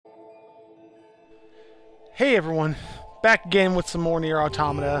Hey everyone, back again with some more NieR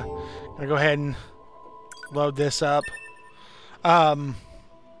Automata. Gonna go ahead and load this up. Oh,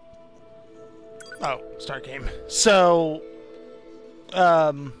 start game. So,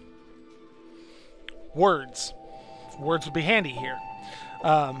 words. Words would be handy here.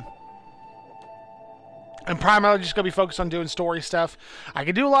 I'm primarily just gonna be focused on doing story stuff. I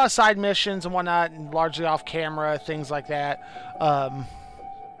can do a lot of side missions and whatnot, and largely off camera, things like that.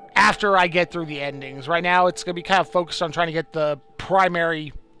 After I get through the endings. Right now, it's going to be kind of focused on trying to get the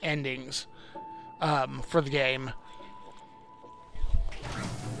primary endings for the game.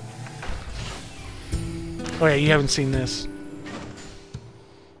 Oh yeah, you haven't seen this.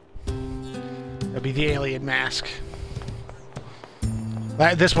 That'd be the alien mask.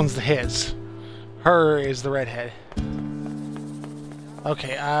 This one's his. Her is the redhead.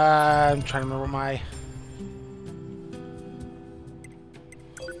 Okay, I'm trying to remember what my...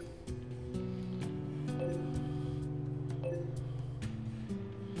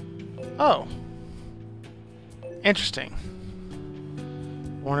 Oh. Interesting.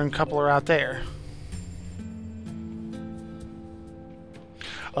 One couple are out there.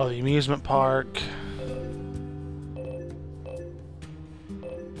 Oh, the amusement park.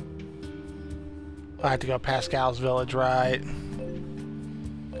 I have to go Pascal's village, right?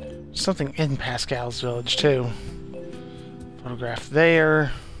 Something in Pascal's village, too. Photograph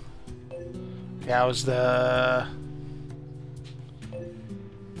there. That was the...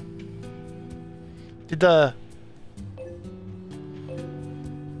 I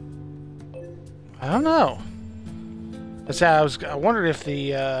don't know. I wondered if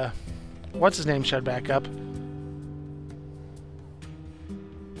the, what's his name showed back up.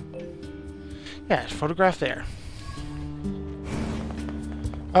 Yeah, photograph there.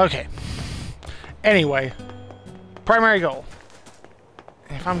 Okay. Anyway, primary goal.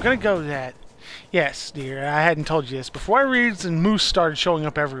 If I'm gonna go that, yes, dear, I hadn't told you this. Before I read, and moose started showing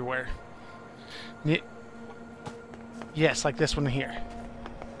up everywhere. Yes, like this one here.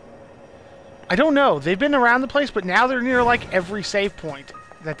 I don't know. They've been around the place, but now they're near, like, every save point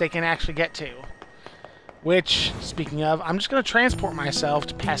that they can actually get to. Which, speaking of, I'm just going to transport myself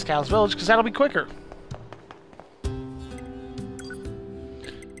to Pascal's village, because that'll be quicker.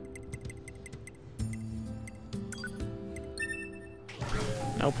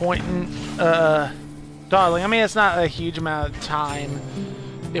 No point in, darling. I mean, it's not a huge amount of time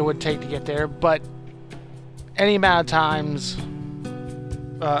it would take to get there, but any amount of times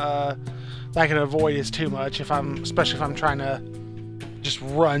that I can avoid is too much. Especially if I'm trying to just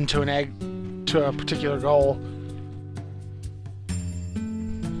run to a particular goal.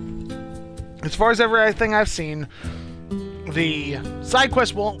 As far as everything I've seen, the side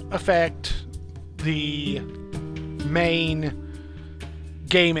quest won't affect the main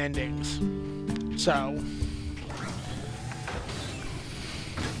game endings. So.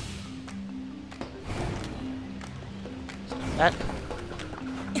 That.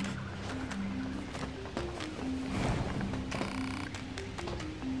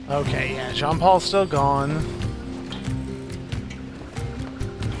 Okay, yeah, Jean-Paul's still gone.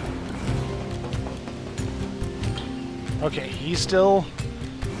 Okay, he's still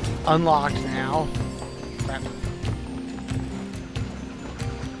unlocked now. Crap.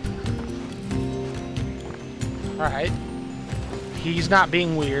 Alright. He's not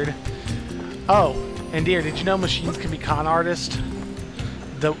being weird. Oh. And dear, did you know machines can be con artists?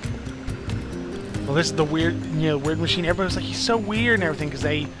 Well, this is the weird, weird machine. Everybody's like, he's so weird and everything, because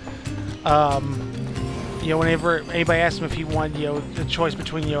they, whenever anybody asked him if he wanted, the choice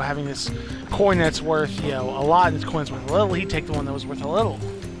between, having this coin that's worth, a lot and this coin's worth a little, he'd take the one that was worth a little.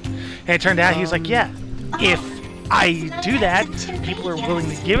 And it turned out he was like, yeah, if I do that, people are willing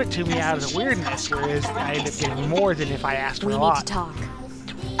to give it to me out of the weirdness, whereas I end up getting more than if I asked for a lot. We need to talk.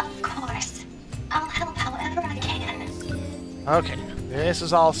 I'll help however I can. Okay, this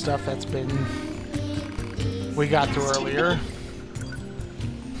is all stuff that's been... we got through earlier.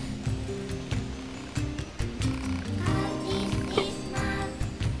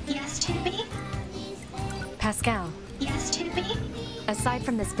 Yes, Tubi? Pascal, Yes, Tubi? aside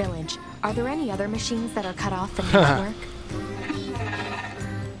from this village, are there any other machines that are cut off from the network?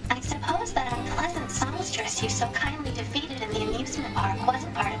 I suppose that unpleasant songstress you so kindly defeated in the amusement park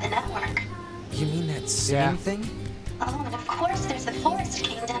wasn't part of the network. You mean that same thing? Oh, and of course there's the Forest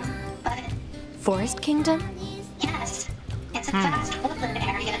Kingdom, but... Forest Kingdom? Yes. It's a vast woodland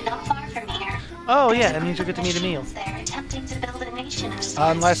area not far from here. Oh yeah, that means you'll get to meet Emil. They're attempting to build a nation of sorts.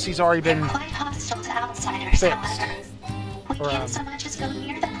 Unless he's already been They're quite hostile to outsiders, fixed. however. We can't so much as go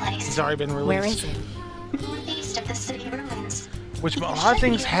near the place. He's already been released. Where is it? Northeast of the city ruins. Which a lot of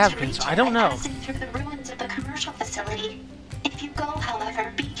things have been, so I don't know. Passing through the ruins of the facility. If you go,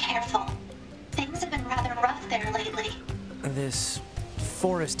 however, be careful. Things have been rather rough there lately. This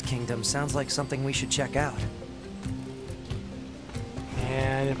forest kingdom sounds like something we should check out.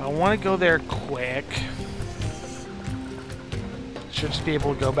 And if I want to go there quick, should just be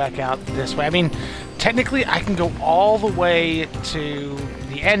able to go back out this way. I mean, technically I can go all the way to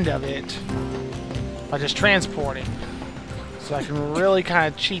the end of it by just transporting. So I can really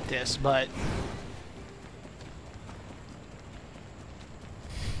kind of cheat this, but...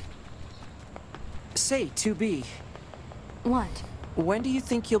 Say, 2B, What? when do you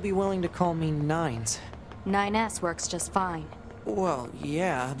think you'll be willing to call me Nines? 9S works just fine. Well,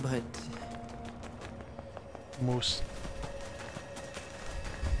 yeah, but... Moose.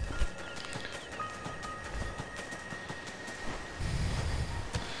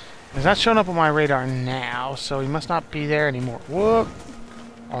 He's not showing up on my radar now, so he must not be there anymore. Whoop!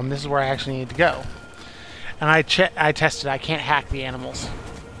 This is where I actually need to go. And I tested. I can't hack the animals,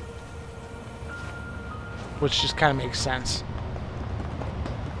 which just kind of makes sense.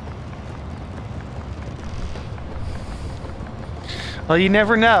 Well, you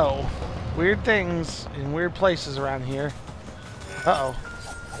never know. Weird things in weird places around here. Uh-oh.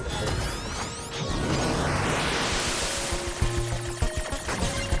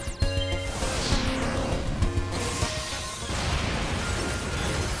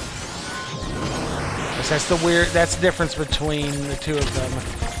 That's the difference between the two of them.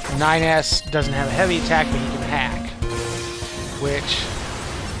 9S doesn't have a heavy attack, but he can hack. Which,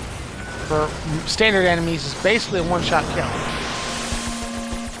 for standard enemies, is basically a one-shot kill.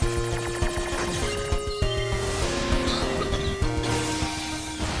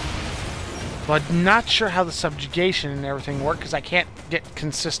 But I'm not sure how the subjugation and everything work, because I can't get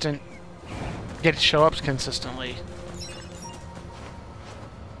it show up consistently.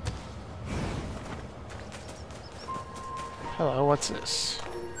 Hello, what's this?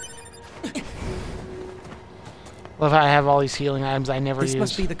 Love how I have all these healing items I never use. This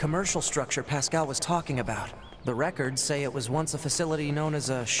must be the commercial structure Pascal was talking about. The records say it was once a facility known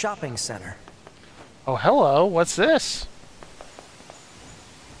as a shopping center. Oh, hello, what's this?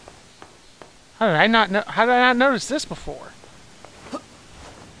 How did I not notice this before?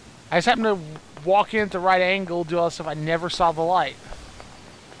 I just happened to walk in at the right angle, do all this stuff. I never saw the light.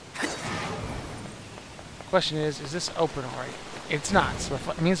 Question is this open already? It's not, so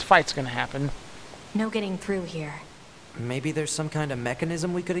it means a fight's gonna happen. No getting through here. Maybe there's some kind of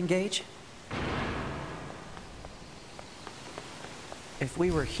mechanism we could engage? If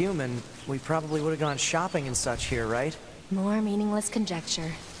we were human, we probably would have gone shopping and such here, right? More meaningless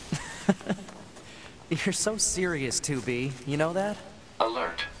conjecture. You're so serious, 2B. You know that?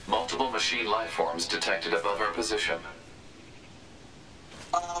 Alert. Multiple machine life forms detected above our position.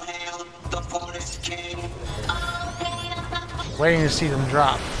 All hail the Forest King. Waiting to see them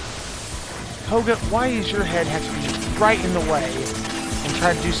drop. Hoga, why does your head have to be right in the way and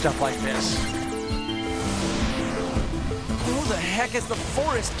try to do stuff like this? Who the heck is the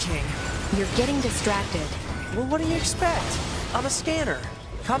Forest King? You're getting distracted. Well, what do you expect? I'm a scanner.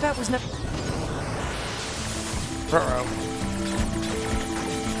 Combat was never... Uh-oh.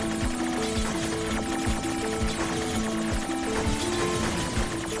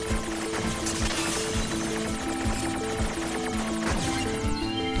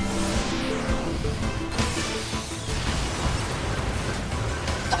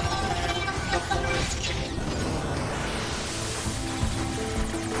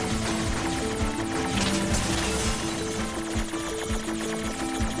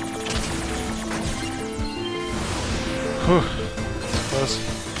 Close.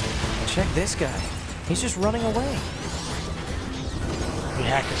 Check this guy. He's just running away. We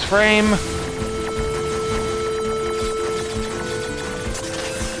hack his frame.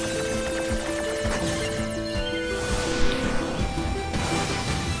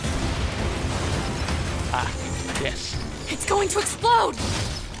 Ah, yes. It's going to explode!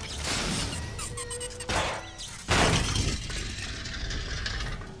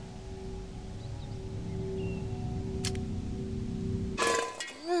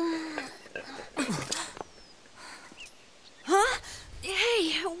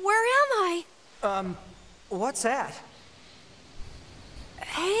 What's that?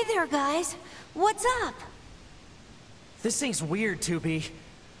 Hey there, guys. What's up? This thing's weird, 2B.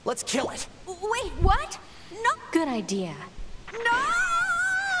 Let's kill it. Wait, what? No. Good idea. No!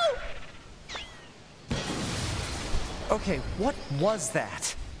 Okay, what was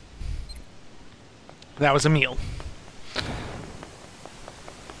that? That was a meal.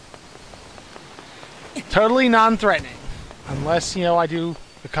 Totally non-threatening. Unless, I do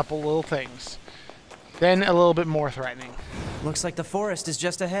a couple little things. then a little bit more threatening. Looks like the forest is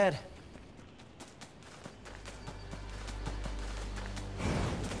just ahead.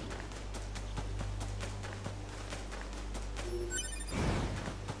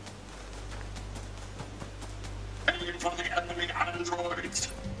 Aim for the enemy androids.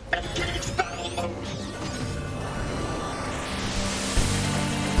 Engage battle mode.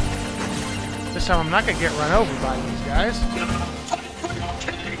 This time I'm not gonna get run over by these guys.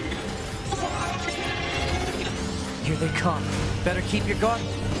 Here they come. Better keep your guard.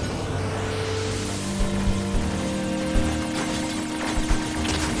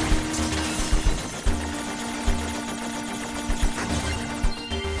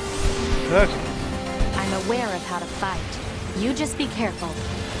 Okay. I'm aware of how to fight. You just be careful.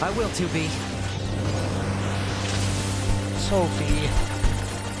 I will, 2B. Sophie.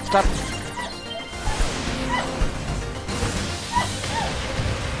 Stop.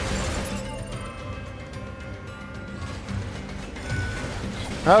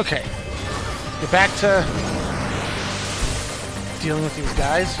 Okay. Get back to dealing with these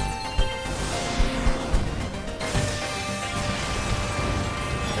guys.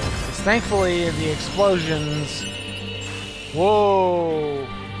 Thankfully, the explosions... Whoa!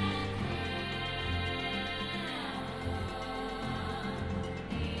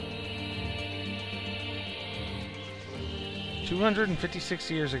 $256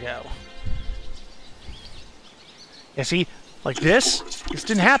 years ago. Yeah, see? Like this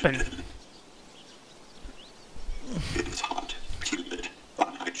didn't happen. It is hot, humid,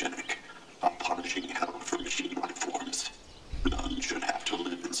 unhygienic, a punishing hell for machine life forms. None should have to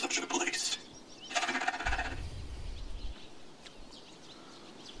live in such a place.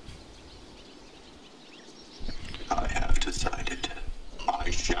 I have decided I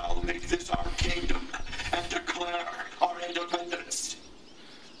shall make this our kingdom and declare our independence.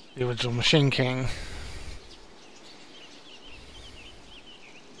 The original Machine King.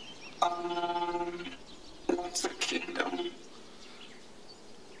 What's a kingdom?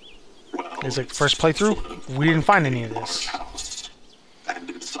 Well, It's like the first playthrough, we didn't find any of this. house. And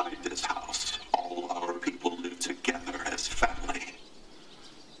inside this house, all our people live together as family.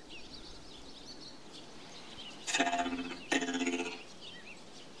 Family.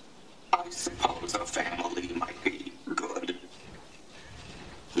 I suppose a family might be good.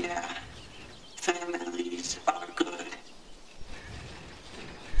 Yeah, families are good.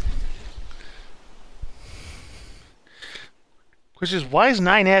 Which is, why is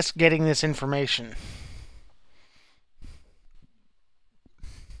 9S getting this information?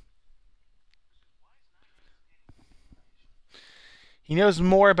 He knows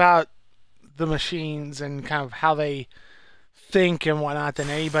more about the machines and kind of how they think and whatnot than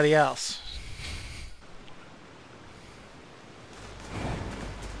anybody else.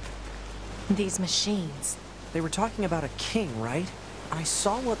 These machines. They were talking about a king, right? I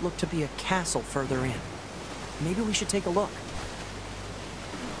saw what looked to be a castle further in. Maybe we should take a look.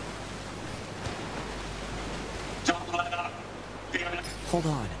 Don't let up. Hold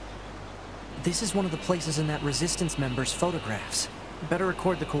on. This is one of the places in that Resistance member's photographs. Better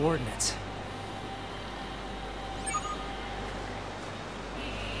record the coordinates.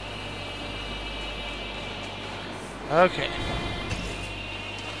 Okay.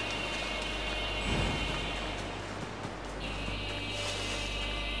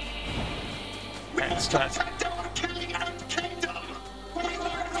 Let's start. Protect our king and kingdom. We are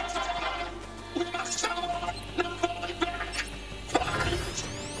the family. We must celebrate the falling back. Fight.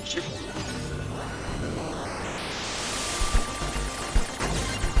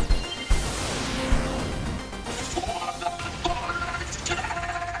 For the forest king.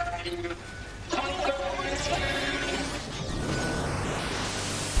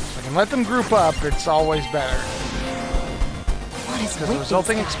 If I can let them group up, it's always better. What is The with these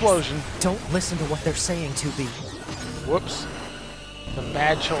resulting guys? explosion. Don't listen to what they're saying, 2B. Whoops. It's a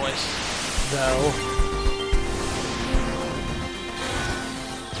bad choice, though.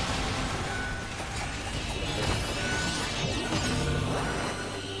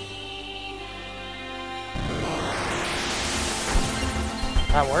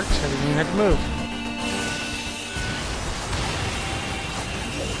 That worked. I didn't even have to move.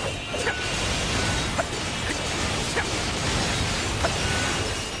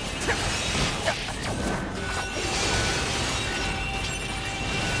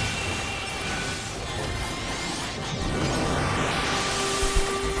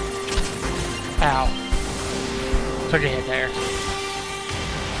 Ow. Took a hit there.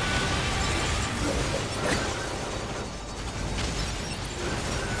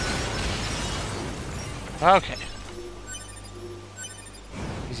 Okay.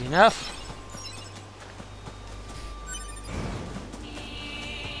 Easy enough.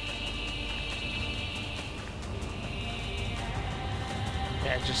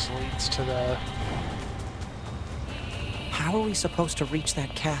 leads to the... How are we supposed to reach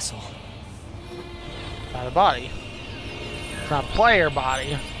that castle? Not a body. It's not a player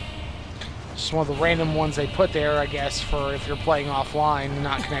body. Just one of the random ones they put there, I guess, for if you're playing offline and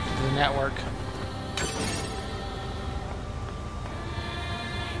not connected to the network.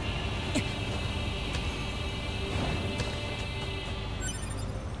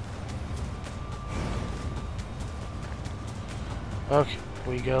 Okay,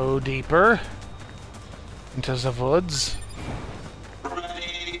 we go deeper into the woods.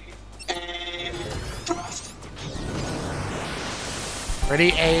 Ready, aim, thrust.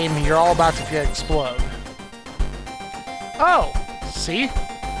 Ready, aim, you're all about to explode. Oh! See? I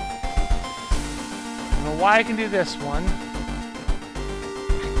don't know why I can do this one.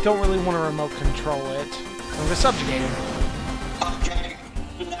 I don't really want to remote control it. I'm going to subjugate him. Okay,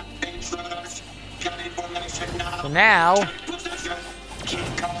 left intruders. Get information now. So now, Take position.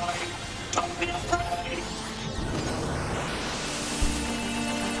 Keep going. Don't be afraid.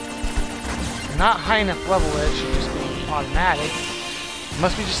 I'm not high enough level that it should just be automatic. It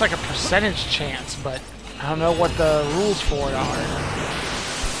must be just like a percentage chance, but I don't know what the rules for it are.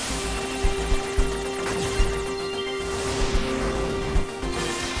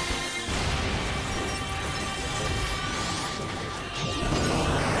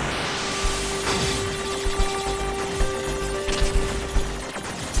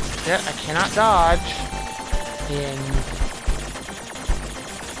 Yeah, I cannot dodge in...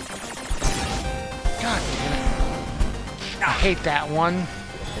 God damn it. I hate that one.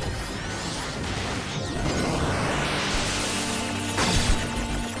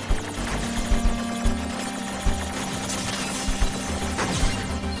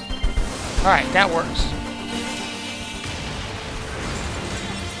 Alright, that works.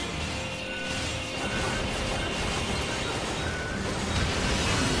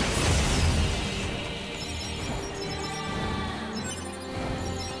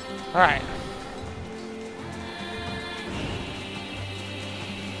 Alright.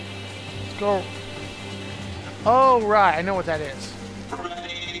 Let's go. Oh, right. I know what that is.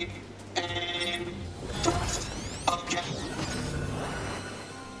 Ready, aim, thrust. Okay.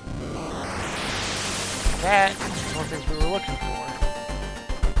 That is one of the things we were looking for.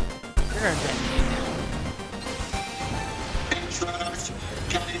 You're gonna detonate. Intruders.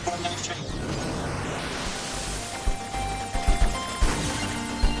 Get information.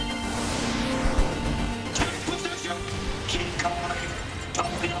 Take position. Keep going.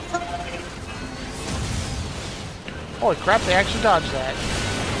 Don't be afraid. Holy crap, they actually dodged that.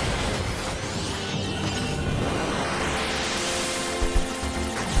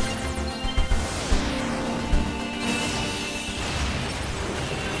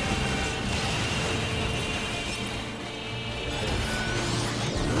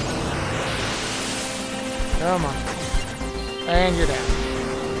 Come on. And you're down.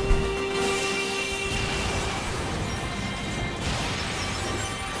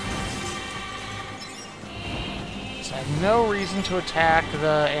 So I have no reason to attack the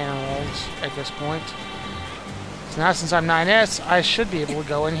animals at this point. So now since I'm 9S, I should be able to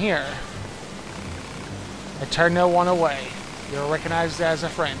go in here. I turn no one away. You're recognized as a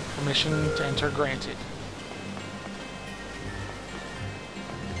friend. Permission to enter granted.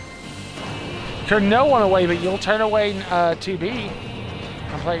 Turn no one away, but you'll turn away 2B.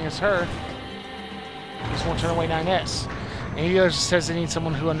 I'm playing as her. You just won't turn away 9S. And he just says they need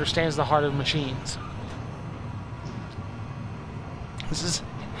someone who understands the heart of machines. This is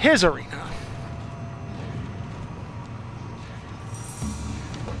his arena.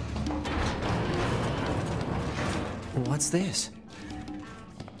 What's this?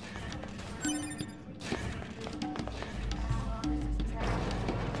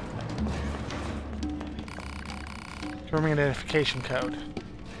 Confirming identification code.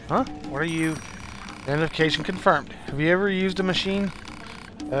 Huh? What are you? Identification confirmed. Have you ever used a machine?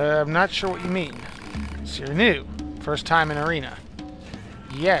 I'm not sure what you mean. So you're new. First time in arena.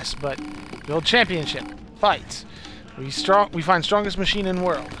 Yes, but build championship. Fights. We find strongest machine in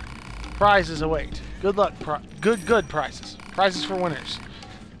world. Prizes await. Good luck. Good prizes. Prizes for winners.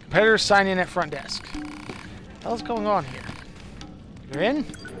 Competitors sign in at front desk. What the hell's going on here? You're in?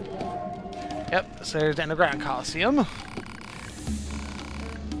 Yep, so there's the Underground Coliseum.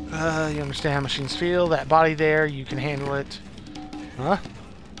 You understand how machines feel. That body there, you can handle it. Huh?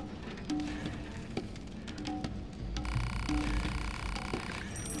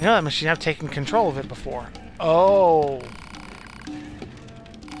 You know that machine, I've taken control of it before. Oh.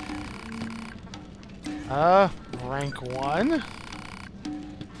 Rank 1.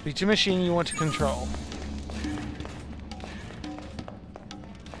 Speak to machine you want to control.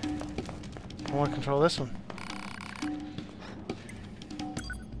 I want to control this one.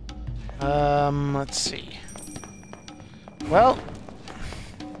 Let's see. Well,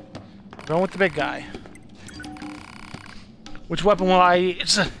 going with the big guy. Which weapon will I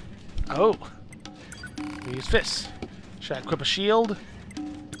use? Oh. We use fists. Should I equip a shield?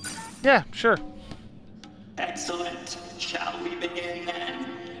 Yeah, sure. Excellent. Shall we begin then?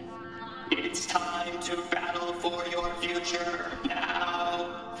 It's time to battle for your future.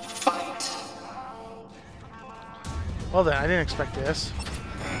 Now, fight! Well then, I didn't expect this.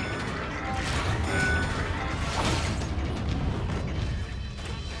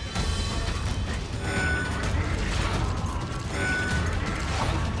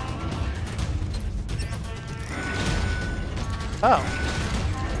 Oh.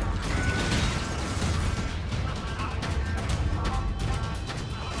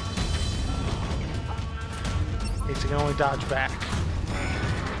 He can only dodge back.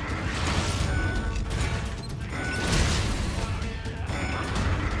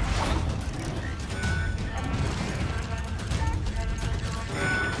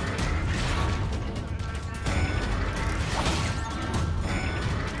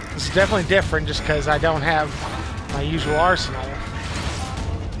 This is definitely different just because I don't have my usual arsenal.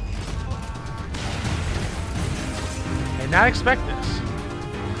 I did not expect this.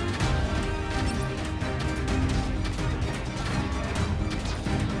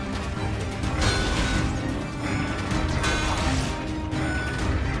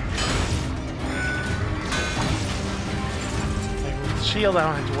 Like with the shield, I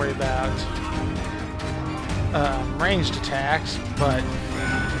don't have to worry about ranged attacks, but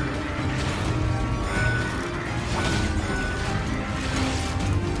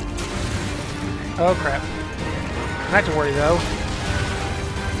oh crap. Don't have to worry though.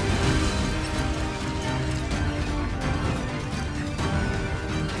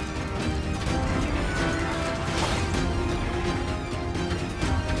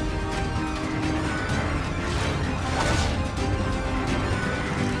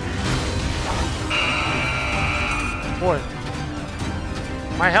 Boy,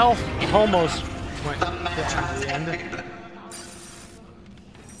 my health almost went down at the end.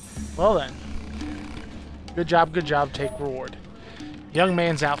 Well then. Good job, take reward. Young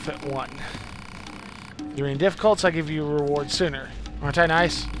man's outfit 1. You're in difficult, so I give you a reward sooner. Aren't I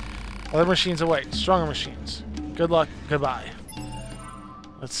nice? Other machines await. Stronger machines. Good luck, goodbye.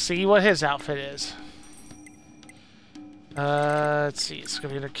 Let's see what his outfit is. Let's see, it's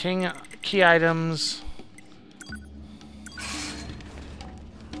gonna be the key items.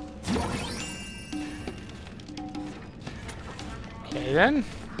 Okay then.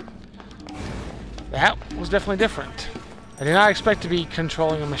 That was definitely different. I did not expect to be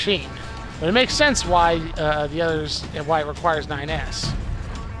controlling a machine. But it makes sense why the others, why it requires 9S.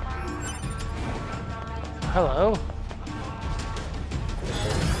 Hello.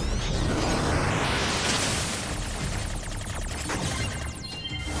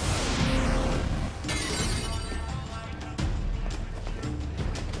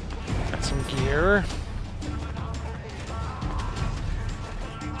 Got some gear.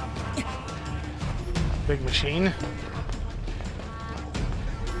 Big machine.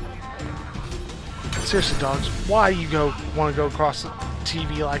 Seriously, dogs, why you want to go across the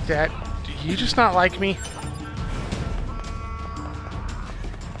TV like that? Do you just not like me?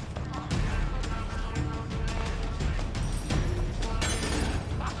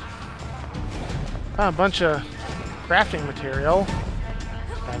 A bunch of crafting material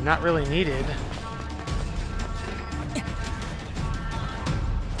that I'm not really needed.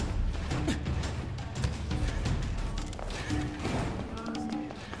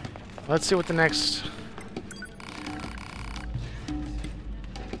 Let's see what the next...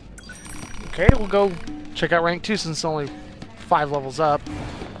 Okay, we'll go check out rank 2 since it's only 5 levels up.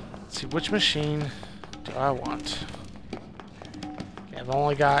 Let's see, which machine do I want? Okay, I've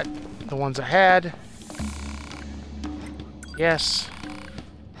only got the ones I had. Yes.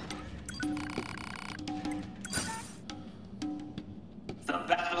 The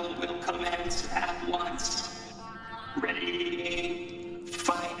battle will commence at once. Ready,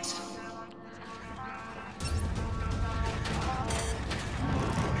 fight!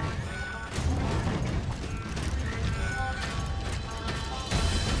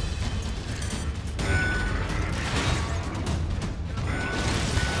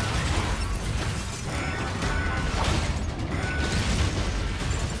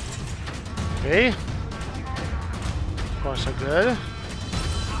 Okay. So far so good.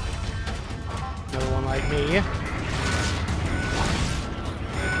 Another one like me.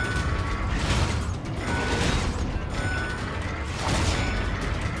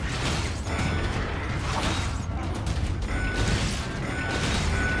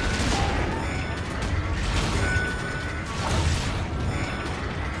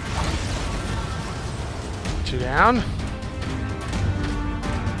 down.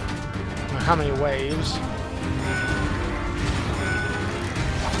 How many waves?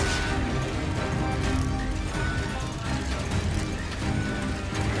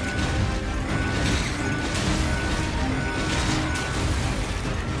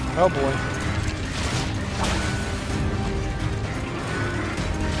 Oh boy.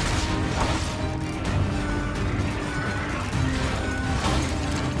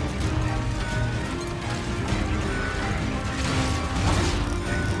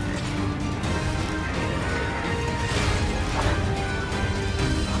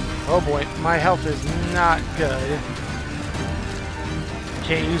 Oh boy, my health is not good.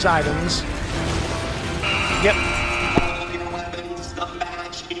 Can't use items. Yep. All your weapons, the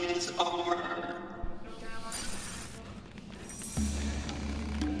match is over.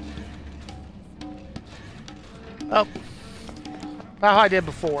 Oh. About how I did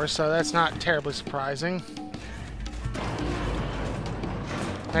before, so that's not terribly surprising.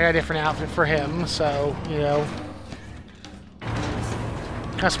 I got a different outfit for him, so, you know.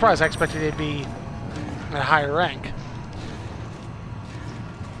 I'm surprised. I expected it to be at a higher rank.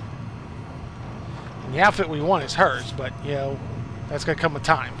 And the outfit we want is hers, but, you know, that's going to come with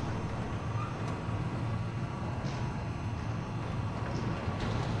time.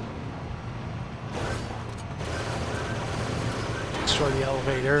 Destroy the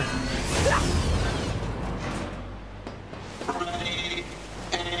elevator. Ready,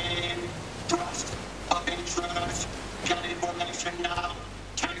 aim, thrust, up interest, get information now,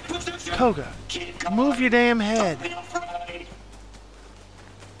 take position. Koga, Keep going. move your damn head. Don't be afraid.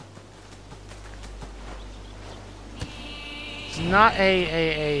 It's not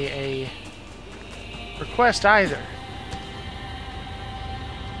a request either.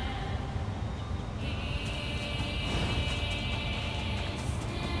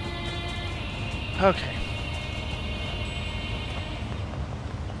 Okay.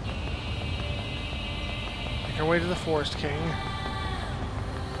 Make our way to the Forest King.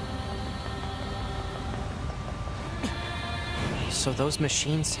 So those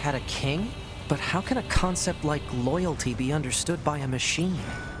machines had a king? But how can a concept like loyalty be understood by a machine?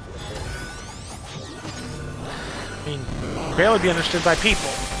 I mean, barely be understood by people.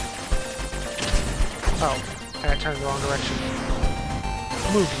 Oh, I turned the wrong direction.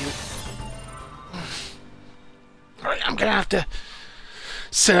 Move you. Alright, I'm gonna have to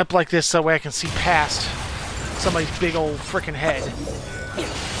set up like this so that way I can see past somebody's big old frickin' head.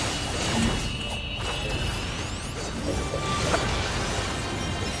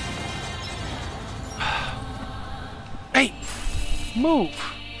 Hey! Move!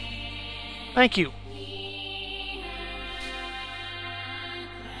 Thank you.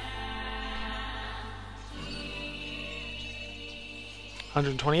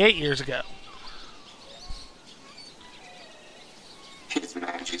 $128 ago. His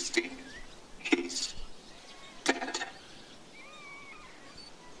Majesty, he's dead.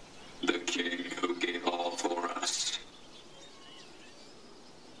 The king who gave all for us.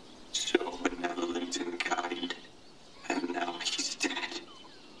 So benevolent and kind, and now he's dead.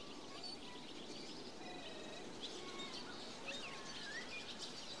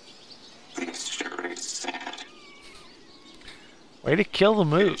 This sure is sad. Way to kill the It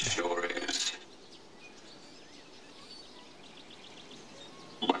mood. sure is.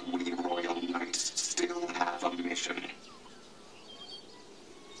 But we royal knights still have a mission.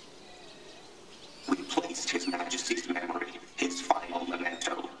 We placed His Majesty's memory, his final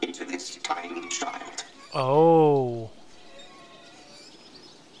memento, into this tiny child. Oh.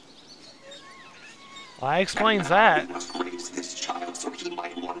 Well, that explains that. We must raise this child so he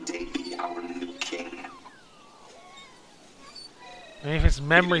might one day be our new king. I mean, if it's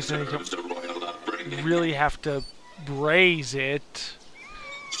memories, He then you deserves a royal upbringing. don't really have to raise it.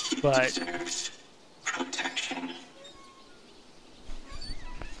 He but- deserves protection.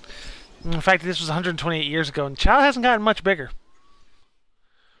 In fact, this was 128 years ago, and the child hasn't gotten much bigger.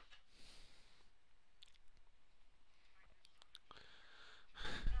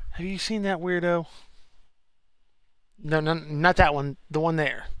 Have you seen that weirdo? No, not that one. The one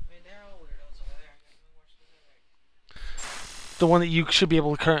there. The one that you should be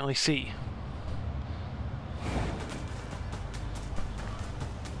able to currently see.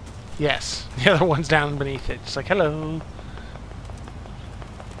 Yes. The other one's down beneath it. Just like, hello.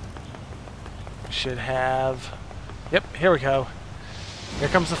 Should have... Yep, here we go. Here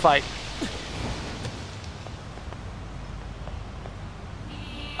comes the fight.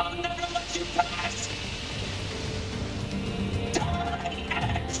 I'll never let you pass. Die,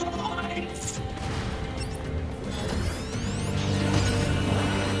 androids.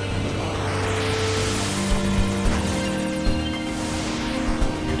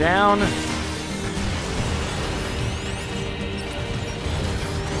 down.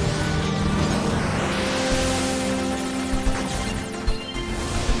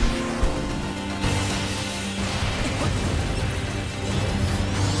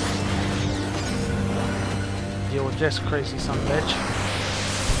 Deal with this crazy son of a bitch.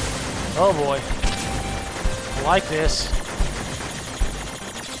 Oh boy. I like this.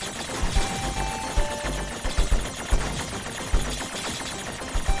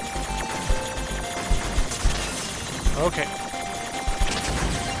 Okay.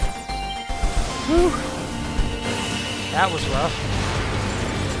 Whew. That was rough.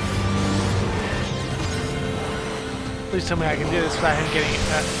 Please tell me I can do this without him getting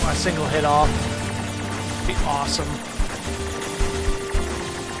a single hit off. Be awesome.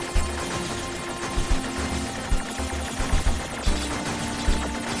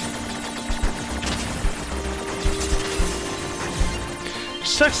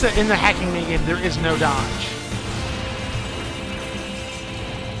 Sucks that in the hacking game there is no dodge.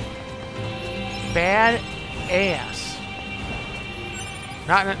 Bad ass.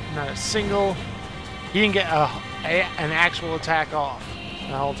 Not a single. He didn't get an actual attack off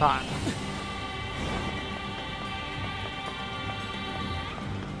the whole time.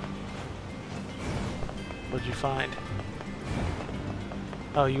 What'd you find?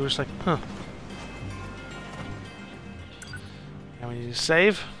 Oh, you were just like, huh. Now we need to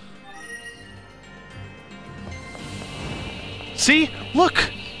save. See?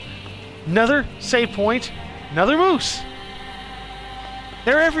 Look! Another save point. Another moose.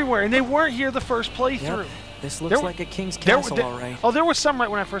 They're everywhere, and they weren't here the first playthrough. Yep. This looks like a king's castle, all right. Oh, there was some right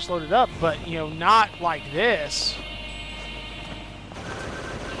when I first loaded up, but, you know, not like this.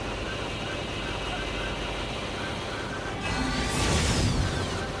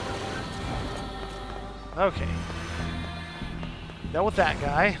 Okay. Dealt with that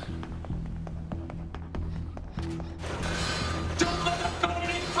guy.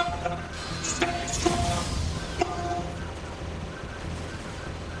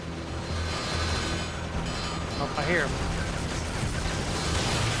 Oh, I hear him.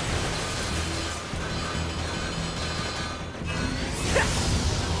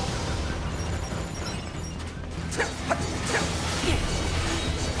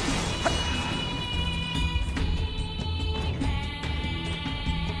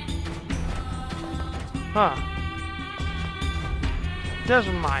 Huh. It does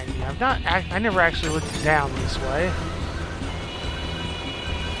remind me. I never actually looked down this way.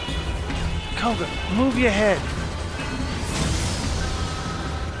 Koga, move your head.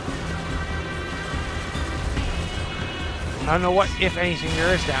 I don't know what, if anything,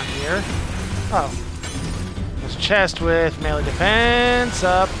 there is down here. Oh. There's a chest with melee defense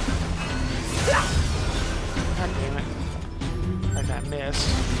up. God damn it. Like I missed.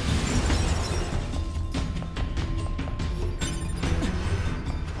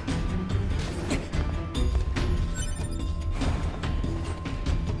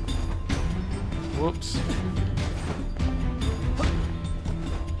 Whoops.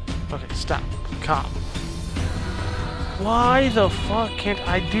 Okay, stop. Calm. Why the fuck can't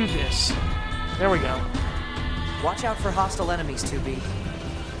I do this? There we go. Watch out for hostile enemies, 2B.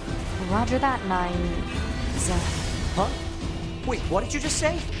 Roger that, 9... Huh? Wait, what did you just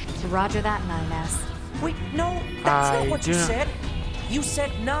say? Roger that, 9S. Wait, no, that's not what you do not- said. You said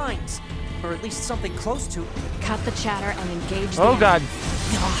 9s. Or at least something close to... Cut the chatter and engage the Oh god.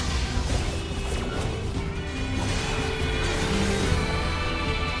 Ah,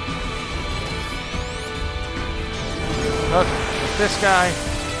 Okay, with this guy.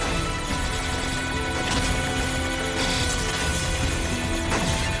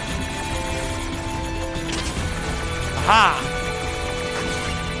 Aha!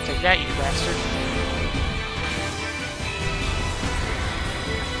 Take that, you bastard.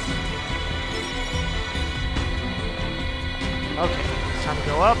 Okay, it's time to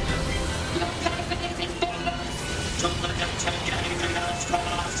go up. Don't let them tell you anything else from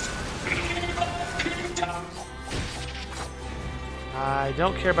us. I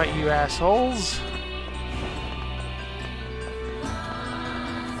don't care about you assholes.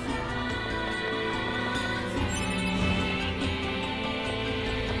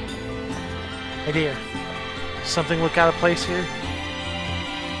 Hey dear, something look out of place here?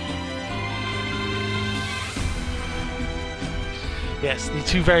 Yes, the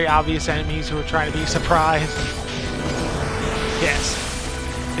two very obvious enemies who are trying to be surprised. Yes.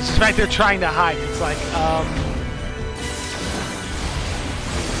 It's just like they're trying to hide. It's like,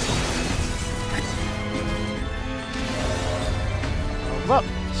 Well,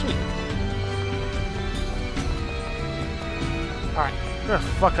 sweet. Alright. I'm gonna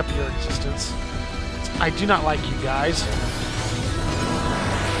fuck up your existence. I do not like you guys.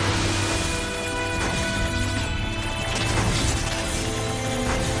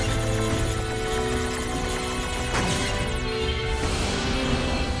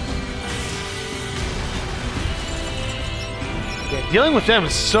 Yeah, dealing with them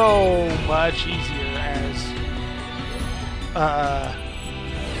is so much easier as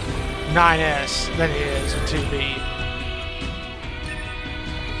 9S than it is with 2B.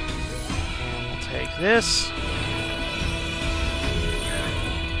 And we'll take this.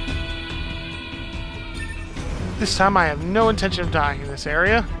 This time I have no intention of dying in this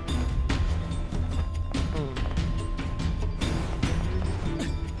area.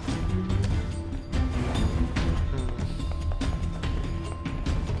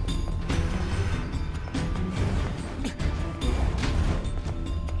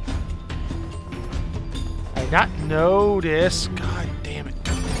 Not notice. God damn it.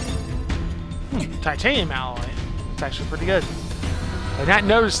 Titanium alloy. It's actually pretty good. I not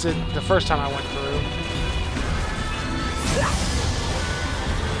noticed it the first time I went through.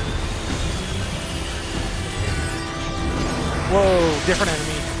 Whoa, different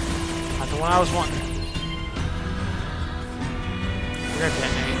enemy. Not the one I was wanting. We're gonna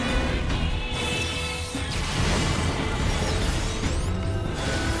detonate.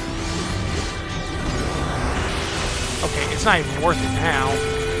 Okay, it's not even worth it now.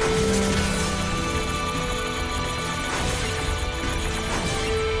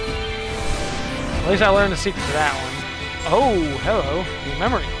 At least I learned the secret to that one. Oh, hello. New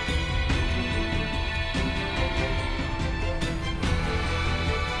memory.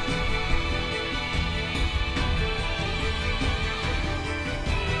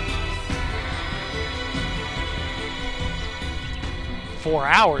 "4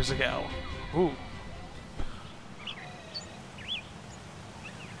 hours ago." Ooh.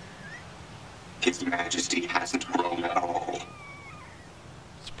 His Majesty hasn't grown at all.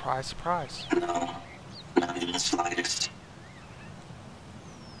 Surprise, surprise. No, not in the slightest.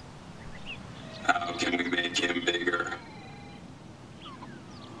 How can we make him bigger?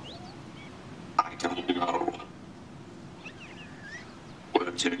 I don't know. We're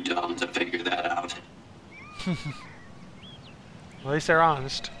too dumb to figure that out. At least they're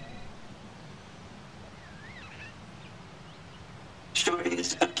honest. Sure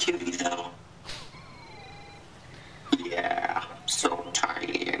is a cutie, though. Yeah, so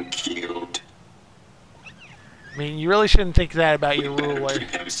tiny and cute. I mean, you really shouldn't think that about We your better ruler. keep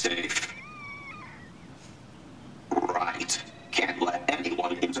him safe. Right. Can't let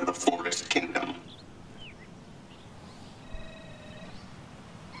anyone into the Forest Kingdom.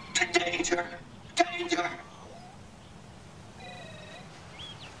 Danger! Danger!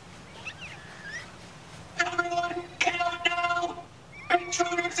 Everyone, get out now!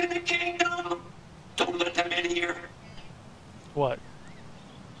 Intruders in the kingdom! Don't let them in here. What?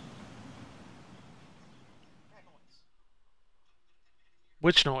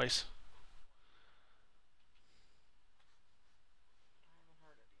 Which noise?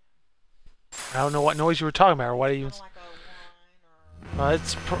 I don't know what noise you were talking about, or what even.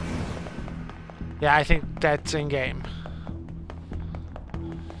 It's. Yeah, I think that's in game.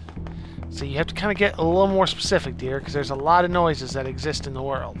 So you have to kind of get a little more specific, dear, because there's a lot of noises that exist in the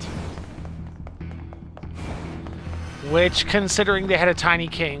world. Which, considering they had a tiny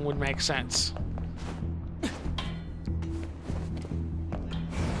king, would make sense.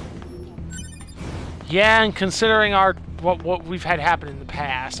 Yeah, and considering what we've had happen in the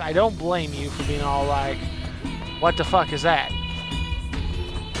past, I don't blame you for being all like, what the fuck is that?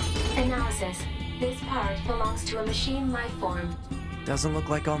 Analysis. This part belongs to a machine life form. Doesn't look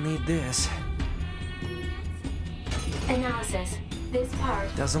like I'll need this. Analysis. This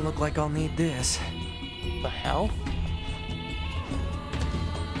part. Doesn't look like I'll need this. The hell?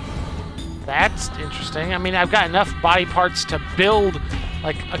 That's interesting. I mean, I've got enough body parts to build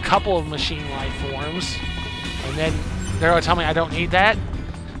like a couple of machine life forms, and then they're gonna tell me I don't need that?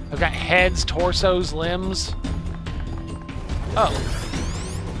 I've got heads, torsos, limbs. Oh.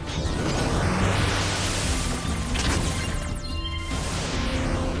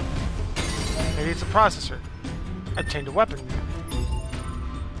 Maybe it's a processor. Obtained a weapon.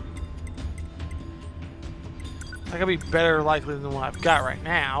 That could be better likely than what I've got right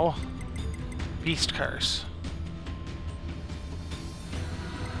now. Beast Curse.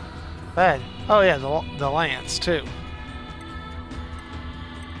 Bad. Oh yeah, the lance too.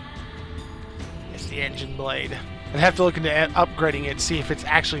 It's the engine blade. I'd have to look into upgrading it, see if it's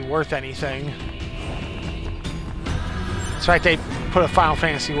actually worth anything. That's right, they put a Final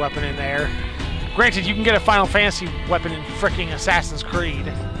Fantasy weapon in there. Granted, you can get a Final Fantasy weapon in frickin' Assassin's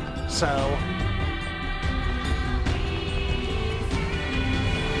Creed, so...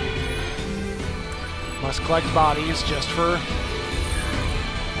 Must collect bodies just for...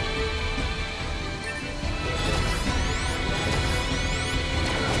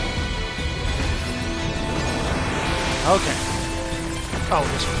 Okay. Oh,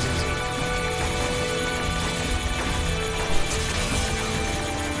 this one's easy.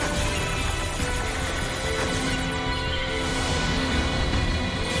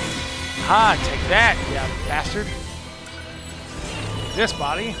 Ha! Take that, you bastard. This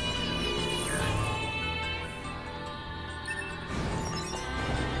body.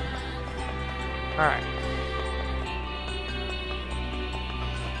 Alright.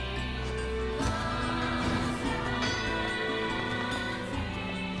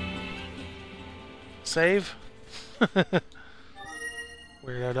 Save.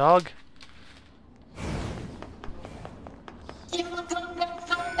 Weirdo dog.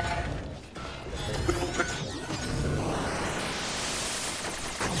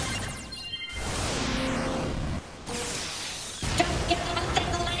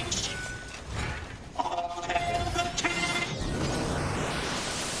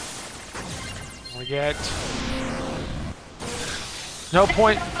 We get no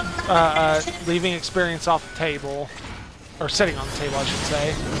point leaving experience off the table, or sitting on the table, I should say.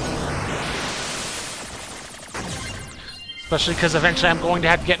 Especially because eventually I'm going to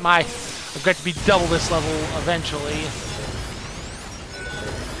have to get my, I've got to be double this level eventually.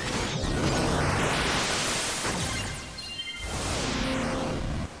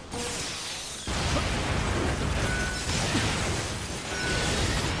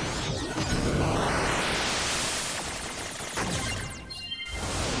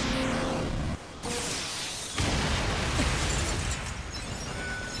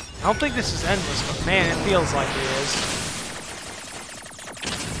 I don't think this is endless, but man, it feels like it is.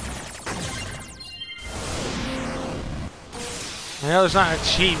 I know there's not an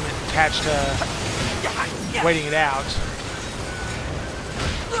achievement attached to waiting it out.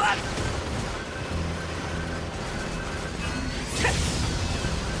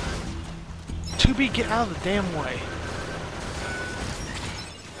 To get out of the damn way.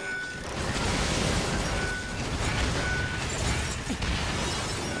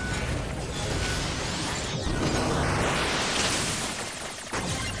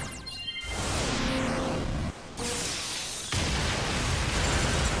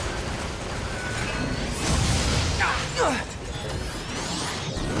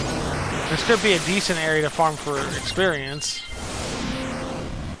 This could be a decent area to farm for experience,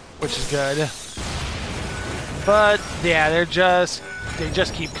 which is good. But yeah, they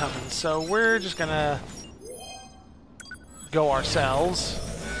just keep coming. So we're just gonna go ourselves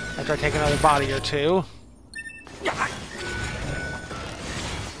after I take another body or two.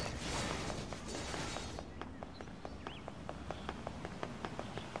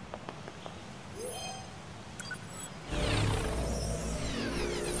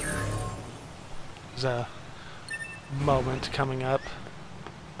 There's a moment coming up.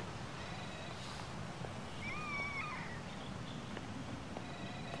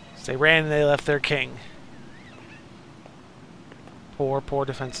 They ran and they left their king. Poor, poor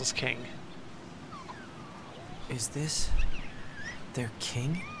defenseless king. Is this their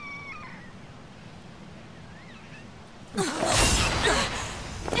king? I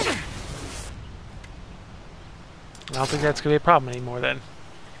don't think that's going to be a problem anymore then.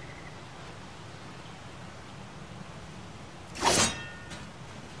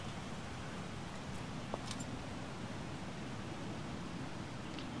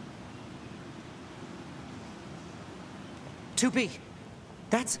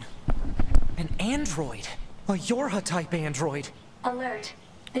 That's an android. A Yorha-type android. Alert.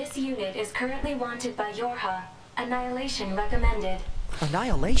 This unit is currently wanted by Yorha. Annihilation recommended.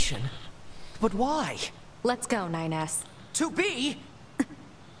 Annihilation? But why? Let's go, 9S. 2B?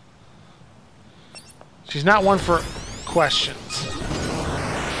 She's not one for questions.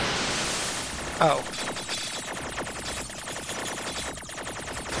 Oh.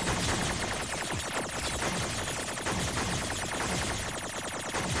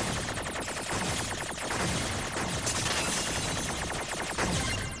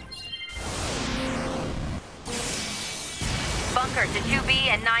 Bunker to 2B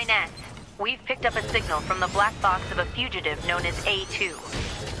and 9S. We've picked up a signal from the black box of a fugitive known as A2.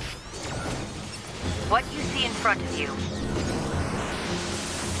 What you see in front of you?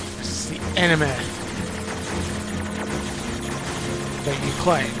 This is the enemy that you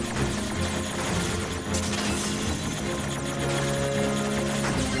claim.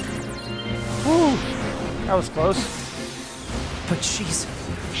 Whew. That was close. But she's...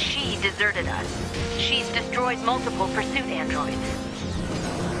 She deserted us. She's destroyed multiple pursuit androids.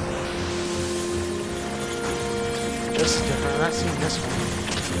 This is different. I've not seen this one.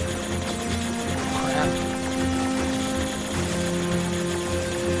 Crap.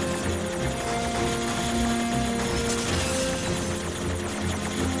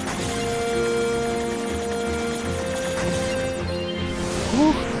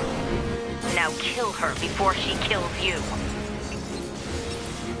 Whew. Now kill her before she kills you.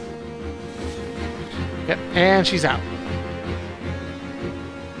 Yep, and she's out.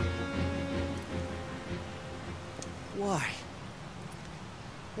 Why?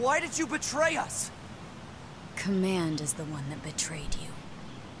 Why did you betray us? Command is the one that betrayed you.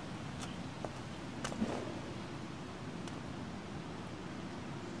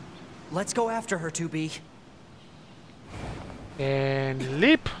 Let's go after her, 2B. And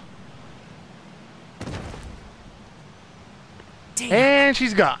leap. Damn. And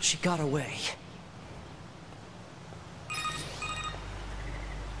she's gone. She got away.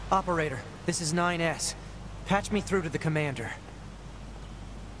 Operator, this is 9S. Patch me through to the commander.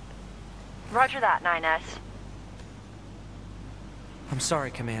 Roger that, 9S. I'm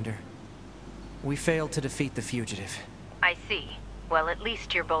sorry, Commander. We failed to defeat the fugitive. I see. Well, at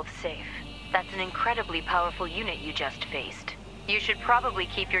least you're both safe. That's an incredibly powerful unit you just faced. You should probably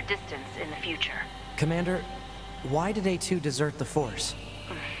keep your distance in the future. Commander, why did A2 desert the Force?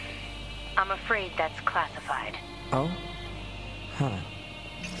 I'm afraid that's classified. Oh? Huh.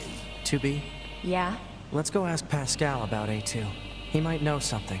 2B, Yeah? let's go ask Pascal about A2. He might know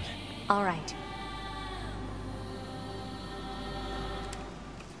something. All right.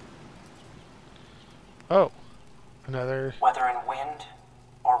 Oh. Another... Whether in wind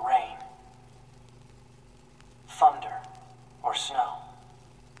or rain, thunder or snow,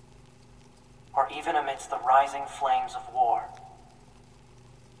 or even amidst the rising flames of war,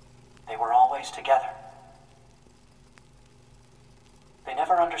 they were always together. They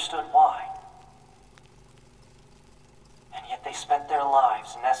never understood why, and yet they spent their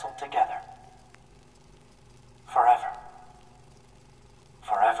lives nestled together, forever,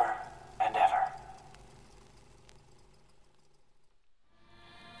 forever and ever.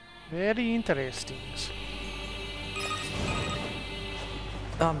 Very interesting.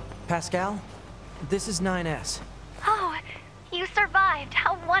 Pascal? This is 9S. Oh, you survived.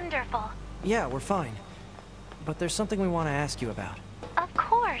 How wonderful. Yeah, we're fine. But there's something we want to ask you about. Of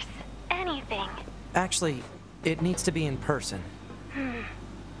course. Anything. Actually, it needs to be in person.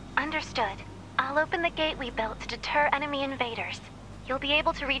 Understood. I'll open the gate we built to deter enemy invaders. You'll be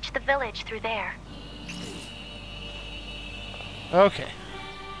able to reach the village through there. Okay.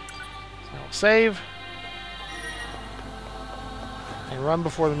 So I'll save. And run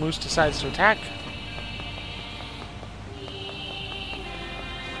before the moose decides to attack.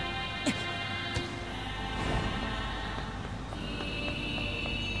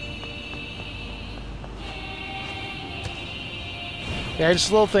 Yeah,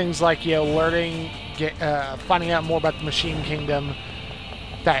 just little things like, you know, learning, finding out more about the Machine Kingdom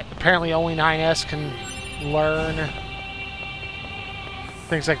that apparently only 9S can learn.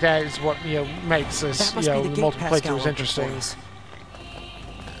 Things like that is what, you know, makes this, you know, the multiplayer is interesting.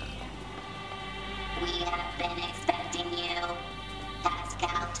 We have been expecting you.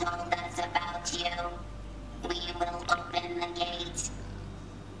 Pascal told us about you. We will open the gate.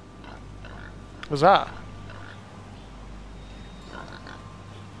 Huzzah.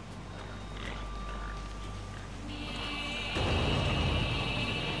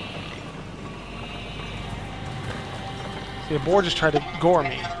 See, the boar just tried to gore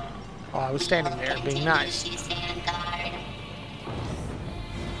me while I was standing there being nice. You stand guard.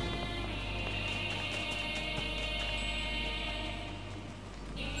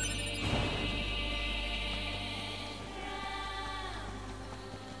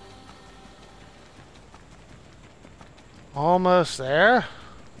 Almost there.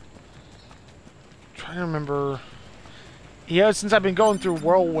 Trying to remember. You know, since I've been going through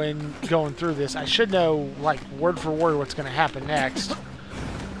Whirlwind, going through this, I should know, like, word for word what's going to happen next.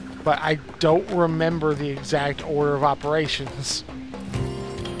 But I don't remember the exact order of operations.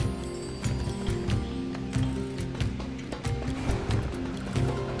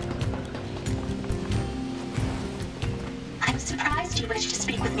 I'm surprised you wish to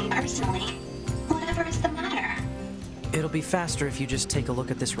speak with me personally. Whatever is the matter? It'll be faster if you just take a look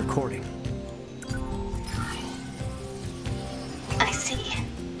at this recording. I see.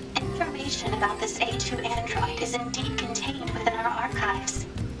 Information about this A2 android is indeed contained within our archives.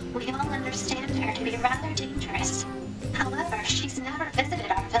 We all understand her to be rather dangerous. However, she's never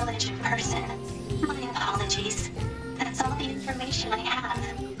visited our village intelligent person. My apologies. That's all the information I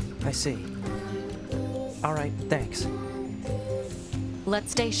have. I see. All right, thanks.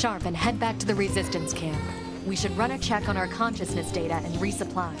 Let's stay sharp and head back to the resistance camp. We should run a check on our consciousness data and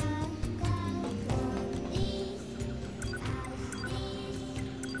resupply.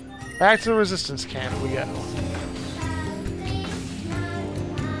 Back to the resistance camp we go.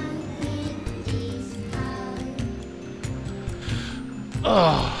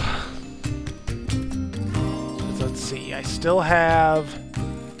 Oh. Let's see. I still have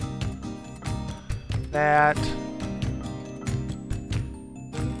that.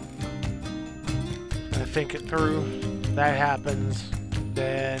 I think it through. That happens.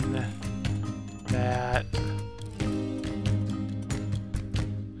 Then that.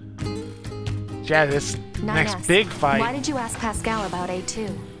 Yeah, this next big fight. Why did you ask Pascal about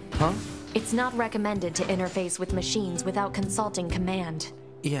A2? Huh? It's not recommended to interface with machines without consulting command.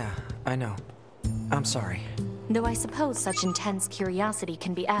 Yeah, I know. I'm sorry. Though I suppose such intense curiosity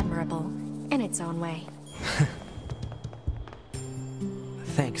can be admirable, in its own way.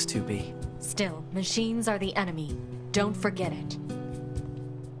 Thanks, 2B. Still, machines are the enemy. Don't forget it.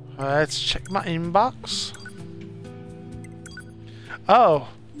 Let's check my inbox. Oh,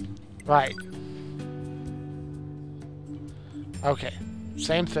 right. Okay,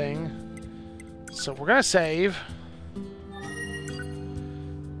 same thing. So we're gonna save.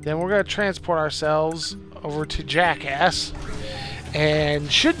 Then we're gonna transport ourselves over to Jackass,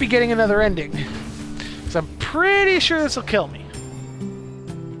 and should be getting another ending. Because I'm pretty sure this will kill me.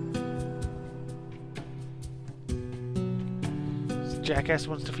 Jackass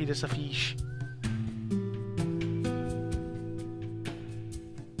wants to feed us a fish.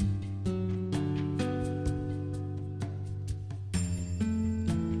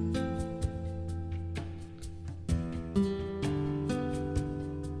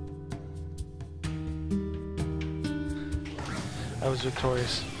 I was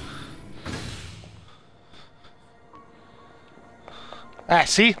victorious. Ah,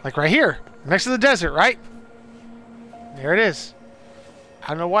 see? Like right here. Next to the desert, right? There it is. I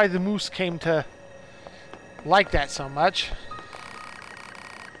don't know why the moose came to like that so much.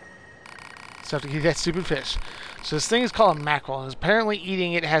 So I have to get that stupid fish. So this thing is called a mackerel, and apparently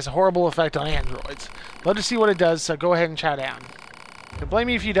eating it has a horrible effect on androids. Love to see what it does, so go ahead and chow down. Don't blame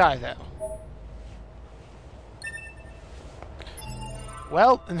me if you die, though.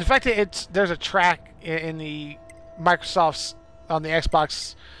 Well, in fact, there's a track in the Microsoft's, on the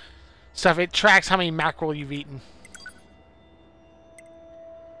Xbox stuff. It tracks how many mackerel you've eaten.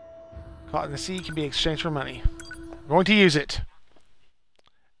 Caught in the sea can be exchanged for money. I'm going to use it.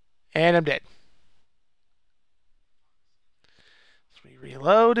 And I'm dead. Let me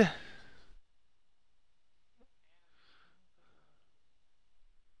reload.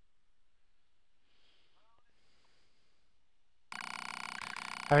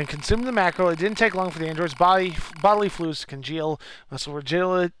 Having consumed the mackerel, it didn't take long for the android's bodily fluids to congeal. Muscle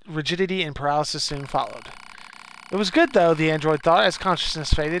rigidity and paralysis soon followed. It was good, though, the android thought, as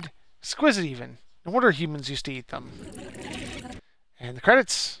consciousness faded. Exquisite, even. No wonder humans used to eat them. And the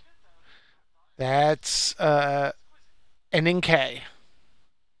credits. That's ending K.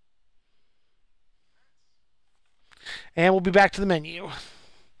 And we'll be back to the menu.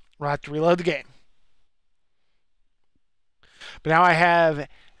 We'll have to reload the game. But now I have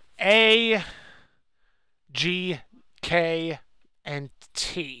A, G, K, and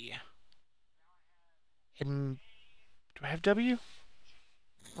T. And do I have W? I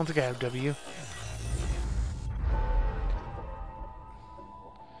don't think I have W.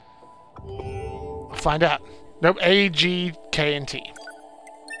 I'll find out. Nope, A, G, K, and T.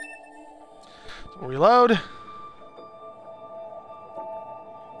 So reload.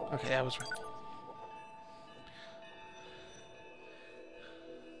 Okay, that was right.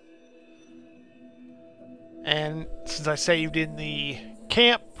 And since I saved in the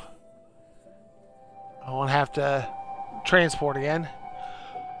camp, I won't have to transport again.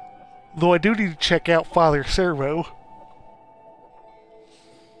 Though I do need to check out Father Servo.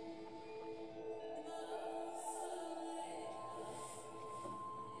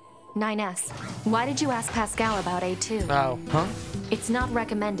 "9S, why did you ask Pascal about A2? No. Huh? It's not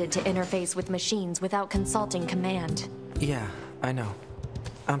recommended to interface with machines without consulting command. Yeah, I know.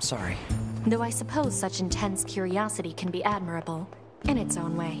 I'm sorry. Though I suppose such intense curiosity can be admirable, in its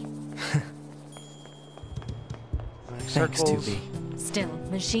own way. Thanks, 2B. Still,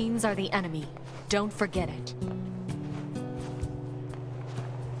 machines are the enemy. Don't forget it.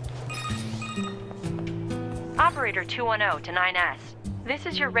 Operator 210 to 9S. This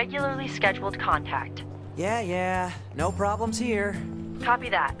is your regularly scheduled contact. Yeah, no problems here. Copy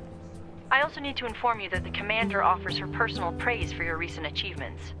that. I also need to inform you that the Commander offers her personal praise for your recent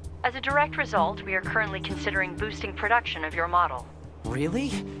achievements. As a direct result, we are currently considering boosting production of your model. Really?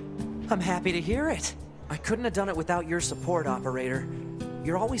 I'm happy to hear it. I couldn't have done it without your support, Operator.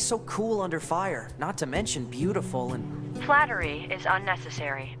 You're always so cool under fire, not to mention beautiful and... Flattery is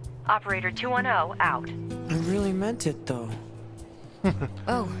unnecessary. Operator 210 out. I really meant it, though.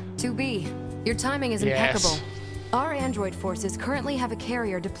 Oh, 2B. Your timing is impeccable. Our android forces currently have a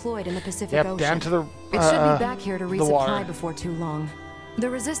carrier deployed in the Pacific Ocean. Down to the It should be back here to resupply water. before too long. The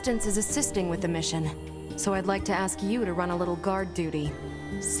Resistance is assisting with the mission, so I'd like to ask you to run a little guard duty.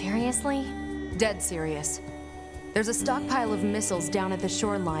 Seriously? Dead serious. There's a stockpile of missiles down at the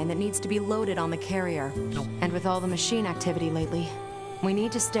shoreline that needs to be loaded on the carrier. And with all the machine activity lately, we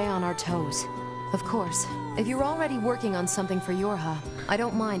need to stay on our toes. Of course, if you're already working on something for Yorha, I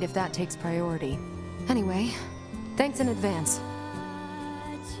don't mind if that takes priority. Anyway, thanks in advance.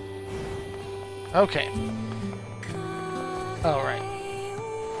 Okay. Alright.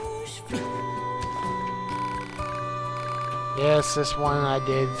 Yes, this one I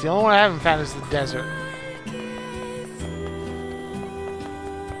did. The only one I haven't found is the desert.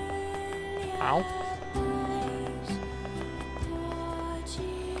 Ow.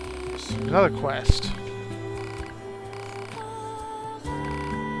 Another quest.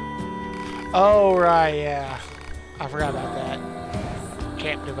 Oh, right, yeah. I forgot about that.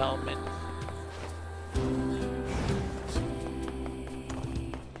 Camp development.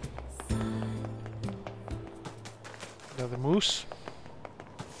 Another moose.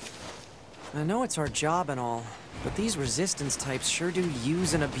 I know it's our job and all, but these resistance types sure do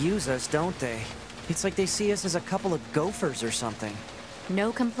use and abuse us, don't they? It's like they see us as a couple of gophers or something.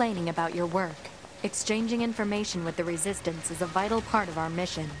 No complaining about your work. Exchanging information with the Resistance is a vital part of our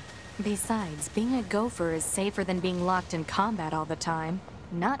mission. Besides, being a gopher is safer than being locked in combat all the time.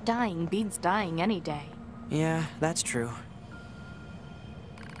 Not dying beats dying any day. Yeah, that's true.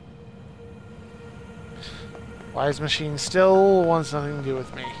 Wise machine still wants nothing to do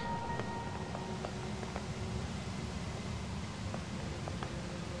with me.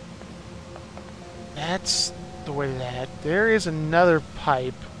 That's the way to that. There is another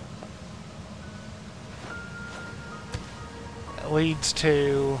pipe that leads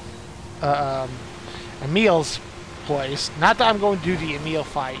to Emil's place. Not that I'm going to do the Emil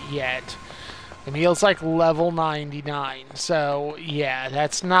fight yet. Emil's like level 99, so yeah,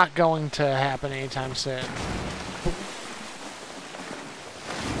 that's not going to happen anytime soon.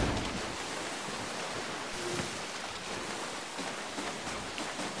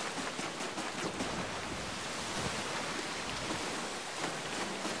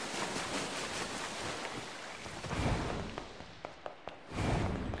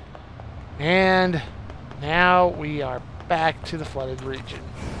 And now we are back to the flooded region.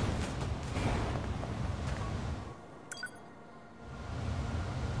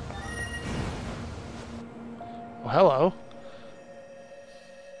 Well, hello.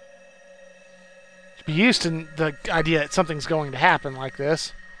 Should be used to the idea that something's going to happen like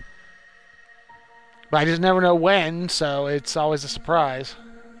this. But I just never know when, so it's always a surprise.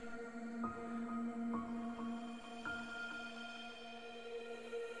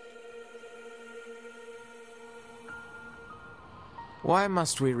 Why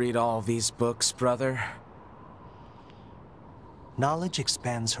must we read all these books, brother? Knowledge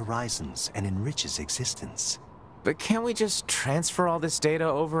expands horizons and enriches existence. But can't we just transfer all this data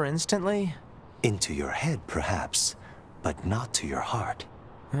over instantly? Into your head, perhaps, but not to your heart.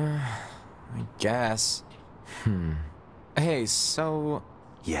 I guess. Hey, so...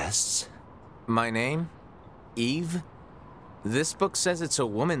 Yes? My name? Eve? This book says it's a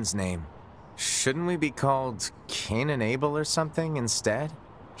woman's name. Shouldn't we be called Cain and Abel or something instead?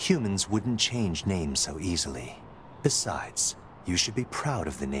 Humans wouldn't change names so easily. Besides, you should be proud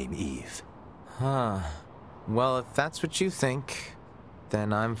of the name Eve. Huh. Well, if that's what you think,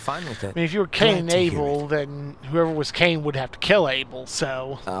 then I'm fine with it. I mean, if you were Cain and Abel, then whoever was Cain would have to kill Abel,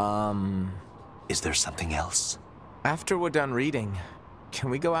 so... Is there something else? After we're done reading, can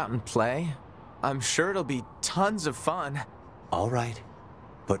we go out and play? I'm sure it'll be tons of fun. All right.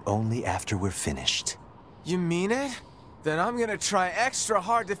 But only after we're finished. You mean it? Then I'm gonna try extra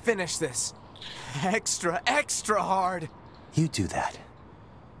hard to finish this. Extra, extra hard! You do that.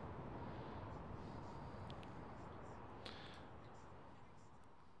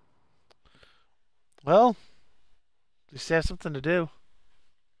 Well, at least they have something to do.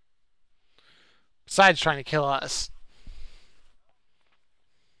 Besides trying to kill us.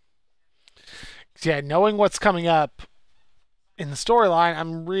 Yeah, knowing what's coming up in the storyline,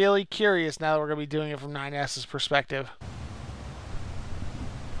 I'm really curious now that we're going to be doing it from 9S's perspective.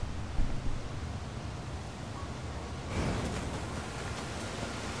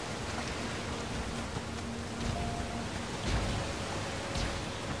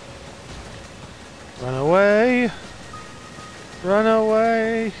 Run away! Run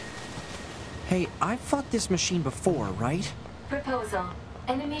away! Hey, I've fought this machine before, right? Proposal.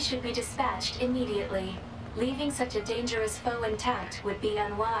 Enemy should be dispatched immediately. Leaving such a dangerous foe intact would be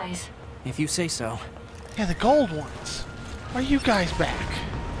unwise. If you say so. Yeah, the gold ones. Why are you guys back?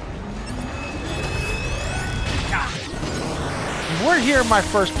 You weren't here in my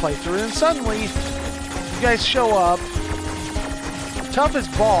first playthrough, and suddenly you guys show up, tough as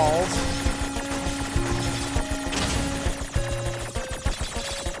balls.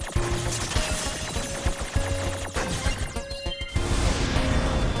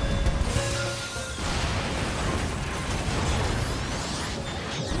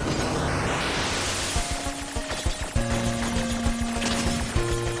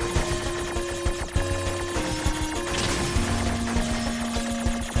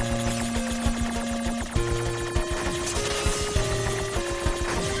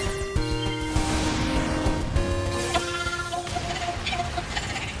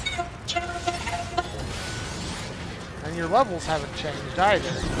 Your levels haven't changed either.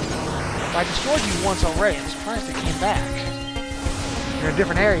 I destroyed you once already. I'm surprised it came back. You're in a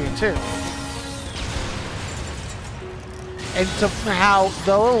different area too. And somehow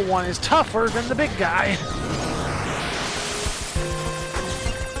the little one is tougher than the big guy.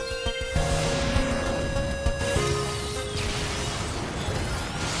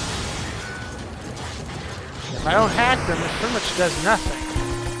 If I don't hack them, it pretty much does nothing.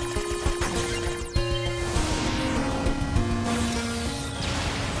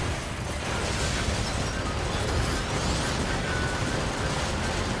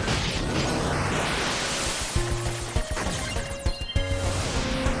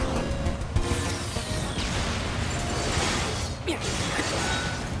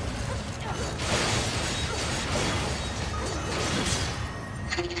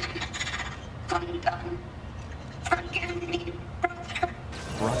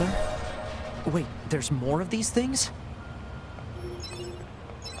 Brother? Wait, there's more of these things?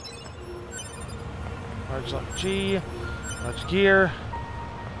 Large lock G, large gear,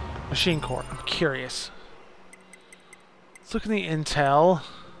 machine core. I'm curious. Let's look in the intel.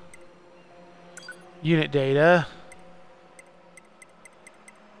 Unit data.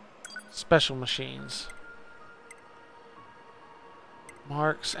 Special machines.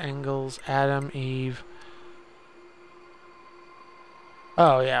 Marks, angles, Adam, Eve.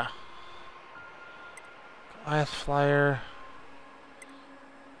 Oh, yeah. Goliath flyer.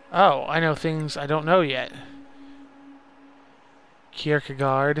 Oh, I know things I don't know yet.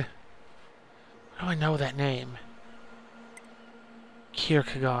 Kierkegaard. How do I know that name?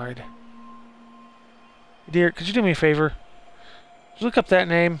 Kierkegaard. Dear, could you do me a favor? Just look up that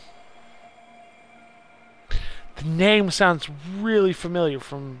name. The name sounds really familiar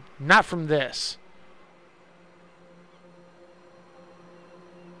from... not from this.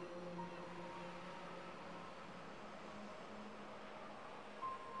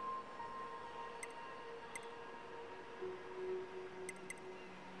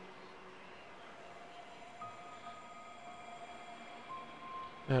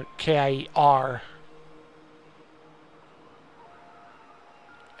 K-I-E-R.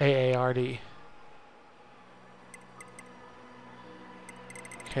 A-A-R-D.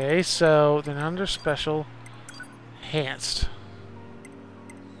 Okay, so then under special, enhanced.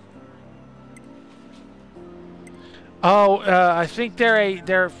 Oh, I think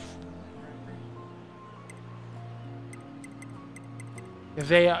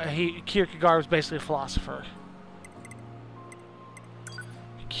Kierkegaard was basically a philosopher.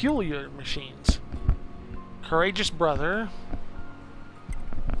 Peculiar machines. Courageous brother.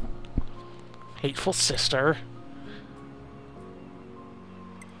 Hateful sister.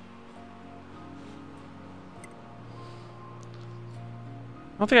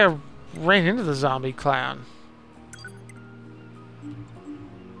 I don't think I ran into the zombie clown.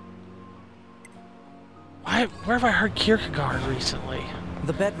 Where have I heard Kierkegaard recently?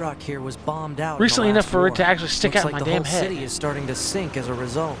 The bedrock here was bombed out. Recently in the enough last for war. it to actually stick Looks out like my the damn whole head. city is starting to sink as a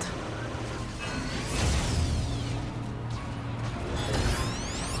result.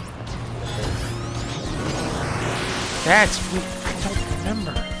 I don't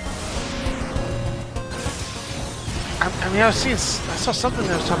remember. I mean, I saw something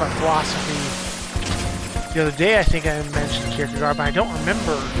that was talking about philosophy the other day. I think I mentioned Kierkegaard, but I don't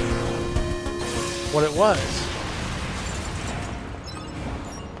remember what it was.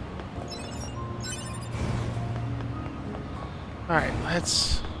 Alright,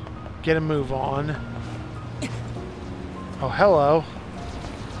 let's get a move on. Oh, hello.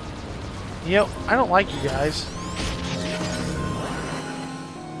 Yep, I don't like you guys.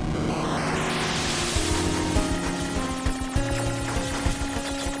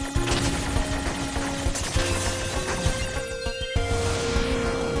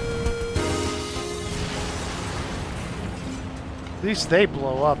 least they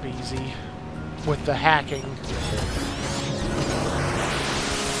blow up easy with the hacking.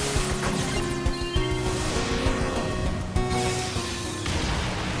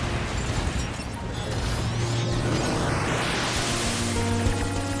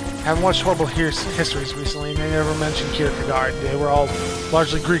 I haven't watched Horrible Histories recently, and they never mentioned Kierkegaard. They were all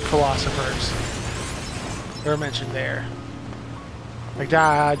largely Greek philosophers. They were mentioned there. Like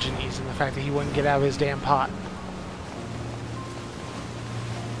Diogenes and the fact that he wouldn't get out of his damn pot.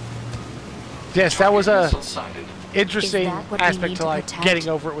 Yes, that was a interesting aspect to like getting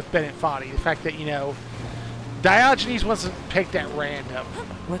over it with Bennett Foddy. The fact that, you know, Diogenes wasn't picked at random.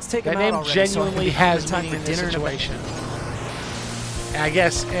 Let's take that name genuinely has meaning in this situation. And I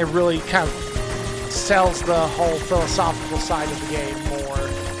guess it really kind of sells the whole philosophical side of the game more.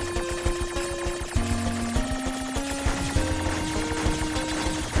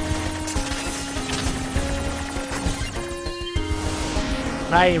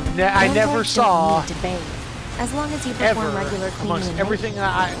 I never saw as long as you perform regular amongst everything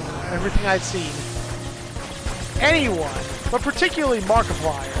I'd seen, anyone, but particularly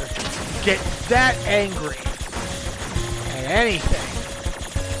Markiplier, get that angry at anything.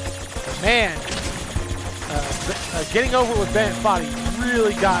 But man, getting over it with Bennett Foddy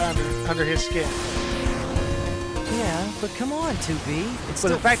really got under his skin. Yeah, but come on, 2B. But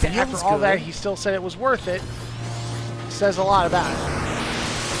the fact that after all that he still said it was worth it says a lot about it.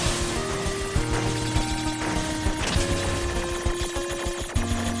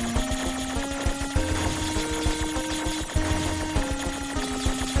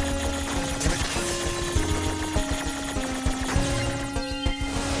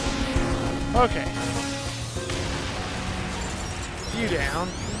 Okay. You down.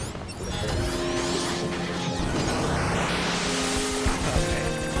 Okay.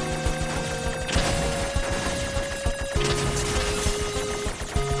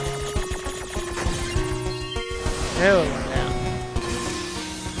 The other one down.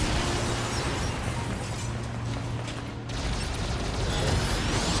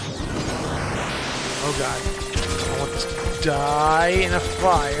 Oh god. I want this to die in a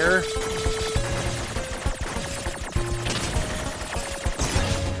fire.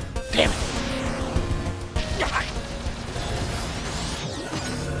 Damn it! Die!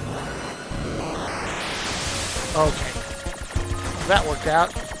 Okay. That worked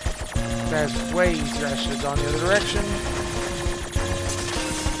out. That's way easier. I should have gone the other direction.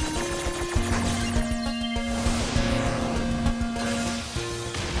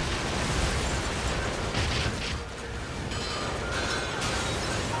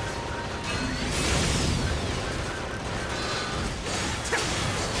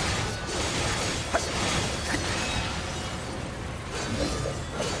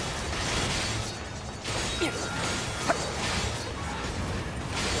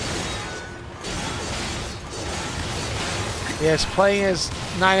 Yes, playing as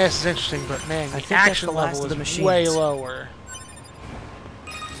 9S is interesting, but man, the action level is way lower.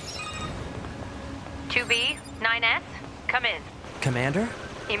 2B, 9S, come in. Commander?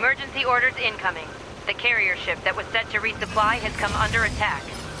 Emergency orders incoming. The carrier ship that was set to resupply has come under attack.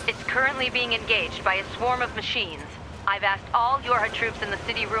 It's currently being engaged by a swarm of machines. I've asked all Yorha troops in the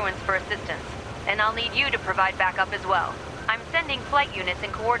city ruins for assistance, and I'll need you to provide backup as well. I'm sending flight units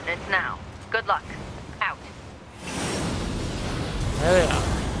and coordinates now. Good luck. Out. There they are.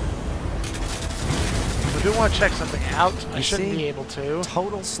 If I do want to check something out, I shouldn't be able to.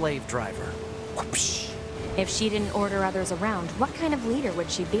 Total slave driver. Whoopsh. If she didn't order others around, what kind of leader would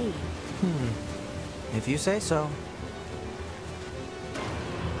she be? If you say so.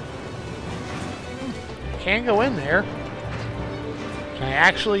 I can go in there. Can I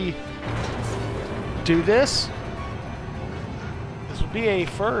actually do this? This would be a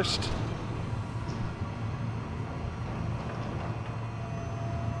first.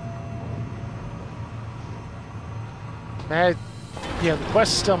 Yeah, the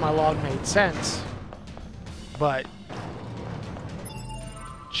quest still my log made sense, but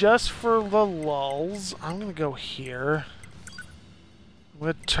just for the lulz, I'm gonna go here. I'm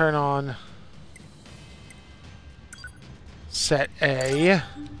gonna turn on set A.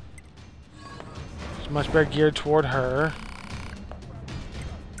 It's much better geared toward her.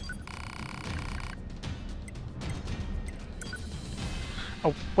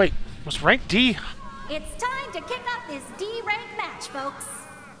 Oh wait, was rank D? It's time to kick up this D-rank match, folks.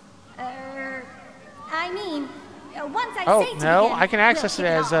 I mean, once I say to no, begin, I can access we'll it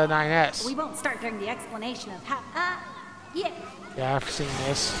as kick off. 9S. We won't start during the explanation of how. Yeah. Yeah, I've seen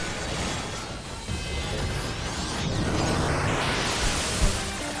this.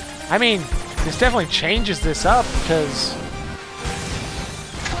 I mean, this definitely changes this up because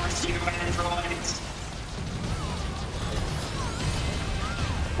androids.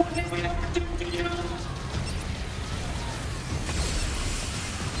 What did we ever do to you?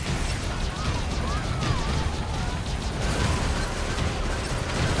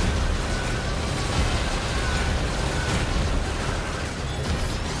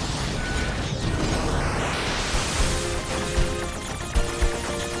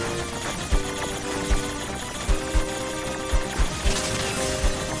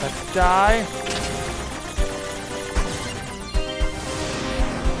 Die.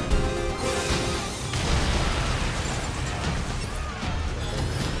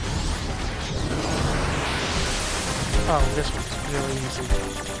 Oh, this one's really easy.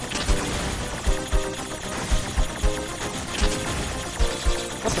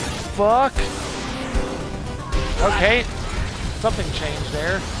 What the fuck? Okay. Something changed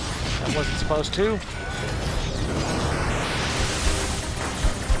there. That wasn't supposed to.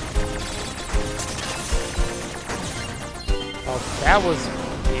 Oh, that was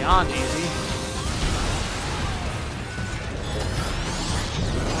beyond easy.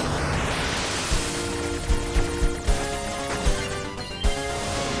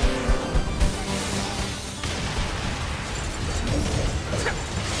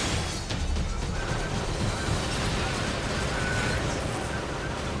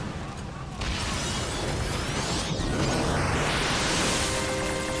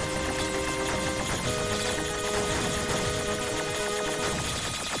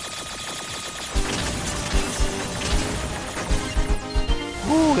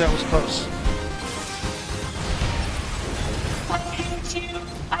 Ooh, that was close. I hate you.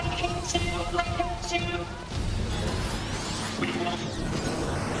 I hate you. I hate you. We will.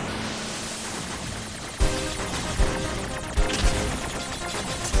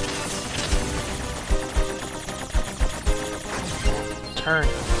 Turn.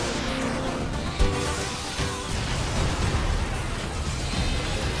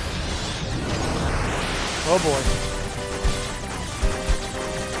 Oh boy.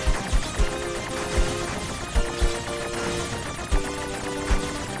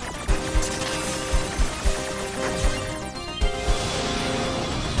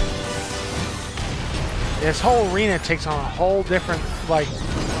 This whole arena takes on a whole different, like,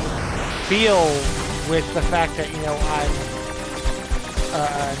 feel with the fact that, you know, I'm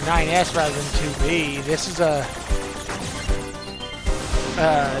 9S rather than 2B. This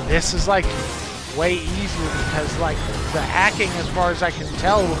is like way easier because, like, the hacking, as far as I can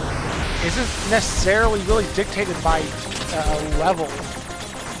tell, isn't necessarily really dictated by level.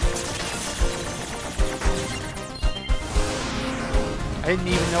 I didn't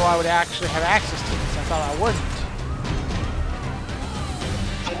even know I would actually have access to this. I thought I wouldn't.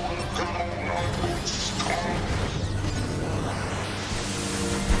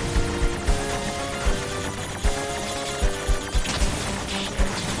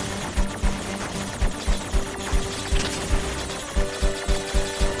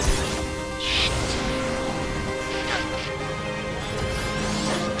 Shit.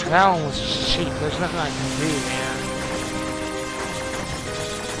 That one was cheap. There's nothing I can do, man.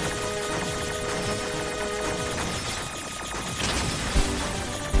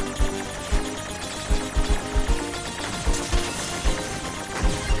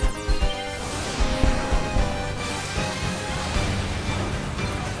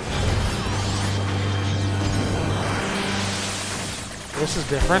 This is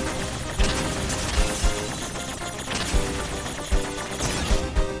different.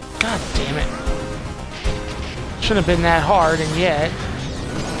 God damn it. Shouldn't have been that hard, and yet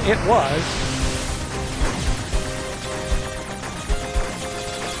it was.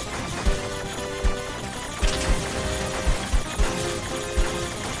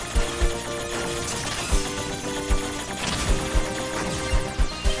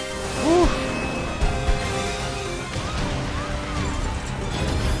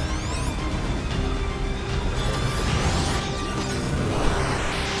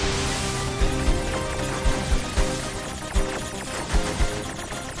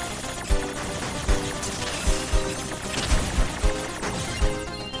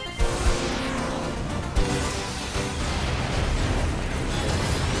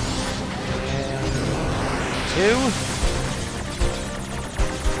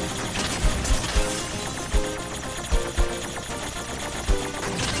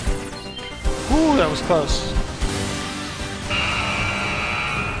 Ooh, that was close.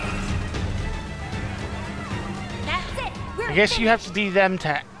 That's it. I guess you have to be them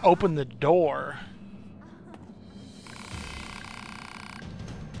to open the door.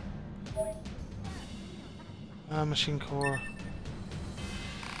 Machine core.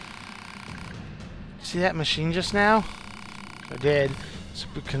 See that machine just now? I did.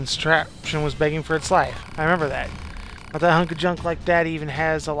 Super contraption was begging for its life. I remember that. Not that hunk of junk like that even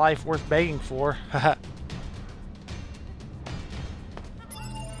has a life worth begging for. Haha.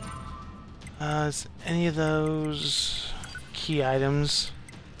 Is any of those key items?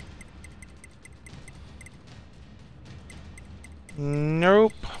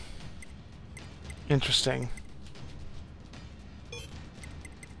 Nope. Interesting.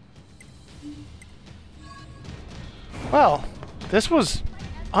 Well, this was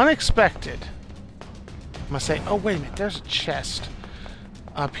unexpected. I'm gonna say, oh wait a minute, there's a chest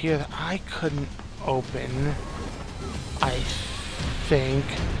up here that I couldn't open, I think.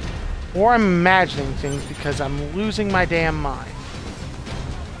 Or I'm imagining things because I'm losing my damn mind.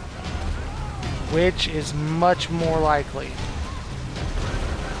 Which is much more likely.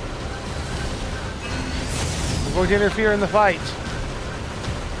 I'm going to interfere in the fight.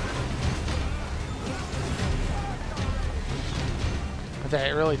 But that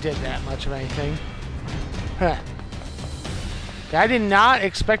it really did that much of anything. Huh. I did not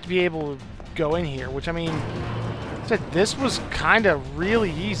expect to be able to go in here, which I mean, I said this was kind of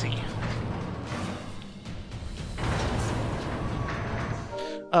really easy.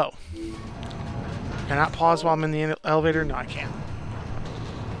 Oh. Can I not pause while I'm in the elevator? No, I can't.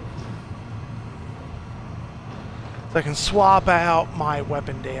 So I can swap out my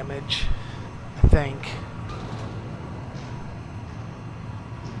weapon damage, I think.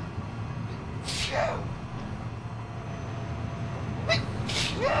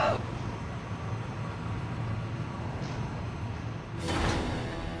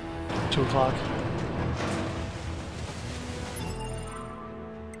 2 o'clock.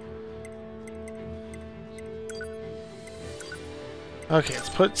 Okay, let's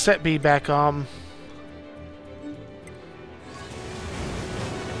put set B back on.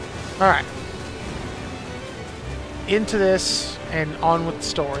 Alright. Into this and on with the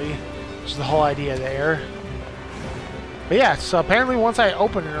story, which is the whole idea there. But yeah, so apparently once I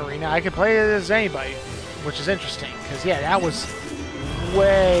open an arena, I can play it as anybody, which is interesting, because yeah, that was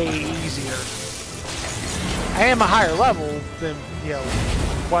way easier. I am a higher level than, you know,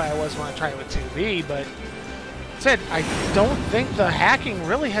 what I was when I tried with 2B, but said, I don't think the hacking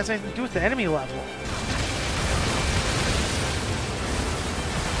really has anything to do with the enemy level.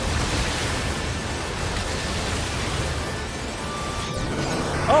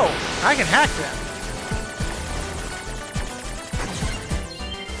 Oh, I can hack them.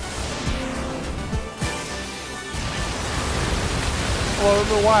 Well, I don't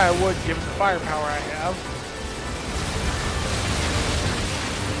know why I would, given the firepower I have.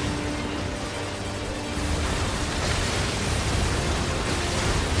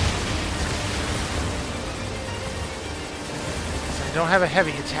 I don't have a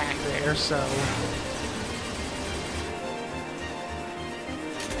heavy attack there, so...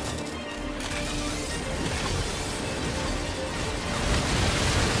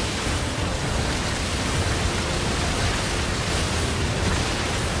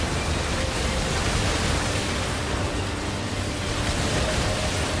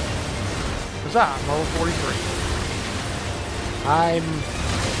 What's up? I'm level 43. I'm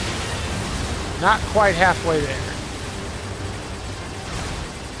not quite halfway there.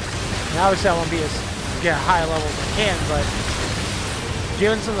 And obviously I want to be as get a high level as I can, but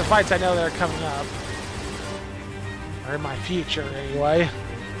given some of the fights I know that are coming up, or in my future anyway,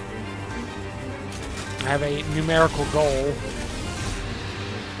 I have a numerical goal.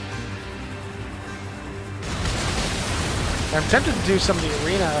 I'm tempted to do some of the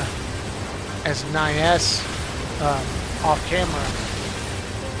arena as 9S off camera.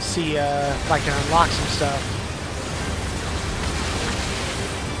 See if I can unlock some stuff.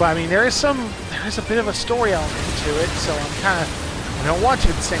 But I mean, there is a bit of a story element to it, so I don't want to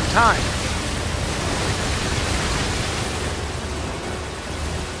at the same time.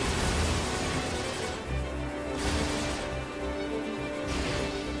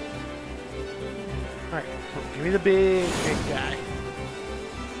 Alright, give me the big guy.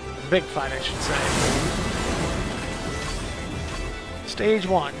 Big fight, I should say. Stage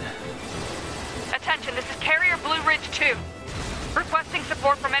 1. Attention, this is Carrier Blue Ridge 2. Requesting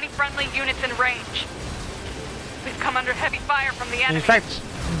support from any friendly units in range. We've come under heavy fire from the enemy. In fact,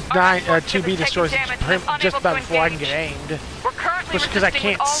 2B destroys just about before I can get aimed. Especially because I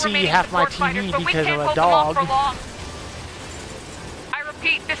can't see half my TV because of a dog. I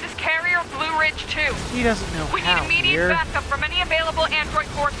repeat, this is Carrier Blue Ridge 2. He doesn't know we how. We need immediate backup from any available android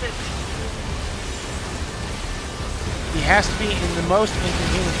forces. He has to be in the most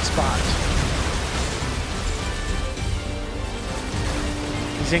inconvenient spot.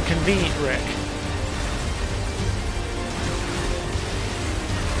 He's inconvenient, Rick.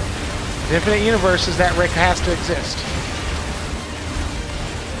 Infinite universes, that Rick has to exist.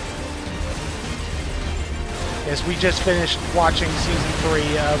 Yes, we just finished watching season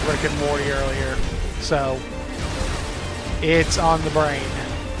 3 of Rick and Morty earlier, so it's on the brain.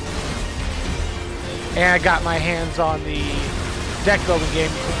 And I got my hands on the deck building game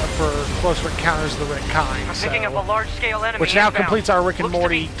for Closer Encounters of the Rick Kind, I'm picking up a large-scale enemy which now inbound. completes our Rick and Looks to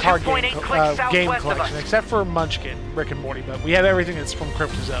Morty be card 2.8 game, clicks game southwest of collection, us. except for Munchkin, Rick and Morty, but we have everything that's from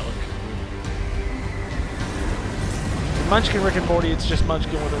Cryptozoic. Munchkin, Rick and Morty, it's just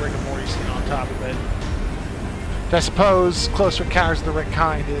Munchkin with a Rick and Morty scene on top of it. I suppose Closer Encounters of the Rick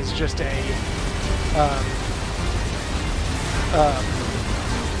Kind is just a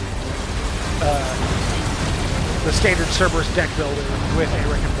the standard Cerberus deck builder with a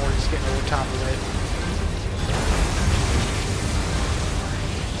Rick and Morty skin over top of it.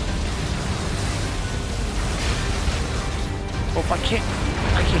 Oh, I can't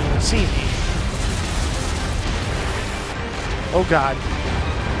even see me. Oh God.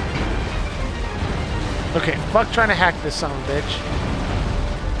 Okay, fuck trying to hack this son of a bitch.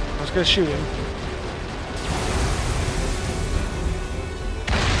 I was gonna shoot him.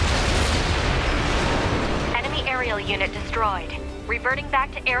 Enemy aerial unit destroyed. Reverting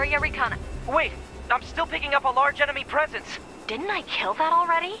back to area recon. Wait, I'm still picking up a large enemy presence. Didn't I kill that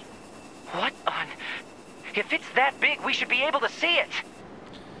already? What on? If it's that big, we should be able to see it.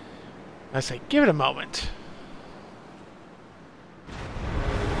 I say, give it a moment.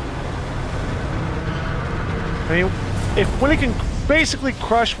 I mean, when it can basically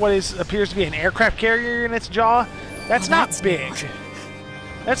crush what appears to be an aircraft carrier in its jaw, that's not big.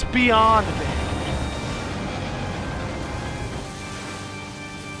 That's beyond big.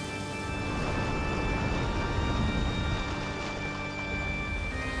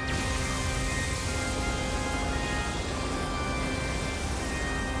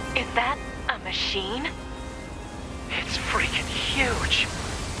 Is that a machine? It's freaking huge.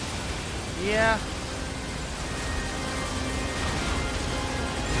 Yeah.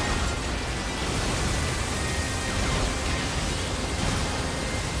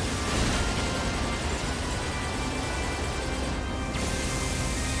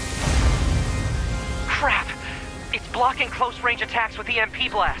 Crap! It's blocking close-range attacks with EMP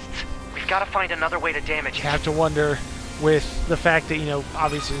blasts. We've got to find another way to damage it. You have to wonder, with the fact that, you know,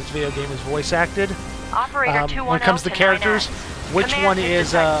 obviously this video game is voice acted, Operator when it comes to characters, which one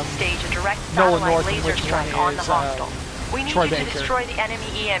is Nolan North and which one is we need Troy you to Baker. destroy the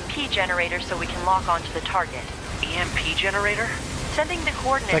enemy EMP generator so we can lock onto the target. EMP generator? Sending the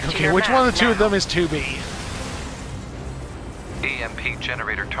coordinates Like, to okay, your which one of the two map of them is 2B? EMP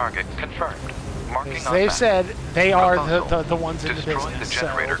generator target confirmed. Marking on They've map. said they are Proposal. the ones in the Destroy business. the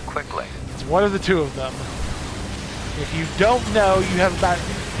generator So quickly. it's one of the two of them. If you don't know, you have about...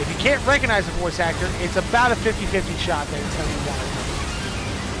 If you can't recognize a voice actor, it's about a 50-50 shot that it's going to be one of them.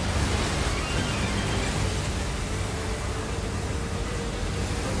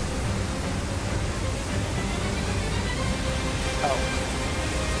 Oh.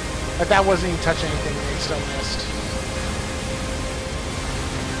 But that wasn't even touching anything and they still missed.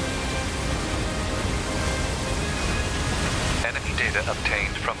 Enemy data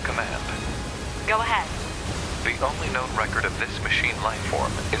obtained from command. Go ahead. The only known record of this machine life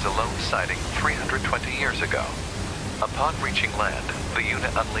form is a lone sighting 320 years ago. Upon reaching land, the unit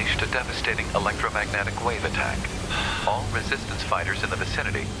unleashed a devastating electromagnetic wave attack. All resistance fighters in the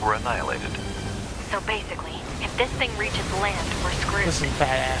vicinity were annihilated. So basically, if this thing reaches land, we're screwed. This is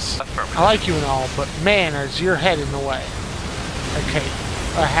badass. I like you and all, but man, is your head in the way. Okay,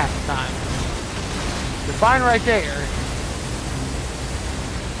 half the time. You're fine right there.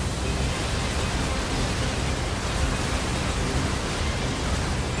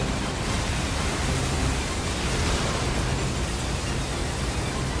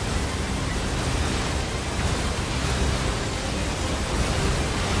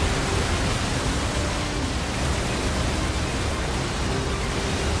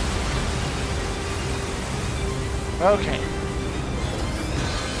 Okay.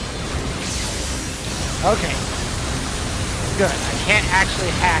 Okay. Good. I can't actually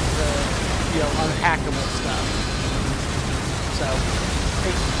hack the, you know, unhackable stuff. So,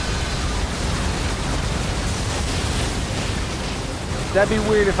 that'd be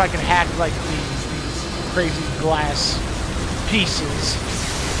weird if I could hack like these crazy glass pieces.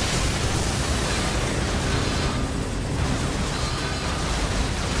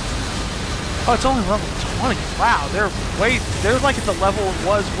 Oh, it's only level 20. Wow, they're like at the level it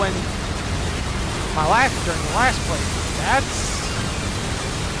was when during the last playthrough.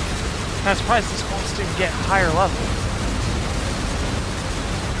 I'm surprised this wants to get higher level.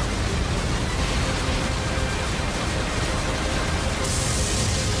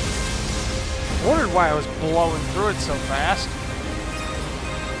 Wondered why I was blowing through it so fast.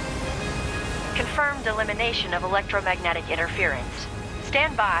 Confirmed elimination of electromagnetic interference.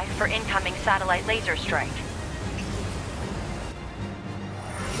 Stand by for incoming satellite laser strike.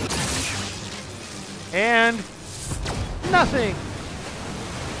 And nothing.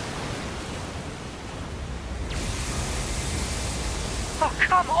 Oh,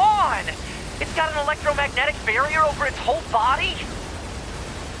 come on! It's got an electromagnetic barrier over its whole body?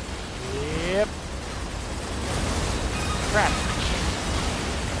 Yep. Crap.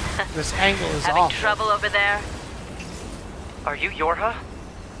 This angle is Having awful. trouble over there? Are you Yorha?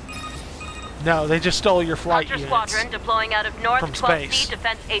 No, they just stole your flight Hunter units. Squadron deploying out of North From 12C space.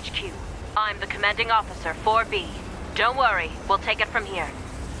 Defense HQ. I'm the commanding officer, 4B. Don't worry, we'll take it from here.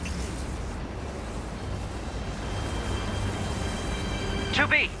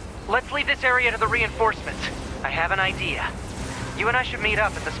 2B, let's leave this area to the reinforcements. I have an idea. You and I should meet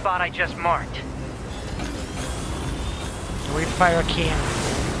up at the spot I just marked. We fire a cannon.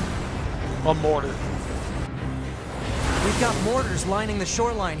 A mortar. We've got mortars lining the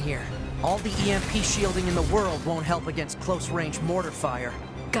shoreline here. All the EMP shielding in the world won't help against close-range mortar fire.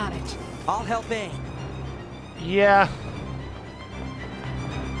 Got it. I'll help aim. Yeah.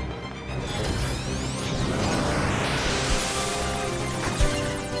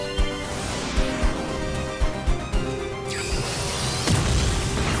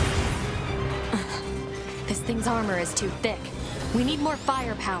 This thing's armor is too thick. We need more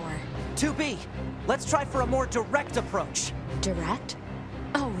firepower. 2B, let's try for a more direct approach. Direct?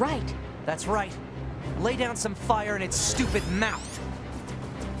 Oh, right. That's right. Lay down some fire in its stupid mouth.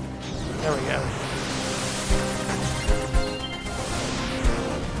 There we go.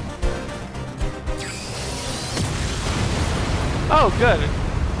 Oh, good.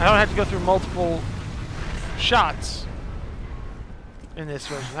 I don't have to go through multiple shots in this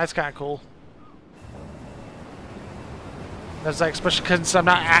version. That's kind of cool. That's like, especially since I'm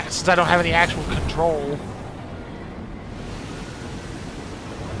not, since I don't have any actual control.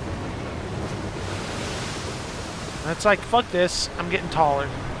 It's like, fuck this. I'm getting taller.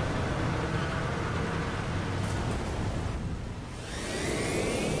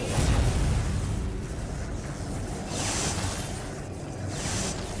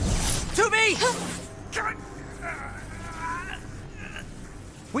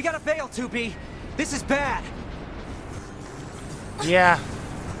 We gotta bail, 2B. This is bad. Yeah.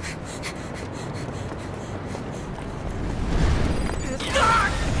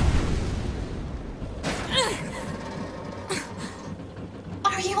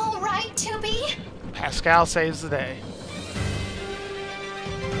 Are you all right, 2B? Pascal saves the day.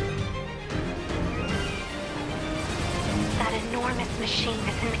 That enormous machine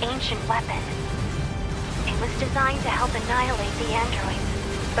is an ancient weapon. It was designed to help annihilate the androids,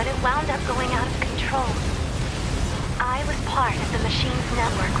 but it wound up going out of control. I was part of the machine's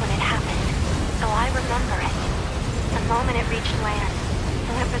network when it happened, so I remember it. The moment it reached land,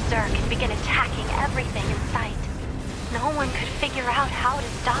 it went berserk and began attacking everything in sight. No one could figure out how to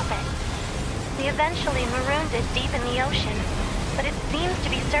stop it. We eventually marooned it deep in the ocean, but it seems to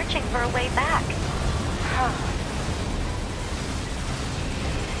be searching for a way back. Huh.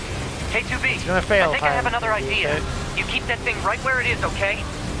 Hey, 2B. It's gonna fail. I think I have another idea. You keep that thing right where it is, okay?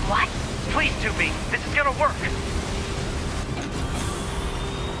 What? Please, 2B. This is gonna work.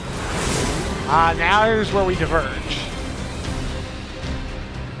 Now here's where we diverge.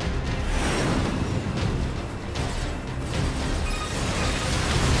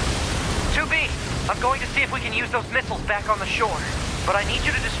 I'm going to see if we can use those missiles back on the shore. But I need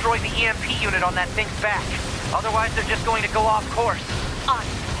you to destroy the EMP unit on that thing's back. Otherwise, they're just going to go off course. On.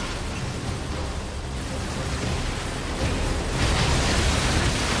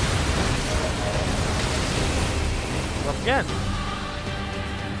 Up again.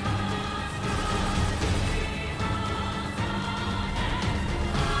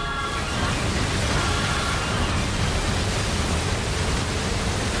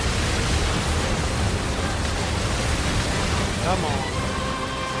 Come on.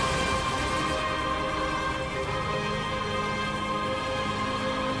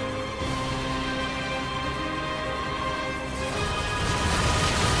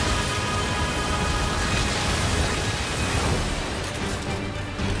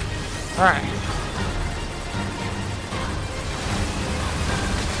 All right.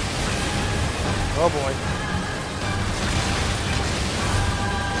 Oh boy.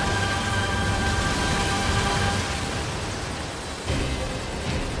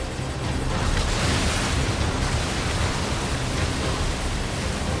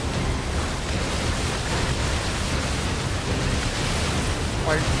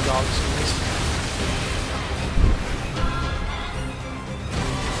 Why did the dogs do this?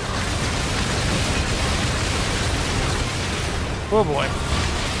 Oh boy.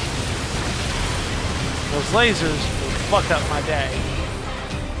 Those lasers will fuck up my day.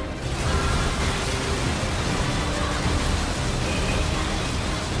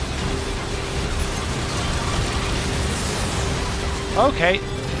 Okay,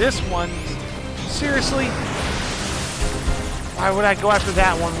 this one, seriously? Why would I go after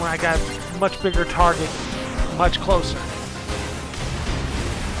that one when I got a much bigger target, much closer?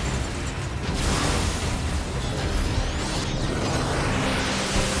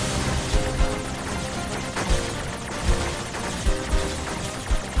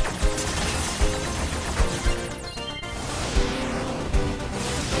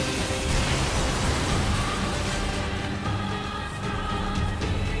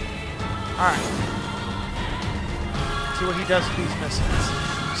 Alright. See what he does with these missiles.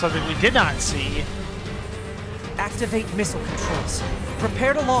 Something we did not see. Activate missile controls.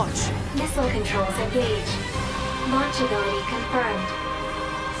 Prepare to launch. Missile controls engaged. Launchability confirmed.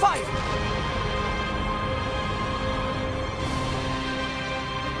 Fire!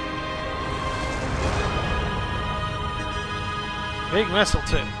 Big missile,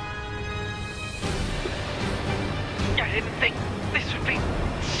 too. I didn't think this would be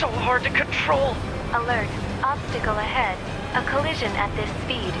so hard to control. Alert. Obstacle ahead. A collision at this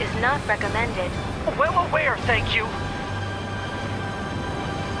speed is not recommended. Well aware, thank you.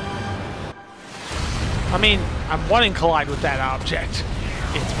 I mean, I'm wanting to collide with that object.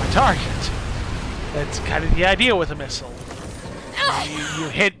 It's my target. That's kind of the idea with a missile. You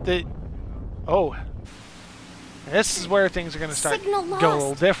hit the... Oh. This is where things are going to start go a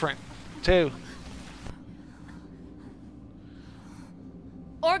little different, too.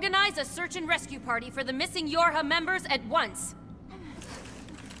 Organize a search and rescue party for the missing Yorha members at once.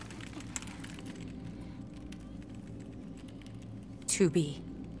 2B.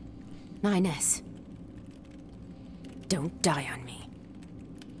 9S. Don't die on me.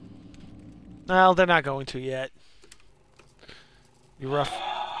 Well, they're not going to yet. You're rough.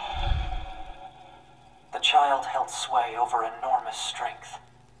 The child held sway over enormous strength.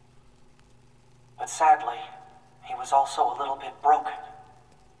 But sadly, he was also a little bit broken.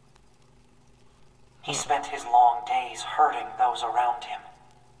 He spent his long days hurting those around him.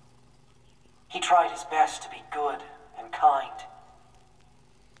 He tried his best to be good and kind.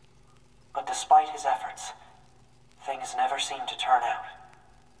 But despite his efforts, things never seemed to turn out.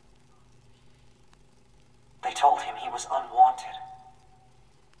 They told him he was unwanted.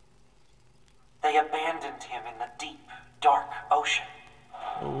 They abandoned him in the deep, dark ocean.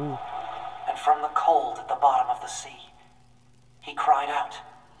 Ooh. And from the cold at the bottom of the sea, he cried out,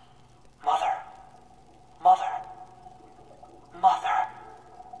 "Mother, Mother, Mother,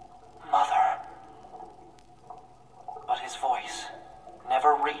 Mother." But his voice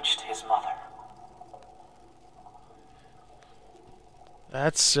never reached his mother.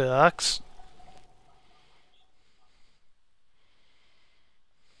 That sucks.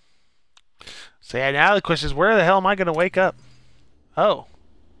 So yeah, now the question is, where the hell am I going to wake up? Oh.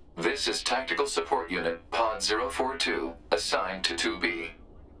 This is Tactical Support Unit Pod 042, assigned to 2B.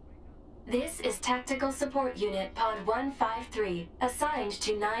 This is Tactical Support Unit Pod 153, assigned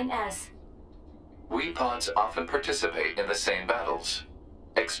to 9S. We pods often participate in the same battles.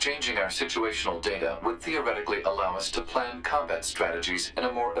 Exchanging our situational data would theoretically allow us to plan combat strategies in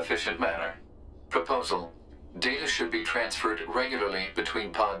a more efficient manner. Proposal: data should be transferred regularly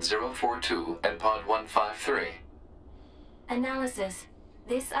between Pod 042 and Pod 153. Analysis.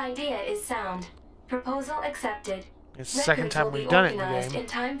 This idea is sound. Proposal accepted. It's the second time we've done it in the game. In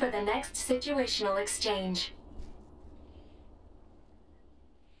time for the next situational exchange.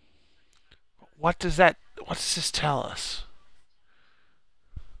 What does this tell us?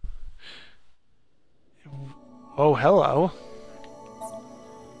 Oh, hello.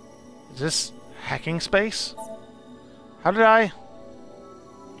 Is this hacking space? How did I...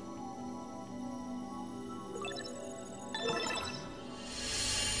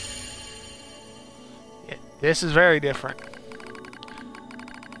 Yeah, this is very different.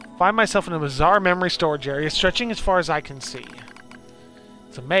 Find myself in a bizarre memory storage area stretching as far as I can see.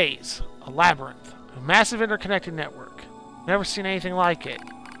 It's a maze, a labyrinth, a massive interconnected network. Never seen anything like it.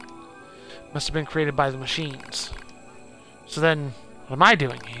 Must have been created by the machines. So then, what am I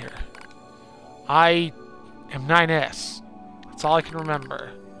doing here? I am 9S. That's all I can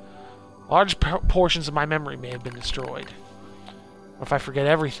remember. Large portions of my memory may have been destroyed. What if I forget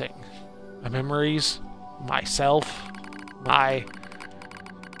everything? My memories, myself, my...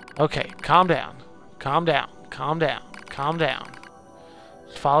 Okay, calm down. Calm down. Calm down. Calm down.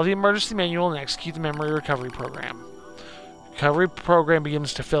 Follow the emergency manual and execute the memory recovery program. Recovery program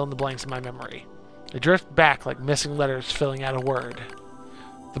begins to fill in the blanks in my memory. They drift back like missing letters filling out a word.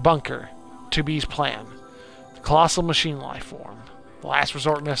 The bunker. 2B's plan. The colossal machine life form. The last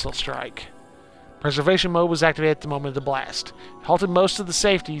resort missile strike. Preservation mode was activated at the moment of the blast. It halted most of the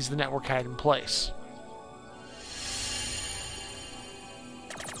safeties the network had in place.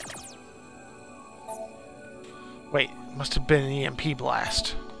 Wait, it must have been an EMP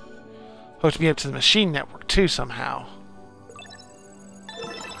blast. Hooked me up to the machine network too somehow.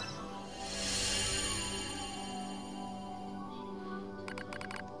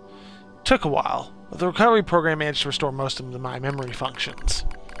 Took a while, but the recovery program managed to restore most of my memory functions.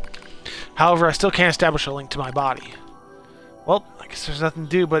 However, I still can't establish a link to my body. Well, I guess there's nothing to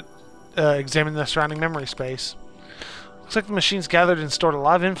do but examine the surrounding memory space. Looks like the machines gathered and stored a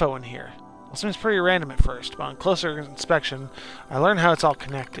lot of info in here. It seems pretty random at first, but on closer inspection, I learned how it's all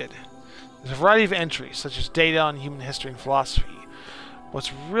connected. There's a variety of entries, such as data on human history and philosophy.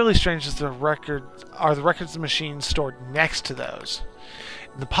 What's really strange is the records of the machines stored next to those.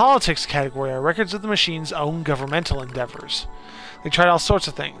 In the politics category are records of the machine's own governmental endeavors. They tried all sorts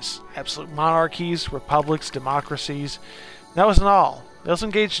of things. Absolute monarchies, republics, democracies. And that wasn't all. They also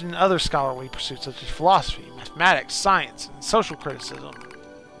engaged in other scholarly pursuits such as philosophy, mathematics, science, and social criticism.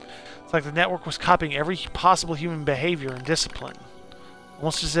 It's like the network was copying every possible human behavior and discipline.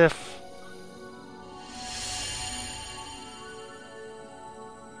 Almost as if...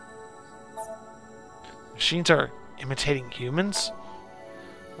 machines are imitating humans?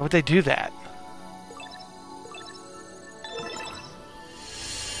 Why would they do that?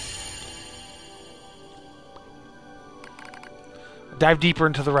 Dive deeper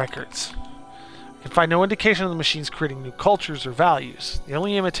into the records. I can find no indication of the machines creating new cultures or values. They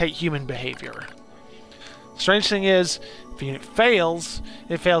only imitate human behavior. The strange thing is, if a unit fails,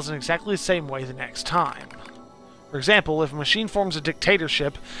 it fails in exactly the same way the next time. For example, if a machine forms a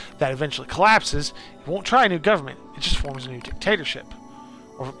dictatorship that eventually collapses, it won't try a new government, it just forms a new dictatorship.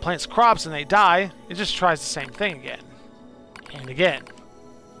 Or if it plants crops and they die, it just tries the same thing again. And again.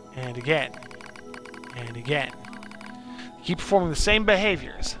 And again. And again. They keep performing the same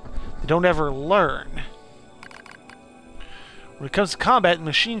behaviors. They don't ever learn. When it comes to combat,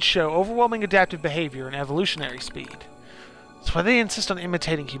 machines show overwhelming adaptive behavior and evolutionary speed. That's why they insist on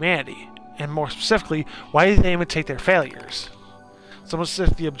imitating humanity. And more specifically, why do they imitate their failures? It's almost as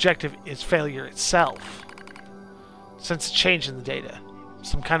if the objective is failure itself. Sense a change in the data.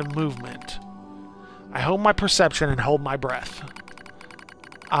 Some kind of movement. I hold my perception and hold my breath.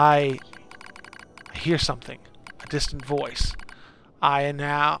 I hear something. A distant voice. I am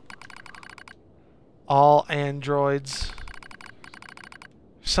now all androids.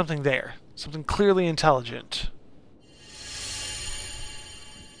 There's something there. Something clearly intelligent.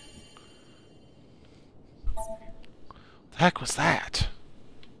 What the heck was that?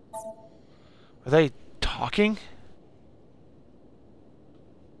 Are they talking?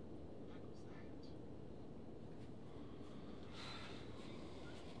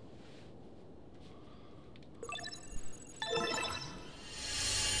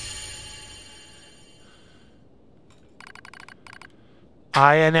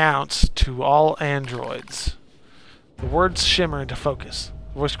 I announce to all androids. The words shimmer into focus.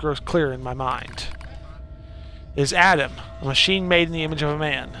 The voice grows clear in my mind. It is Adam, a machine made in the image of a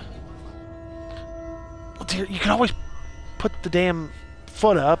man. Well, dear, you can always put the damn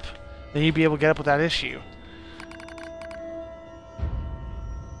foot up, then you'd be able to get up with that issue.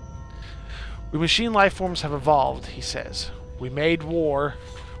 We machine life forms have evolved, he says. We made war,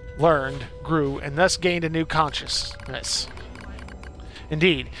 learned, grew, and thus gained a new consciousness.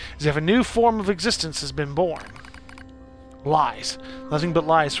 Indeed, as if a new form of existence has been born. Lies. Nothing but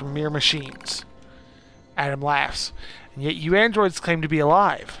lies from mere machines. Adam laughs. And yet you androids claim to be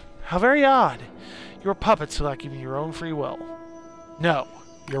alive. How very odd. You're puppets who lack even your own free will. No,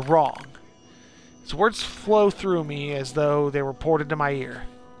 you're wrong. His words flow through me as though they were poured into my ear.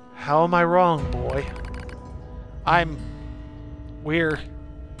 How am I wrong, boy? We're...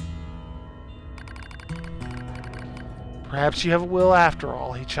 Perhaps you have a will after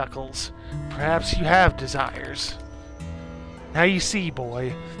all, he chuckles. Perhaps you have desires. Now you see,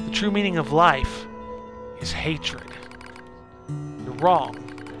 boy, the true meaning of life is hatred. You're wrong.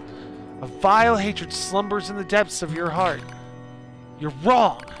 A vile hatred slumbers in the depths of your heart. You're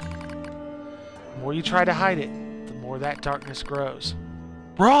wrong. The more you try to hide it, the more that darkness grows.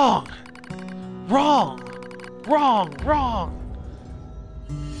 Wrong! Wrong! Wrong! Wrong!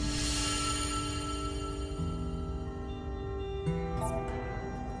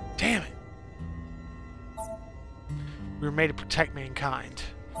 Damn it! We were made to protect mankind.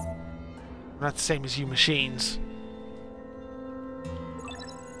 We're not the same as you machines.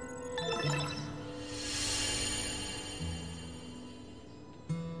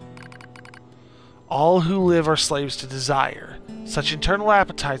 All who live are slaves to desire. Such internal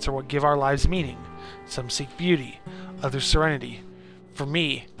appetites are what give our lives meaning. Some seek beauty, others serenity. For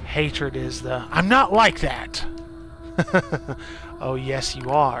me, hatred is the... I'm not like that! Oh, yes, you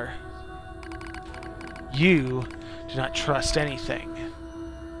are. You do not trust anything.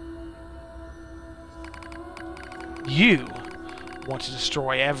 You want to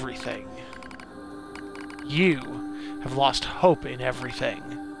destroy everything. You have lost hope in everything.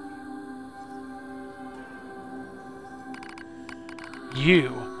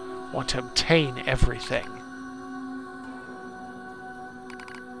 You want to obtain everything.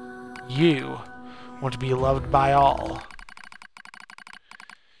 You want to be loved by all.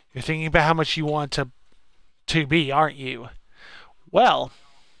 You're thinking about how much you want to be, aren't you? Well,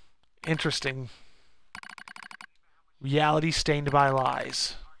 interesting. Reality stained by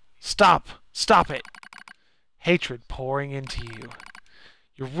lies. Stop! Stop it! Hatred pouring into you.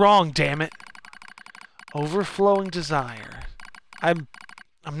 You're wrong, damn it! Overflowing desire. I'm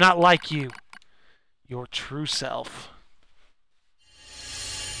not like you. Your true self.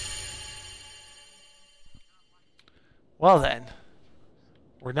 Well then,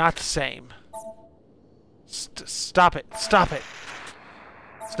 we're not the same. Stop it! Stop it!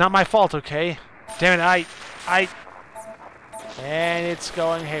 It's not my fault, okay? Damn it! And it's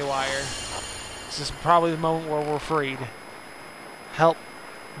going haywire. This is probably the moment where we're freed. Help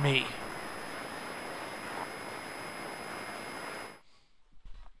me.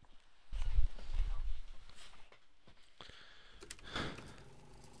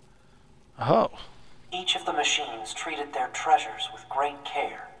 Oh. Each of the machines treated their treasures with great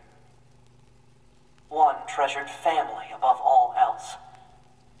care. One treasured family above all else.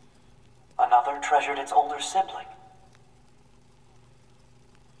 Another treasured its older sibling.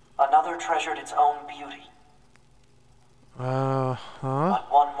 Another treasured its own beauty. But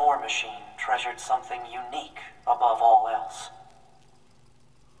one more machine treasured something unique above all else.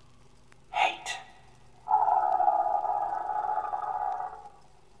 Hate.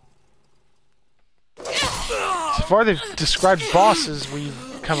 So far, they've described bosses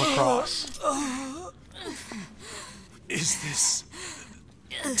we've come across. Is this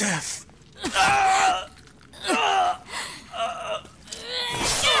death?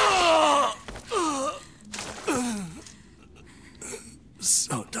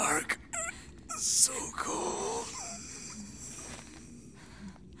 So dark, so cold.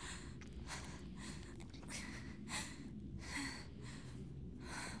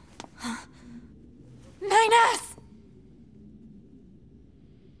 Nines!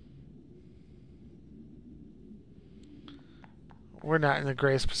 We're not in the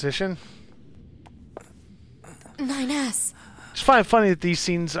greatest position. 9S. Just find it funny that these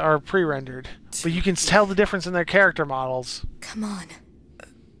scenes are pre-rendered, but you can tell the difference in their character models. Come on.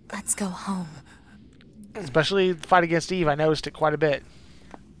 Let's go home. Especially the fight against Eve, I noticed it quite a bit.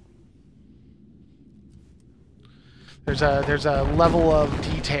 There's a level of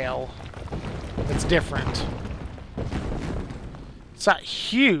detail that's different. It's not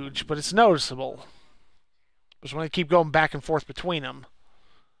huge, but it's noticeable. Just when I keep going back and forth between them.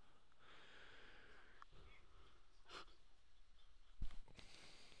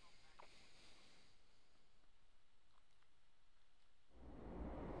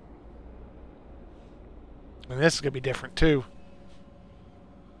 And this is going to be different too.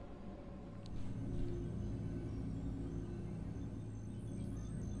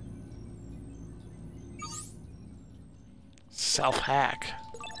 Self-hack.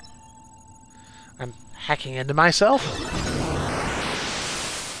 I'm hacking into myself?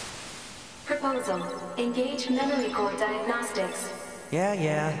 Proposal. Engage memory core diagnostics.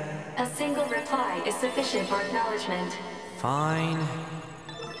 Yeah. A single reply is sufficient for acknowledgement. Fine.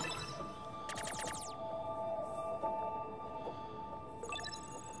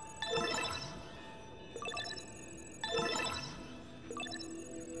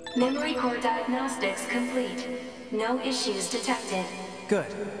 Memory core diagnostics complete. No issues detected. Good.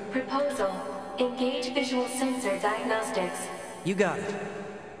 Proposal. Engage visual sensor diagnostics. You got it.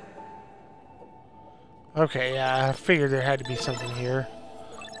 Okay, yeah, I figured there had to be something here.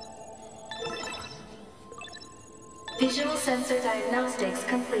 Visual sensor diagnostics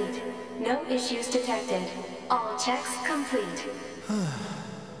complete. No issues detected. All checks complete.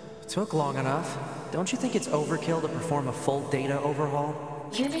 Took long enough. Don't you think it's overkill to perform a full data overhaul?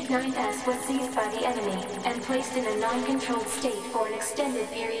 Unit 9S was seized by the enemy and placed in a non-controlled state for an extended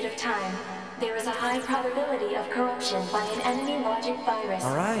period of time. There is a high probability of corruption by an enemy logic virus.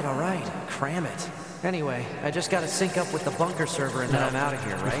 All right. Cram it. Anyway, I just gotta sync up with the bunker server and then I'm out of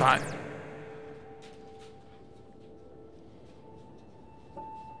here, right? Fine.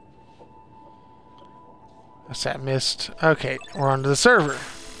 What's that, missed? Okay, we're onto the server.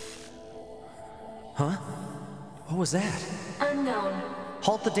 Huh? What was that? Unknown.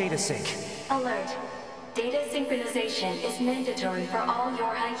 Halt the data sync. Alert. Data synchronization is mandatory for all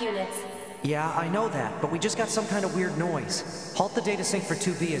YORHA units. Yeah, I know that, but we just got some kind of weird noise. Halt the data sync for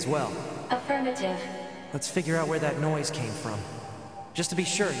 2B as well. Affirmative. Let's figure out where that noise came from. Just to be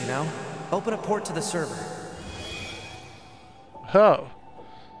sure, you know? Open a port to the server. Oh.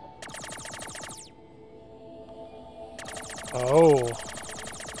 Oh.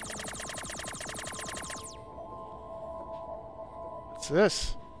 What's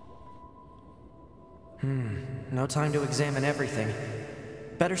this? No time to examine everything.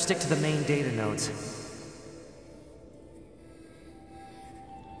 Better stick to the main data nodes.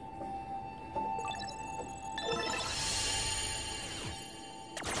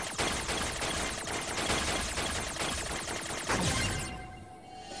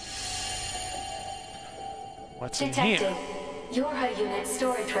 What's in Detected. here? YORHA unit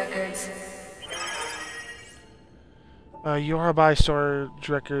storage records. YORHA by storage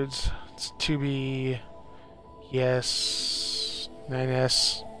records. It's 2B. Yes.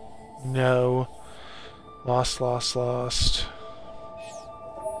 9S. No. Lost.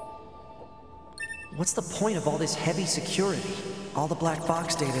 What's the point of all this heavy security? All the black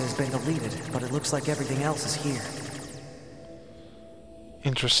box data has been deleted, but it looks like everything else is here.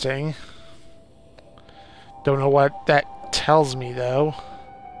 Interesting. Don't know what that tells me, though.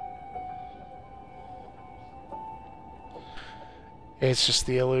 It's just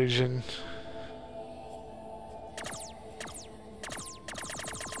the illusion.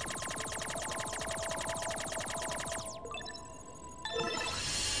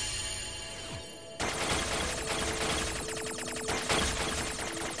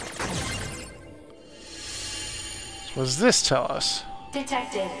 What does this tell us?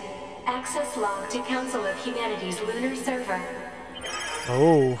 Detected. Access log to Council of Humanity's lunar server.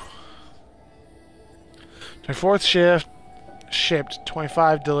 Oh. 24th shift. Shipped.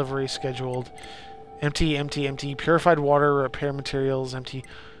 25 delivery scheduled. Empty. Purified water, repair materials, empty.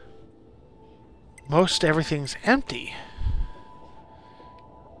 Most everything's empty.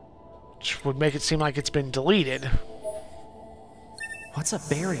 Which would make it seem like it's been deleted. What's a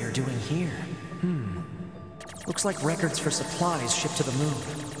barrier doing here? Looks like records for supplies shipped to the moon.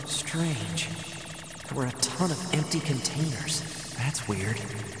 Strange. There were a ton of empty containers. That's weird.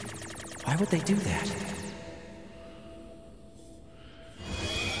 Why would they do that?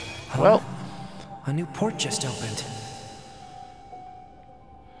 Well, a new port just opened.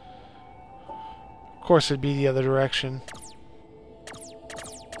 Of course it'd be the other direction.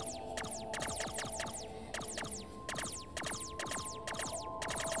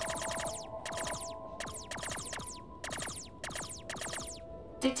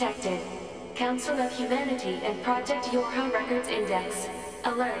 Detected. Council of Humanity and Project YORHA Records Index.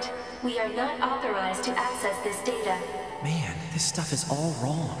 Alert. We are not authorized to access this data. Man, this stuff is all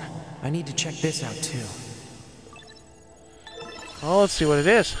wrong. I need to check this out too. Oh, let's see what it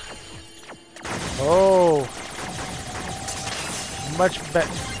is. Oh. Much better.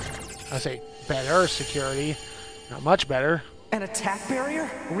 I say better security. Not much better. An attack barrier?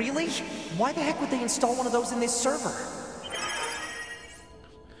 Really? Why the heck would they install one of those in this server?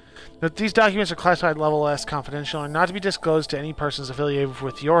 Note these documents are classified level S confidential and not to be disclosed to any persons affiliated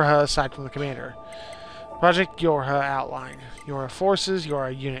with YORHA aside from the commander. Project YORHA outline. YORHA forces,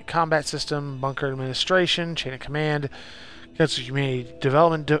 YORHA unit combat system, bunker administration, chain of command, Council of Humanity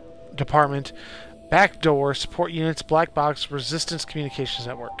Development Department, backdoor, support units, black box, resistance communications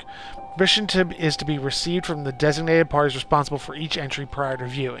network. Permission is to be received from the designated parties responsible for each entry prior to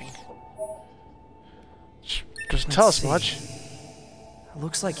viewing. Doesn't tell us much.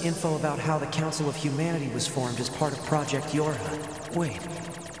 Looks like info about how the Council of Humanity was formed as part of Project YORHA. Wait,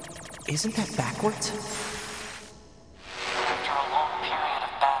 isn't that backwards? After a long period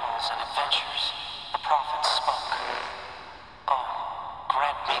of battles and adventures, the prophets spoke. Oh,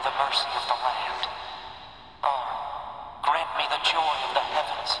 grant me the mercy of the land. Oh, grant me the joy of the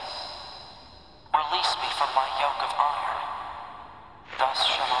heavens. Release me from my yoke of iron. Thus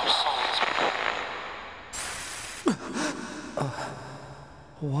shall our souls be whole.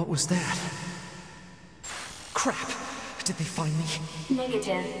 What was that? Crap! Did they find me?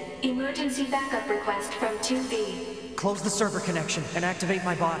 Negative. Emergency backup request from 2B. Close the server connection and activate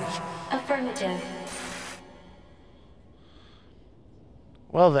my body. Affirmative.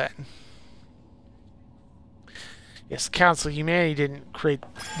 Well then. Yes, Council of Humanity didn't create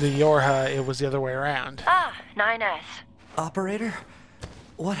the YORHA, it was the other way around. Ah, 9S. Operator?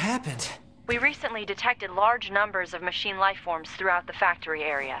 What happened? We recently detected large numbers of machine life forms throughout the factory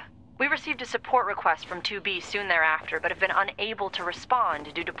area. We received a support request from 2B soon thereafter, but have been unable to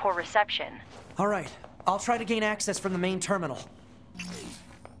respond due to poor reception. All right, I'll try to gain access from the main terminal.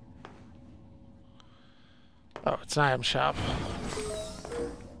 Oh, it's an item shop.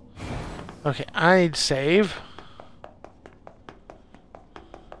 Okay, I need to save.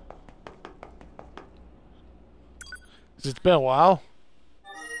 It's been a while.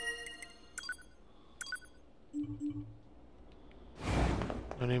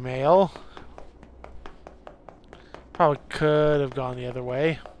 No new mail. Probably could have gone the other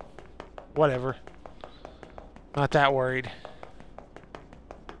way. Whatever. Not that worried.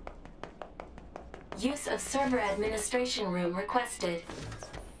 Use of server administration room requested.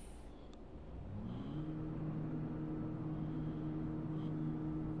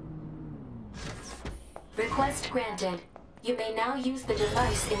 Request granted. You may now use the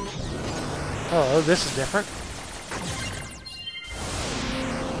device in... Oh, this is different.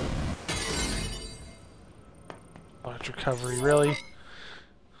 Launch recovery, really?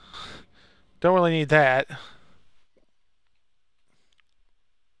 Don't really need that.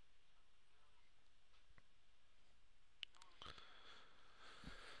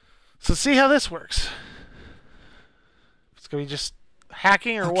 So see how this works. It's gonna be just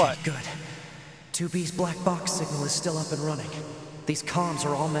hacking or what? Good. 2B's black box signal is still up and running. These comms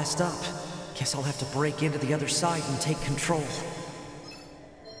are all messed up. Guess I'll have to break into the other side and take control.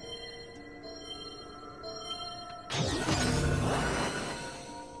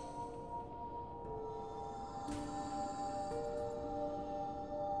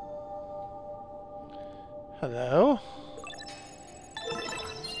 Hello?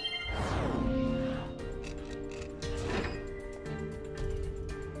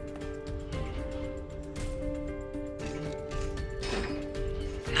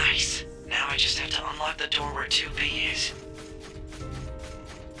 Nice. Now I just have to unlock the door where 2B is.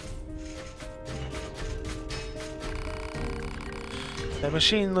 That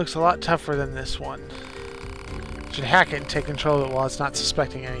machine looks a lot tougher than this one. Should hack it and take control of it while it's not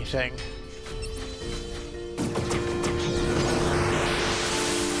suspecting anything.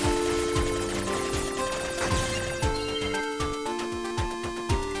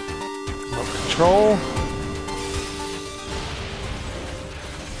 Control.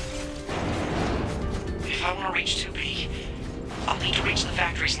 If I want to reach 2B, I'll need to reach the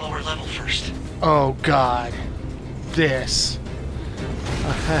factory's lower level first. Oh god. This.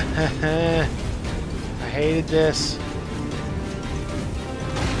 I hated this.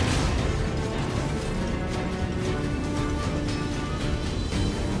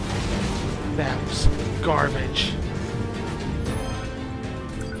 That was garbage.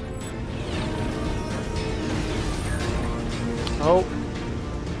 Oh.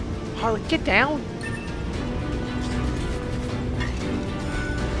 Harley, get down.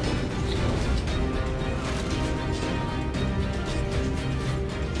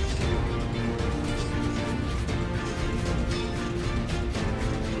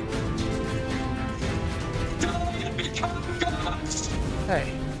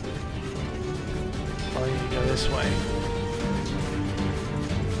 Hey. Oh, you need to go this way.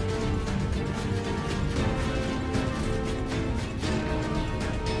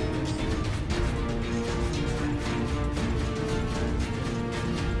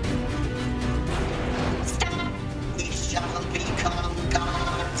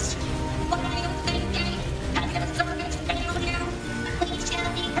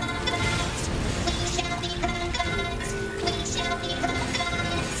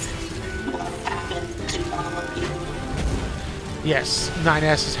 Yes,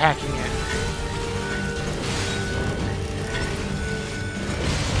 9S is hacking it.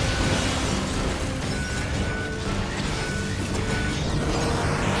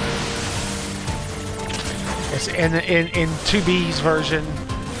 Yes, and in 2B's version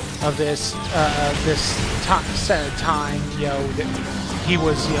of this set of time, that he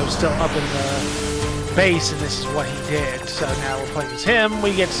was still up in the base, and this is what he did. So now we're playing as him.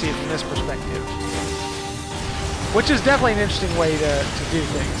 We get to see it from this perspective. Which is definitely an interesting way to do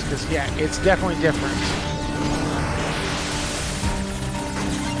things, because, yeah, it's definitely different.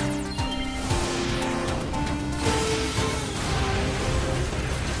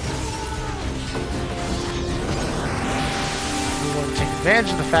 We want to take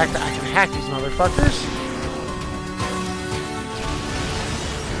advantage of the fact that I can hack these motherfuckers.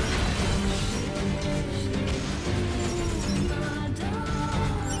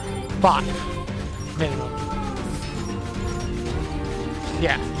 $5 minimum.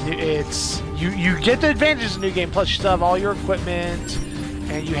 Yeah, it's you get the advantages of New Game Plus. You still have all your equipment,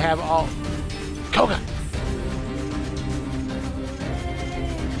 and you have all Koga.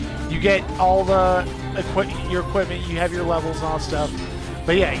 You get all the your equipment, you have your levels and all that stuff.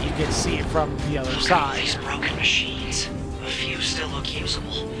 But yeah, you get to see it from the other side. These broken machines. A few still look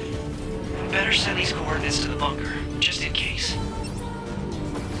usable. Better send these coordinates to the bunker, just in case.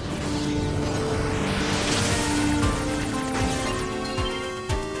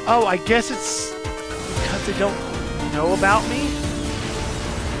 Oh, I guess it's because they don't know about me?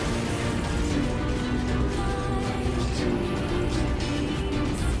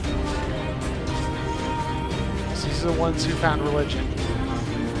 These are the ones who found religion.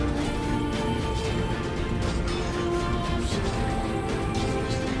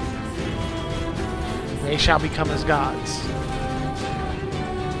 They shall become as gods.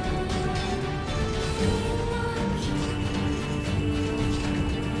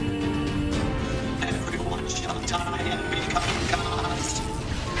 Everyone shall die and become gods.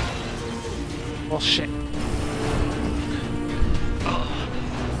 Well, shit. Oh,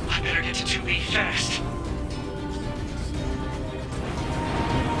 I better get to 2B fast.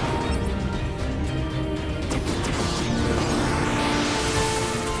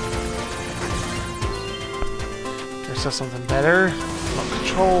 There's something better. Remote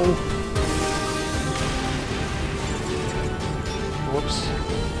control. Whoops.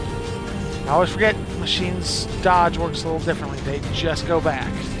 I always forget machines' dodge works a little differently. They just go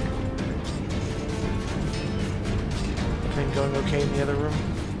back. Everything going okay in the other room?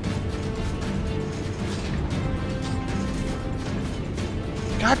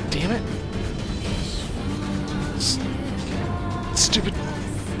 God damn it. Stupid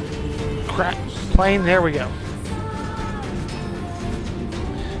crap plane. There we go.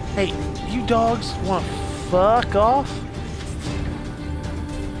 Hey, you dogs want to fuck off?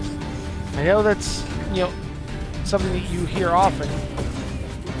 I know that's, you know, something that you hear often.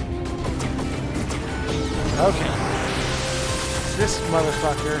 Okay. This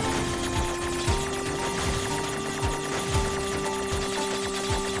motherfucker.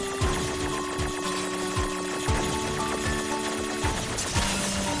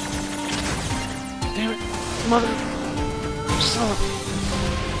 Damn it, mother. Son of...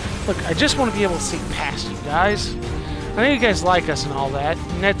 Look, I just want to be able to see past you guys. I know you guys like us and all that,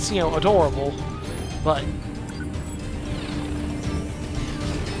 and that's, you know, adorable, but...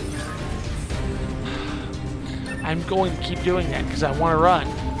 I'm going to keep doing that because I want to run.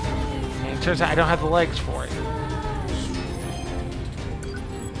 And it turns out I don't have the legs for it.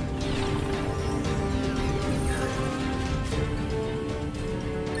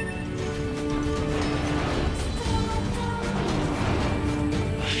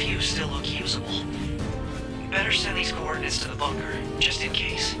 Better send these coordinates to the bunker, just in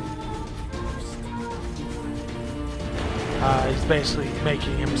case. He's basically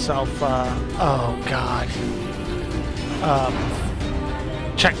making himself, oh god.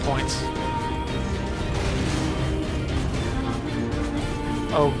 Checkpoints.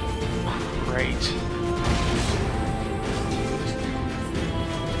 Oh, great.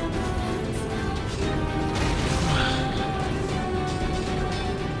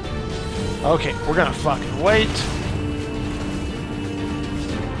 Okay, we're gonna fucking wait.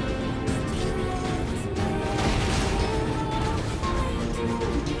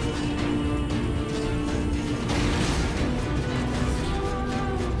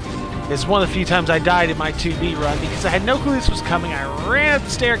 It's one of the few times I died in my 2B run because I had no clue this was coming. I ran up the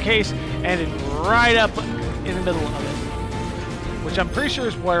staircase and ended right up in the middle of it. Which I'm pretty sure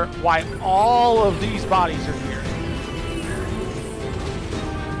is why all of these bodies are here.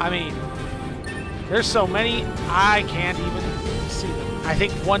 I mean, there's so many, I can't even see them. I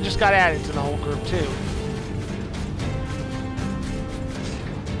think one just got added to the whole group, too.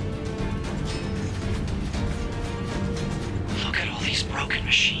 Look at all these broken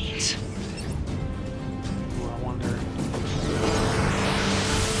machines. Ooh, I wonder.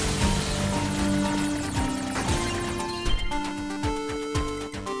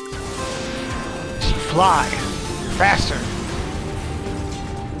 You fly. You're faster.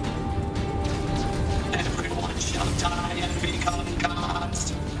 Everyone shall die and become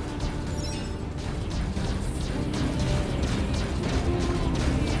gods.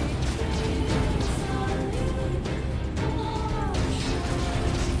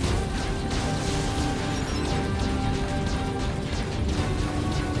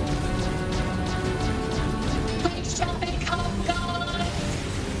 We shall become gods.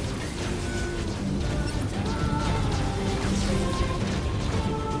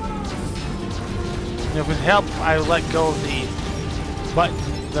 You know, with help, I let go of the button,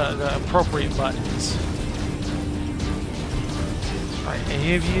 the appropriate buttons. All right,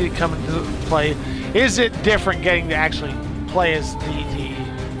 any of you that come into play, is it different getting to actually play as the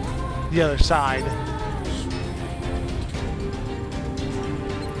the other side.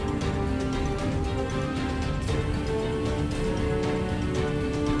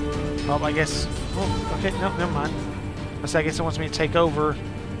 Oh, I guess... Oh, okay, no, never mind. I guess it wants me to take over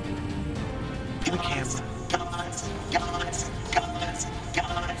the camera.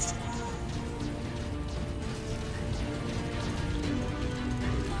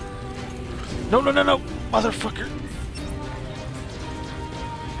 No, no, no, no! Motherfucker!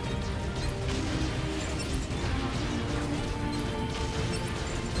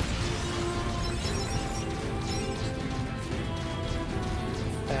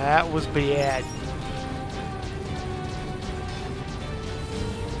 That was bad.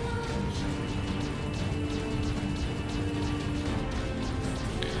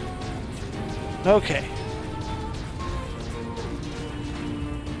 Okay.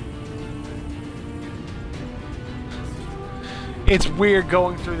 It's weird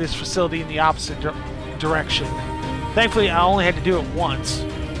going through this facility in the opposite direction. Thankfully, I only had to do it once.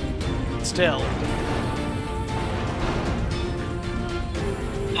 Still.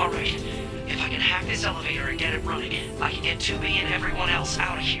 Alright, if I can hack this elevator and get it running, I can get 2B and everyone else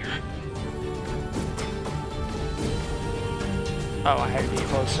out of here. Oh, I had to be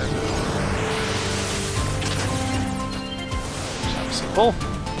closer. That was simple.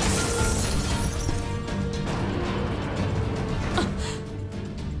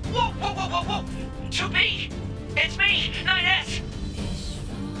 Whoa, whoa, whoa, whoa, whoa! 2B! It's me, 9S!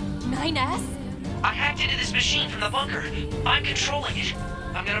 9S? I hacked into this machine from the bunker. I'm controlling it.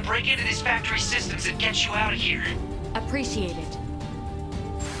 I'm gonna break into this factory systems and get you out of here. Appreciate it.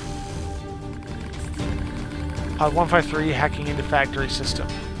 Pod 153 hacking into factory system.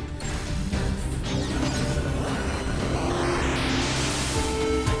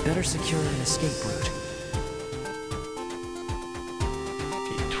 Better secure an escape route.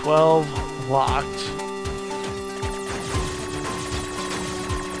 Okay, 12 locked.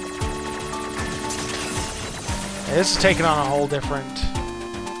 Yeah, this is taking on a whole different...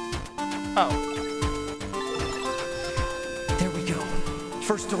 Oh. There we go.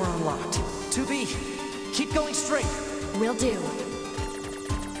 First door unlocked. 2B, keep going straight. Will do.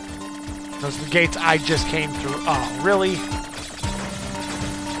 Those are the gates I just came through. Oh, really?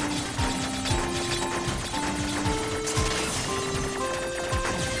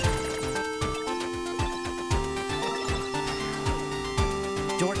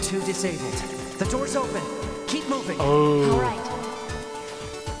 Door 2 disabled. The door's open. Keep moving. Oh. All right.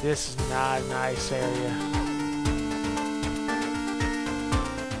 This is not a nice area.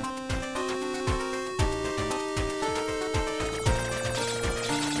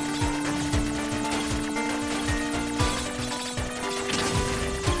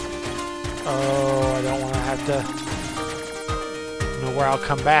 Oh, I don't want to have to know where I'll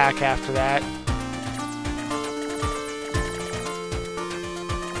come back after that.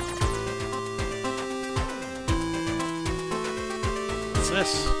 What's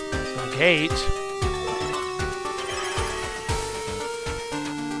this? It's a gate.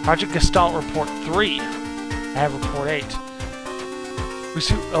 Project Gestalt Report 3. I have Report 8. We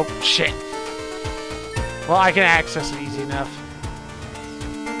see. Oh, shit. Well, I can access it easy enough.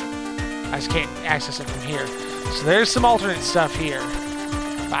 I just can't access it from here. So there's some alternate stuff here.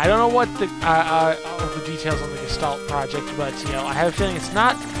 I don't know what the all the details on the Gestalt project, but you know, I have a feeling it's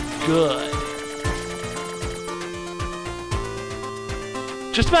not good.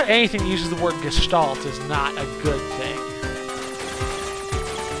 Just about anything that uses the word Gestalt is not a good thing.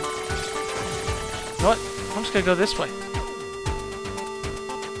 You know what? I'm just gonna go this way.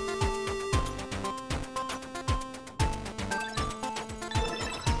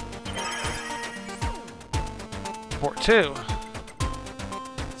 Report 2.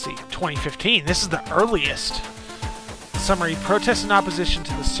 Let's see, 2015. This is the earliest. Summary: protests in opposition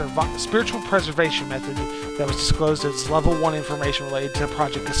to the spiritual preservation method that was disclosed as Level 1 information related to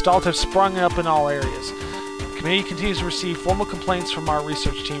Project Gestalt have sprung up in all areas. The committee continues to receive formal complaints from our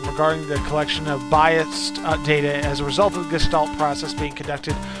research team regarding the collection of biased data as a result of the Gestalt process being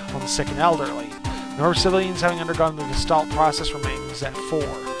conducted on the sick and elderly. The number of civilians having undergone the Gestalt process remains at 4.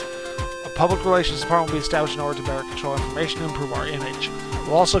 A public relations department will be established in order to better control information and improve our image.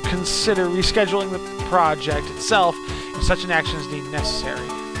 We'll also consider rescheduling the project itself if such an action is deemed necessary.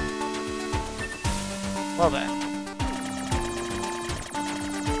 Well then.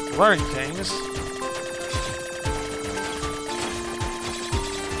 Learning things.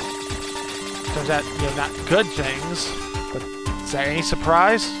 Turns out, you know, not good things, but is that any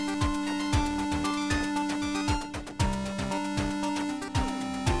surprise?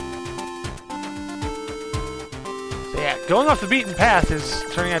 So yeah, going off the beaten path is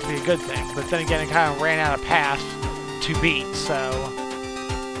turning out to be a good thing, but then again, it kind of ran out of path to beat, so...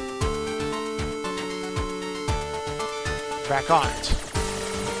 Back on it.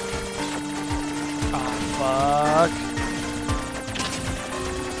 Oh, fuck.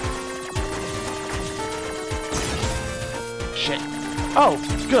 Shit. Oh,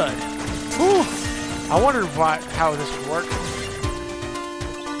 good. Whew. I wondered how this would work.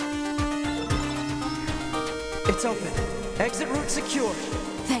 It's open. Exit route secured.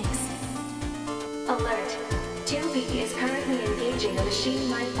 Thanks. Alert. 2B is currently engaging a machine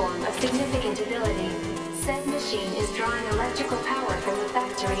life form of significant ability. Said machine is drawing electrical power from the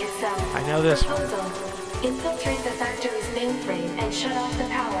factory itself. I know this one. Proposal. Infiltrate the factory's mainframe and shut off the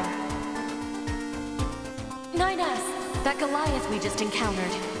power. NieR, that Goliath we just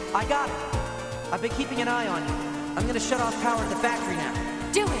encountered. I got it. I've been keeping an eye on you. I'm gonna shut off power at the factory now.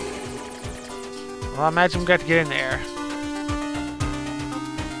 Do it! Well, I imagine we got to get in there.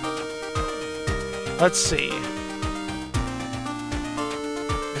 Let's see.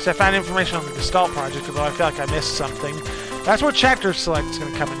 Guess I found information on the Gestalt project, although I feel like I missed something. That's where chapter select is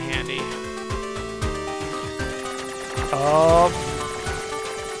going to come in handy.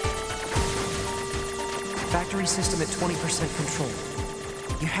 Factory system at 20% control.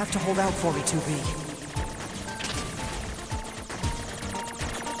 You have to hold out for me, 2B.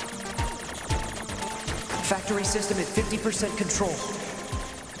 Factory system at 50% control.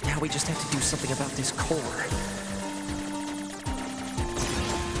 Now we just have to do something about this core.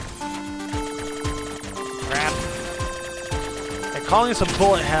 Crap. They're calling us a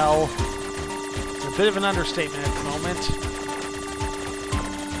bullet hell. It's a bit of an understatement at the moment.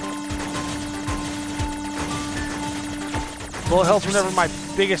 Bullet hells were never my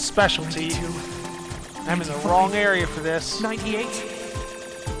biggest specialty. 92, I'm in the wrong area for this. 98.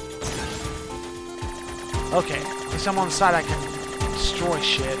 Okay, at least I'm on the side I can destroy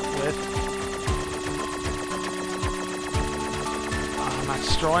shit with. I'm not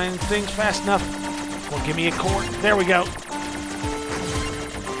destroying things fast enough. Well, give me a cord. There we go.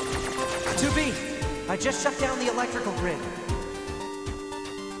 2B, I just shut down the electrical grid.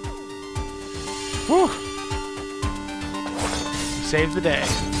 Whew. Saved the day.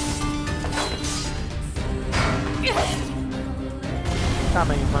 Not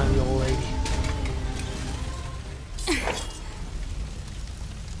making fun of the old lady.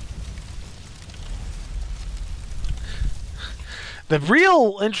 The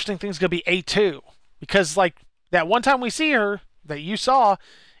real interesting thing is going to be A2. Because, like, that one time we see her, that you saw,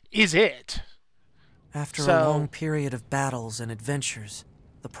 is it. After a long period of battles and adventures,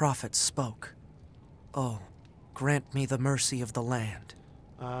 the prophet spoke. Oh, grant me the mercy of the land.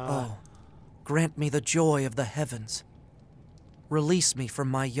 Oh, grant me the joy of the heavens. Release me from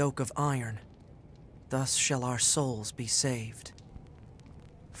my yoke of iron. Thus shall our souls be saved.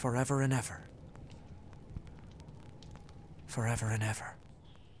 Forever and ever. Forever and ever.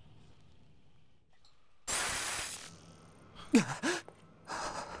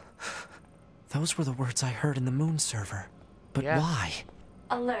 Those were the words I heard in the moon server. But why?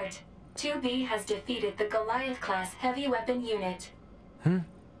 Alert. 2B has defeated the Goliath-class heavy weapon unit.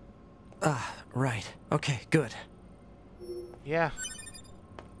 Ah, right. Okay, good. Yeah.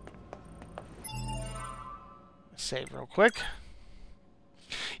 Save real quick.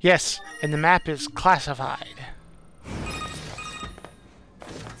 Yes, and the map is classified.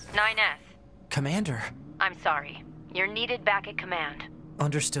 9S. Commander. I'm sorry. You're needed back at command.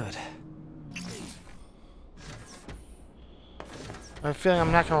 Understood. I have a feeling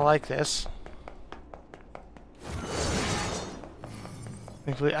I'm not going to like this.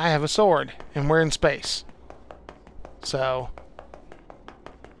 Thankfully, I have a sword, and we're in space. So...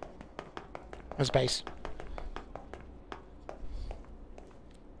 space.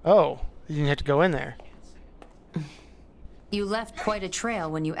 Oh, you didn't have to go in there. You left quite a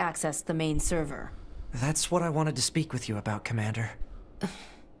trail when you accessed the main server. That's what I wanted to speak with you about, Commander.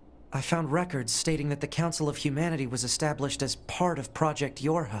 I found records stating that the Council of Humanity was established as part of Project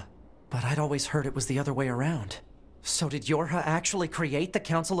Yorha, but I'd always heard it was the other way around. So did Yorha actually create the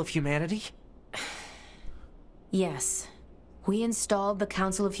Council of Humanity? Yes. We installed the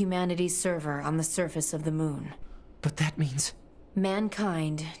Council of Humanity's server on the surface of the moon. But that means...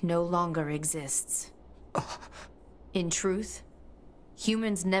 mankind no longer exists. In truth,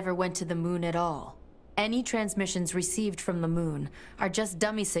 humans never went to the moon at all. Any transmissions received from the moon are just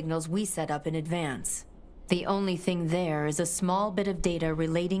dummy signals we set up in advance. The only thing there is a small bit of data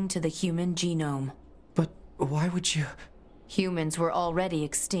relating to the human genome. But why would you... Humans were already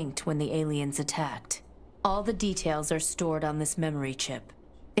extinct when the aliens attacked. All the details are stored on this memory chip.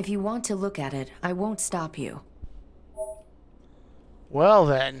 If you want to look at it, I won't stop you. Well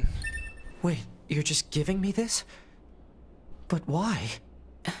then. Wait, you're just giving me this? But why?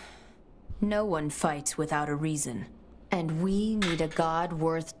 No one fights without a reason. And we need a god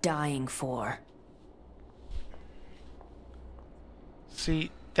worth dying for. See,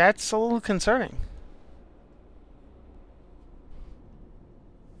 that's a little concerning.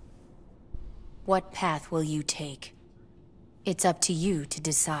 What path will you take? It's up to you to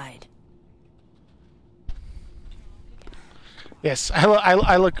decide. Yes,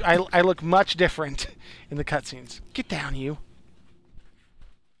 I look much different in the cutscenes. Get down, you.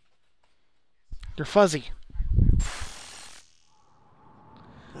 You're fuzzy.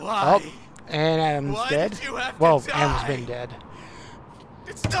 Why? Oh, and Adam's Why dead. did you have to Well, die? Adam's been dead.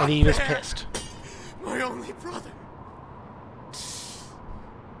 It's not And Eve is fair. pissed. My only brother.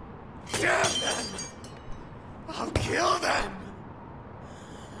 Damn them! I'll kill them!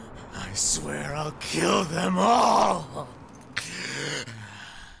 I swear I'll kill them all!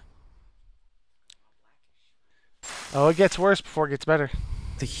 Oh, it gets worse before it gets better.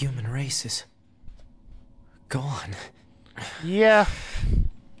 The human race is gone. Yeah.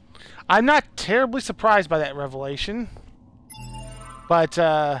 I'm not terribly surprised by that revelation. But,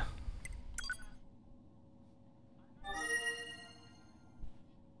 Ow.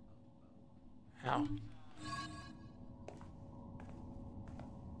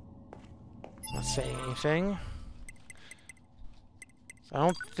 Not saying anything. I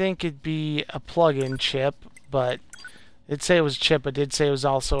don't think it'd be a plug-in chip, but it'd say it was a chip, but did say it was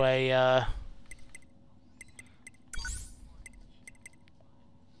also a,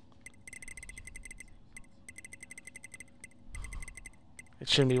 it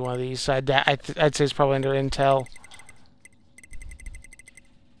shouldn't be one of these. So I'd say it's probably under Intel.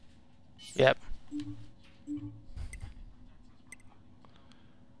 Yep.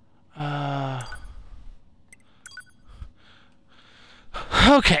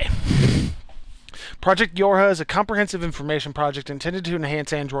 Okay. Project Yorha is a comprehensive information project intended to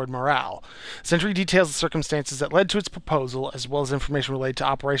enhance android morale. This entry details the circumstances that led to its proposal, as well as information related to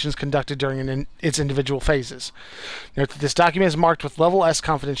operations conducted during its individual phases. Note that this document is marked with Level S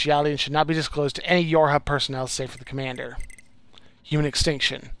confidentiality and should not be disclosed to any Yorha personnel save for the commander. Human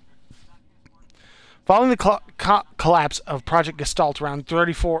extinction. Following the collapse of Project Gestalt around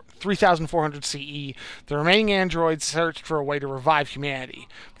 3400 CE, the remaining androids searched for a way to revive humanity.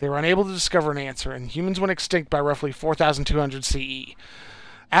 They were unable to discover an answer, and humans went extinct by roughly 4200 CE.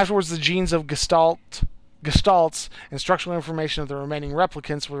 Afterwards, the genes of Gestalts and structural information of the remaining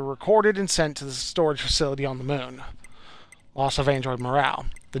replicants were recorded and sent to the storage facility on the moon. Loss of android morale.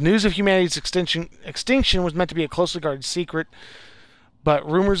 The news of humanity's extinction was meant to be a closely guarded secret, but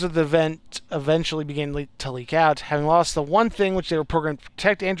rumors of the event eventually began to leak out. Having lost the one thing which they were programmed to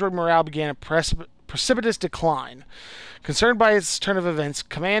protect, android morale began a precipitous decline. Concerned by its turn of events,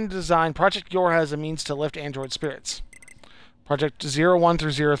 Command designed Project Yorha as a means to lift android spirits. Project 01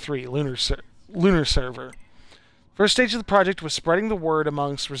 through 03, Lunar Server. First stage of the project was spreading the word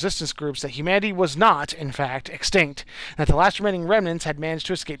amongst resistance groups that humanity was not, in fact, extinct, and that the last remaining remnants had managed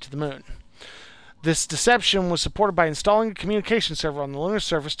to escape to the moon. This deception was supported by installing a communication server on the lunar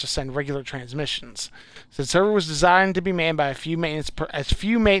surface to send regular transmissions. The server was designed to be manned by as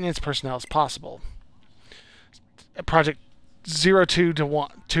few maintenance personnel as possible. Project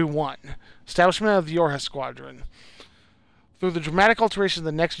 02-21, establishment of the Yorha Squadron. Through the dramatic alteration of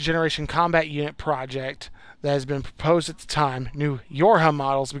the Next Generation Combat Unit project that has been proposed at the time, new Yorha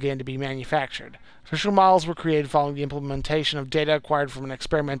models began to be manufactured. Official models were created following the implementation of data acquired from an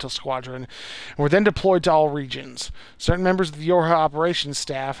experimental squadron and were then deployed to all regions. Certain members of the Yorha operations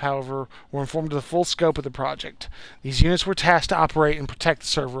staff, however, were informed of the full scope of the project. These units were tasked to operate and protect the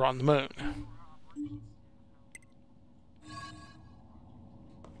server on the moon.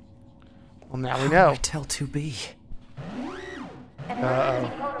 Well, now we know. How do I tell 2B?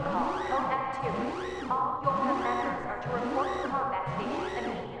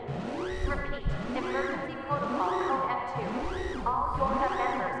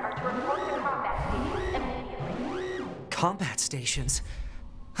 Combat stations?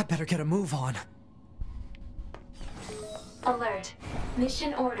 I better get a move on. Alert.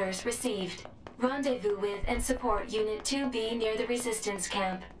 Mission orders received. Rendezvous with and support Unit 2B near the Resistance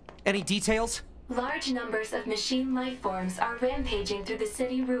Camp. Any details? Large numbers of machine lifeforms are rampaging through the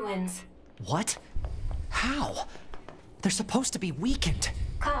city ruins. What? How? They're supposed to be weakened.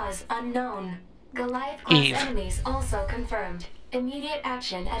 Cause unknown. Goliath-class Eve. enemies also confirmed. Immediate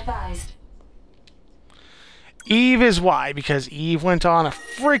action advised. Eve is why, because Eve went on a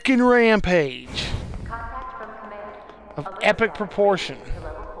freaking rampage of epic proportion.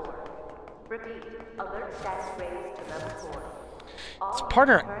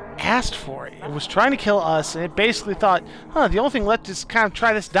 partner asked for it. It was trying to kill us, and it basically thought, huh, the only thing left is kind of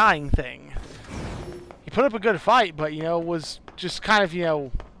try this dying thing. He put up a good fight, but, you know, was just kind of, you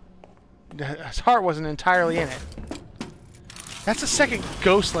know, his heart wasn't entirely in it. That's the second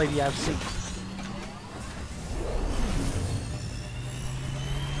ghost lady I've seen.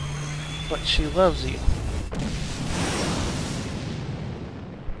 But she loves you.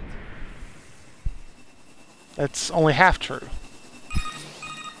 That's only half true.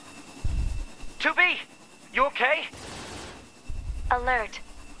 2B, you okay? Alert.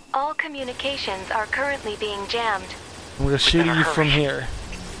 All communications are currently being jammed. I'm gonna shoot you from here.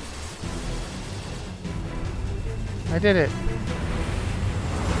 I did it.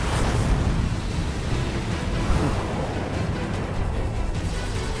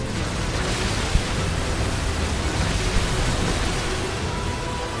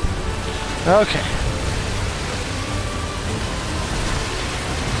 Okay.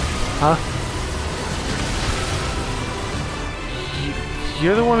 Huh?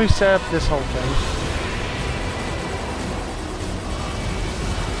 You're the one who set up this whole thing.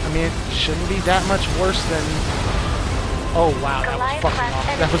 I mean, it shouldn't be that much worse than... Oh wow, that was fucking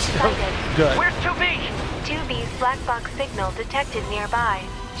awesome. That was good. Where's 2B? 2B's black box signal detected nearby.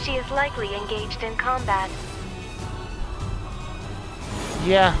 She is likely engaged in combat.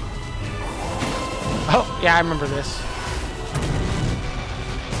 Yeah. Oh, yeah, I remember this.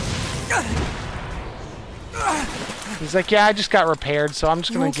 He's like, yeah, I just got repaired, so I'm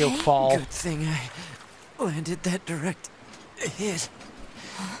just gonna go fall. Good thing I landed that direct hit.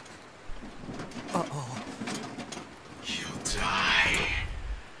 Uh-oh. You'll die.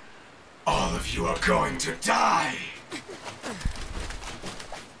 All of you are going to die.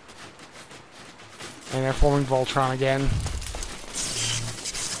 And they're forming Voltron again.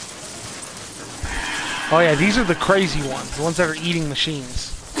 Oh yeah, these are the crazy ones. The ones that are eating machines.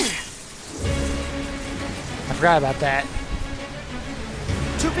 I forgot about that.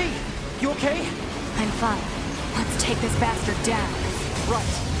 2B, you okay? I'm fine. Let's take this bastard down. Right.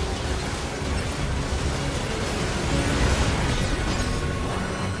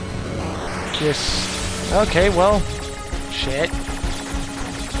 Just... Okay, well... Shit.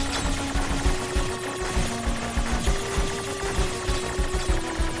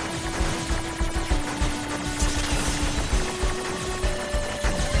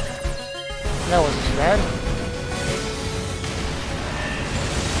 That wasn't too bad.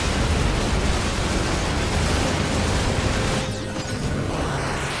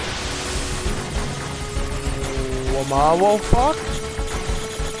 Well, fuck.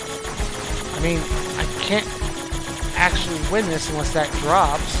 I mean, I can't actually win this unless that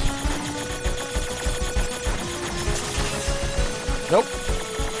drops. Nope.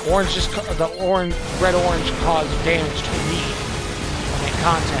 Orange just the red-orange caused damage to me when they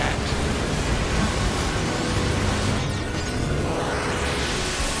contact.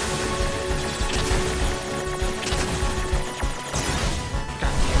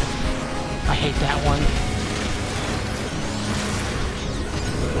 I hate that one.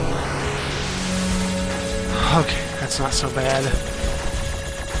 Okay, that's not so bad.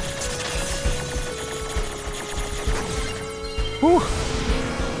 Whew.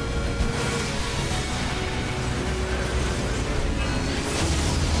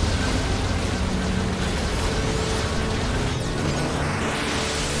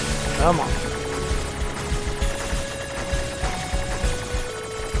 Come on.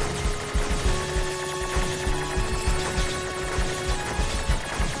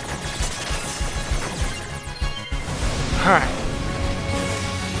 Alright.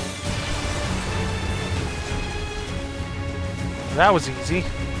 That was easy.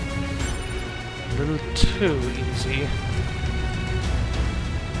 A little too easy.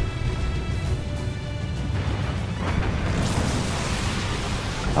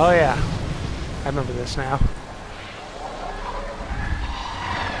 Oh yeah. I remember this now.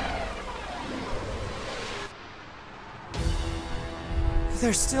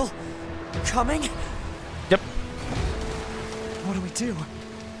 They're still coming? Yep. What do we do?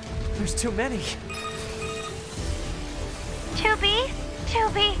 There's too many. 2B?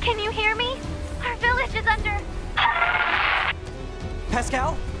 2B, can you hear me? Our village is under...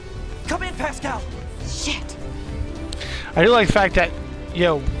 Pascal? Come in, Pascal! Shit. I do like the fact that, you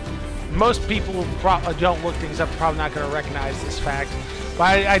know, most people who don't look things up are probably not going to recognize this fact.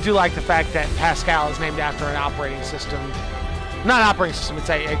 But I do like the fact that Pascal is named after an operating system. Not an operating system, it's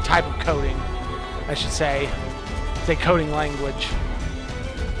a type of coding, I should say. It's a coding language.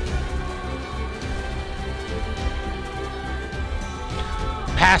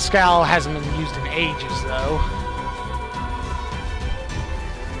 Pascal hasn't been used in ages, though.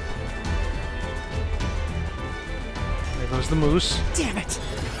 goes the moose. Damn it!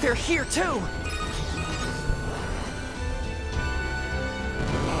 They're here too!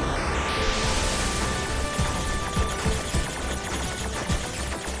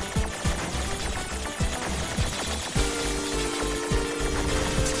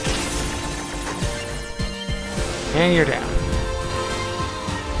 And you're down.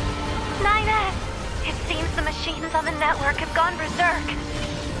 NieR! It seems the machines on the network have gone berserk.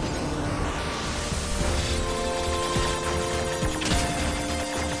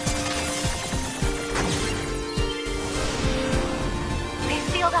 They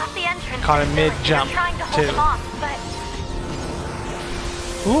sealed off the entrance. Caught him mid-jump, trying to hold too. them off, but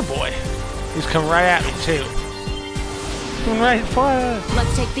Ooh, boy. He's coming right at me, too. Coming right for us.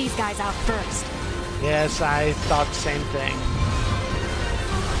 Let's take these guys out first. Yes, I thought the same thing.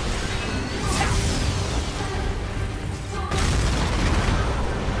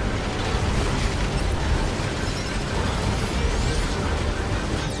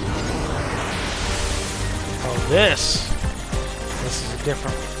 Oh, this is a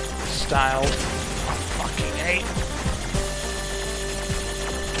different style. Oh, fucking hate.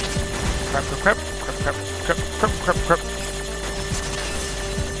 Crap, crap, crap, crap, crap, crap, crap, crap, crap.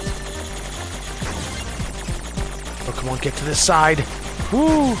 Oh, come on, get to this side.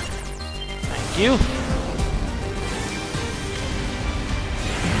 Woo! Thank you.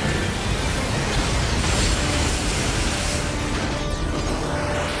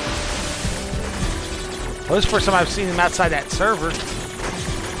 Well, this is the first time I've seen him outside that server.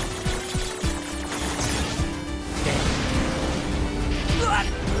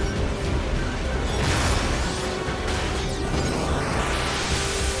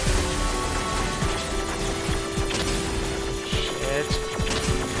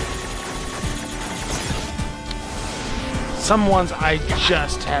 Some ones I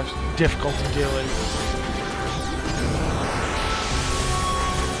just have difficulty doing.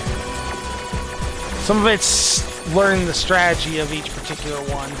 Some of it's learning the strategy of each particular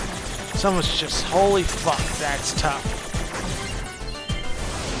one. Some of it's just, holy fuck, that's tough.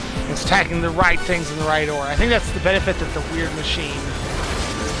 It's attacking the right things in the right order. I think that's the benefit that the weird machine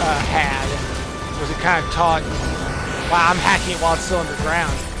had, was it kind of taught, wow, I'm hacking it while it's still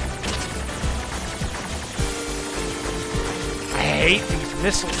underground. I hate these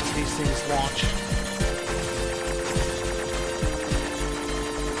missiles that these things launch.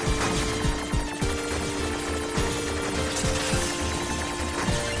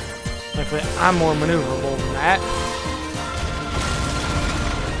 Luckily, I'm more maneuverable than that.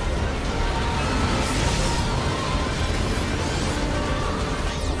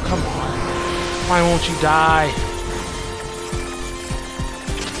 Oh, come on. Why won't you die?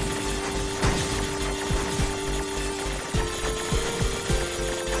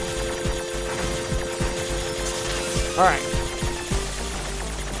 All right.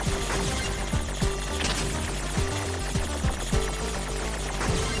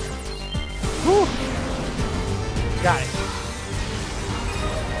 Whew. Got it.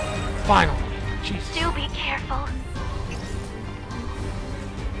 Finally. Jesus. do be careful.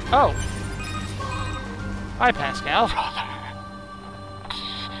 Oh. Hi, Pascal.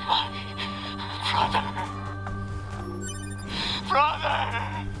 Brother!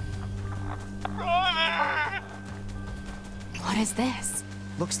 What is this?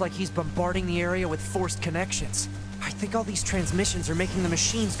 Looks like he's bombarding the area with forced connections. I think all these transmissions are making the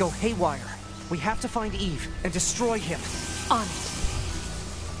machines go haywire. We have to find Eve and destroy him. On it.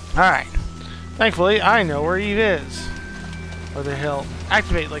 Alright. Thankfully, I know where Eve is. Whether he'll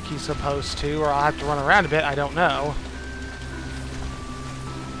activate like he's supposed to, or I'll have to run around a bit, I don't know.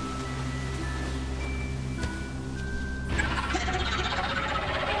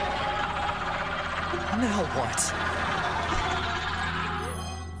 Now what?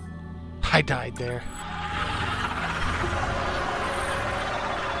 I died there.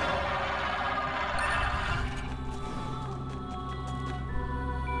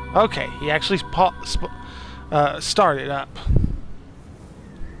 Okay, he actually started up.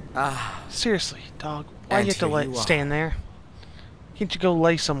 Seriously, dog, why do you have to stand there? Can't you go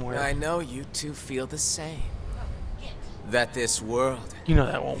lay somewhere? I know you two feel the same. That this world you know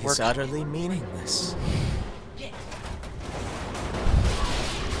that won't work. is utterly meaningless.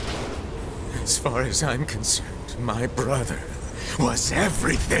 As far as I'm concerned, my brother was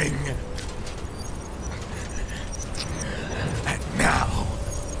everything. And now,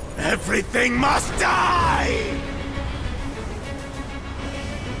 everything must die!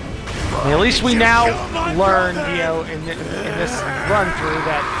 At least we now learn, you know, in this run-through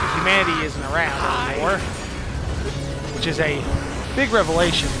that humanity isn't around anymore. Which is a big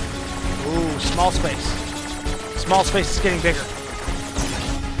revelation. Ooh, small space. Small space is getting bigger.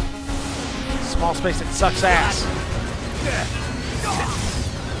 Small space that sucks ass. Damn.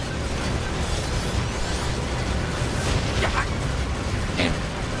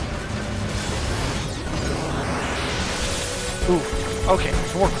 Ooh, okay, we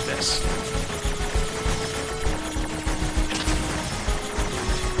can work with this.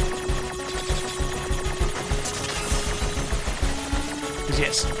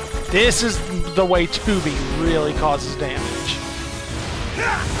 Yes, this is the way Tubi really causes damage.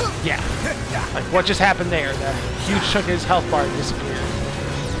 Yeah, like what just happened there? The huge chunk of his health bar disappeared.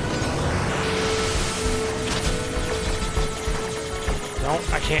 No,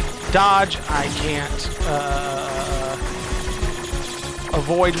 I can't dodge. I can't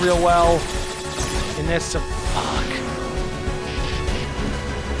avoid real well in this. So fuck.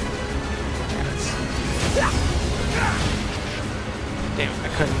 Damn it, I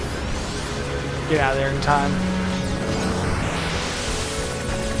couldn't get out of there in time.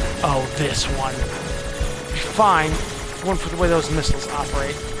 Oh, this one. Fine. Going for the way those missiles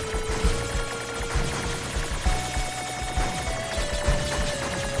operate.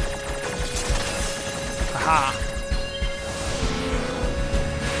 Aha.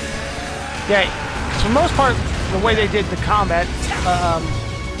 Yeah, for the most part, the way they did the combat,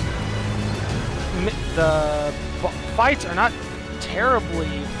 the fights are not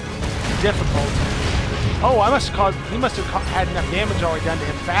terribly difficult. Oh, he must have had enough damage already done to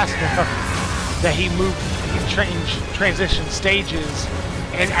him fast enough that he transitioned stages,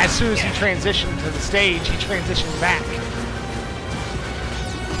 and as soon as he transitioned to the stage, he transitioned back.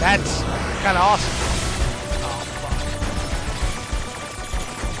 That's kind of awesome. Oh, fuck.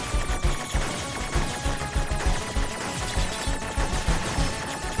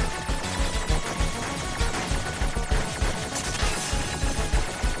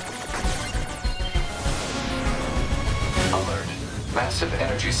 Massive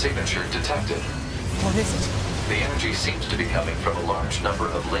energy signature detected. What is it? The energy seems to be coming from a large number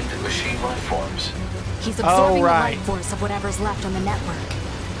of linked machine life forms. He's absorbing the life force of whatever's left on the network.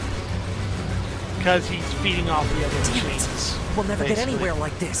 Because he's feeding off the other machines. We'll never get anywhere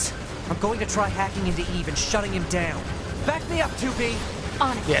like this. I'm going to try hacking into Eve and shutting him down. Back me up, 2B!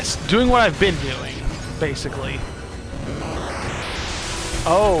 On it. Yes, doing what I've been doing, basically.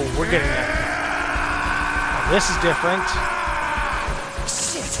 Oh, we're getting there. Oh, this is different.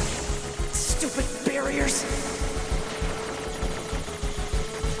 Shit! Stupid barriers!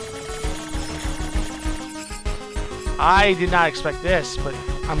 I did not expect this, but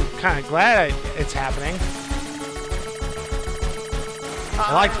I'm kind of glad it's happening.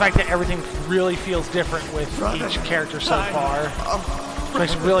 I like the fact that everything really feels different with each character so far.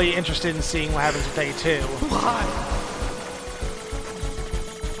 Makes me really interested in seeing what happens with day 2.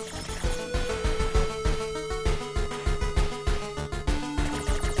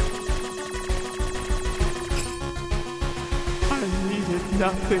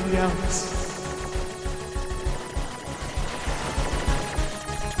 Nothing else.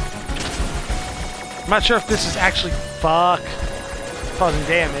 I'm not sure if this is actually causing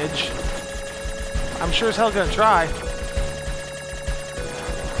damage. I'm sure as hell gonna try.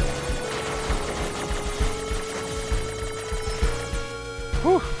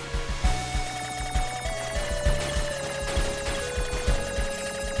 Whew.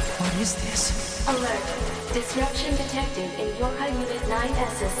 What is this? Alert. Disruption detected in Yorha Unit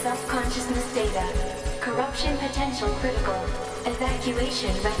 9S's self-consciousness data. Corruption potential critical.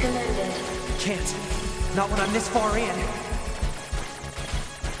 Evacuation recommended. Can't. Not when I'm this far in.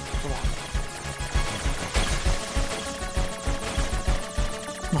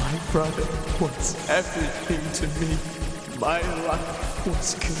 My brother was everything to me. My life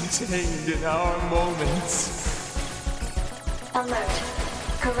was contained in our moments. Alert.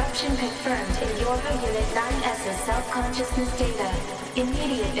 Corruption confirmed in Yorha Unit 9S's self-consciousness data.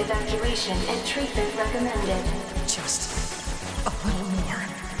 Immediate evacuation and treatment recommended. Just a little more.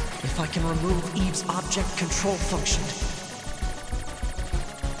 If I can remove Eve's object control function.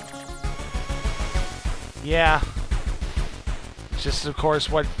 Yeah. It's just, of course,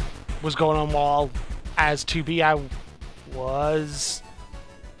 what was going on while, as 2B, I was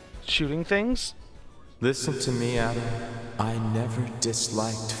shooting things. Listen to me, Adam. I never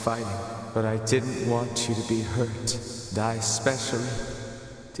disliked fighting, but I didn't want you to be hurt. And I especially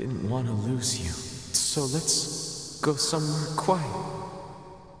didn't want to lose you. So let's go somewhere quiet.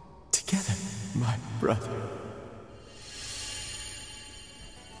 Together, my brother.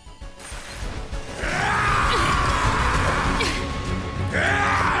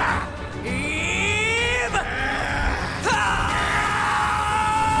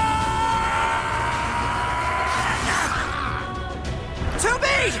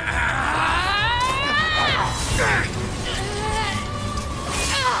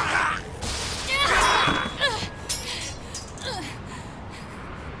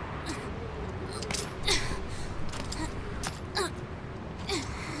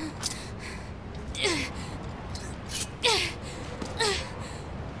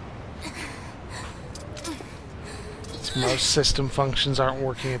 Most system functions aren't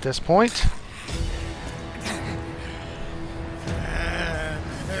working at this point.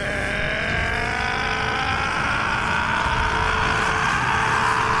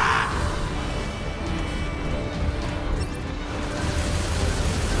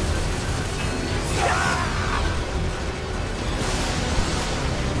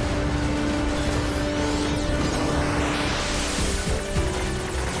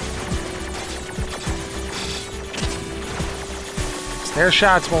 Their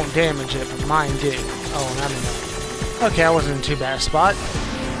shots won't damage it, but mine did. Oh, and I'm in. Okay, I wasn't in too bad a spot.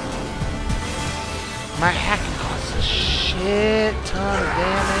 My hacking causes a shit ton of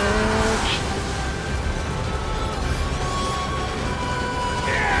damage.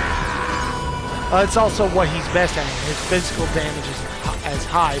 It's also what he's best at. His physical damage is as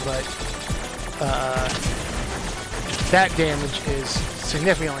high, but that damage is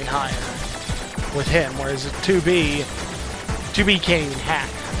significantly higher with him, whereas 2B can't even hack.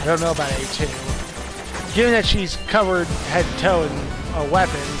 I don't know about A2. Given that she's covered head to toe in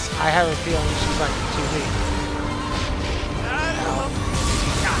weapons, I have a feeling she's like 2B.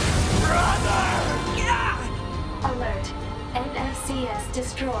 Alert. NFCS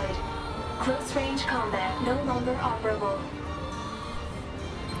destroyed. Close range combat no longer operable.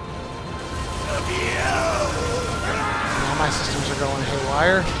 Now my systems are going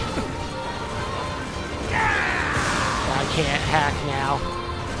haywire. I can't hack now.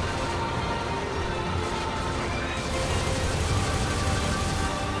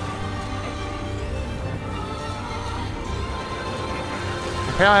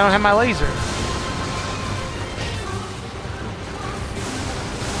 Apparently I don't have my laser.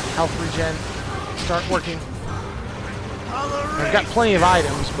 Health regen. Start working. I've got plenty of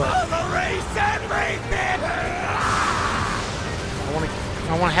items, but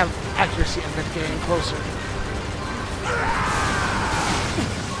I want to have accuracy. I'm getting closer.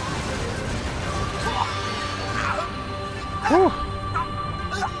 Whew.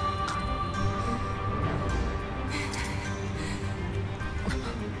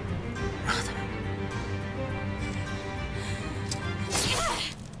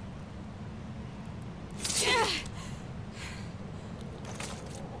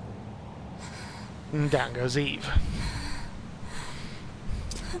 And down goes Eve.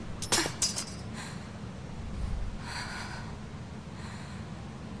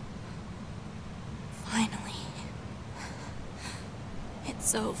 Finally.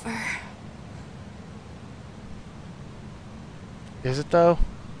 It's over. Is it though?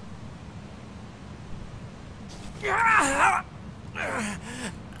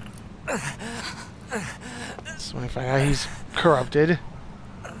 So when I find out he's corrupted.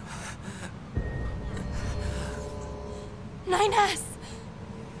 9S!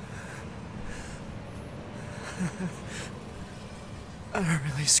 I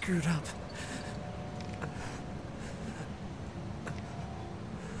really screwed up.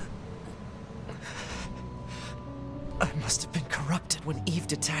 I must have been corrupted when Eve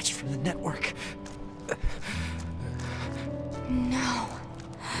detached from the network. No.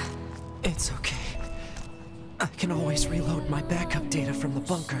 It's okay. I can always reload my backup data from the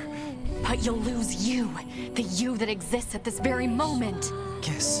bunker. But you'll lose you. The you that exists at this very moment.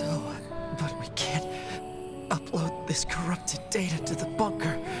 Guess so. But we can't upload this corrupted data to the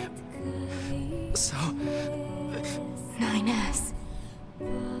bunker. So... 9S.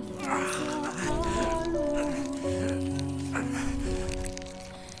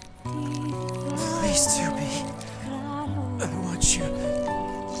 Please, 2B. I want you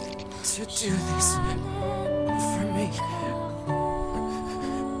to do this for me.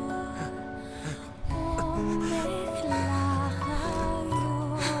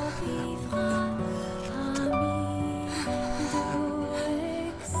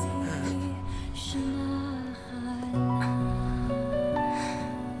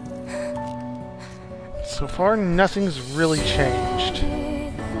 So far, nothing's really changed.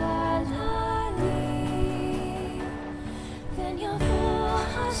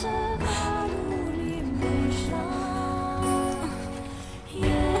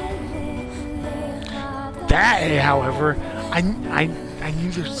 That, however, I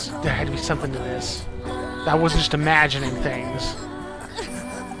knew there had to be something to this. I wasn't just imagining things.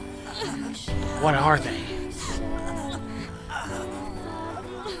 What are they?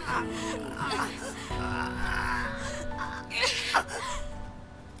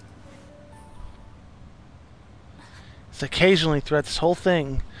 It's occasionally throughout this whole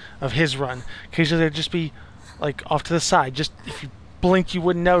thing of his run, occasionally there'd just be like off to the side. Just if you blink, you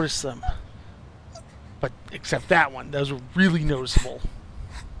wouldn't notice them. But except that one, those were really noticeable.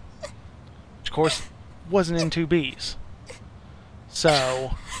 Of course, wasn't in 2Bs.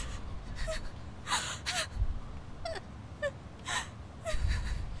 So...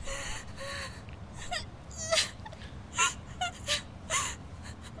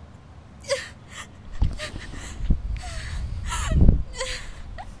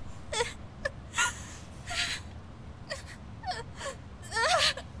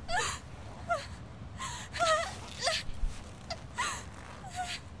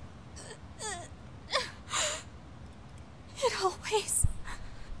 It always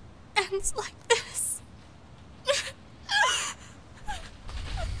ends like this.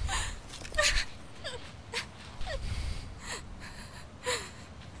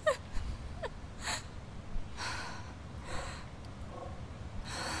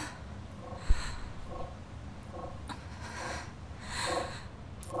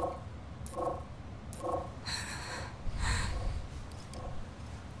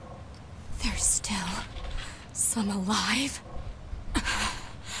 There's still some alive.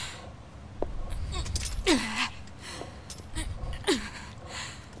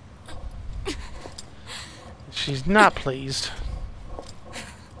 She's not pleased.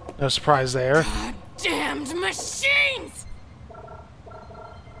 No surprise there. Damned machines!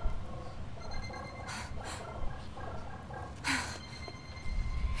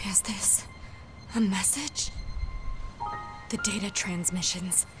 Is this a message? The data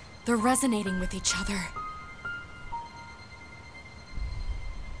transmissions, they're resonating with each other.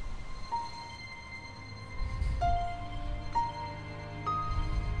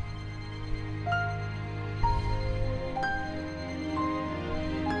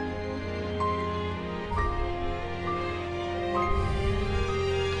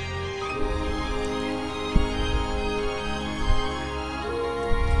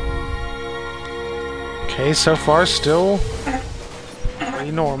 Okay, so far still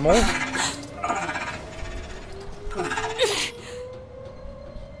pretty normal.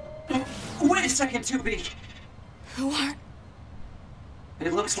 Wait a second, 2B. Who are...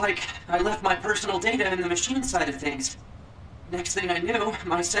 It looks like I left my personal data in the machine side of things. Next thing I knew,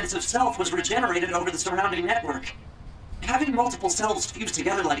 my sense of self was regenerated over the surrounding network. Having multiple selves fused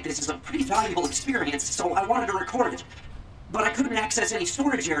together like this is a pretty valuable experience, so I wanted to record it. But I couldn't access any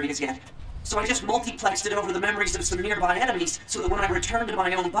storage areas yet. So I just multiplexed it over the memories of some nearby enemies, so that when I returned to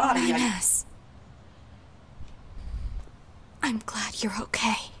my own body, Yes. I'm glad you're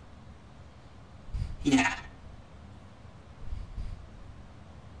okay. Yeah.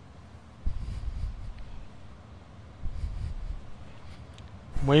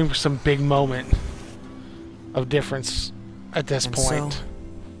 I'm waiting for some big moment of difference at this point. So,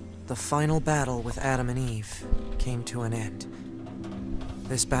 the final battle with Adam and Eve came to an end.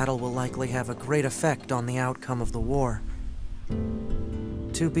 This battle will likely have a great effect on the outcome of the war.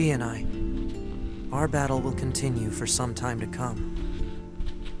 2B and I, our battle will continue for some time to come.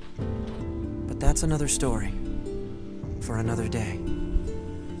 But that's another story, for another day.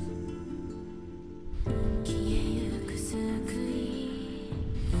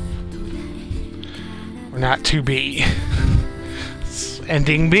 We're not 2B. It's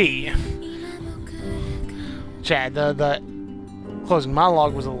ending B. Chad, the closing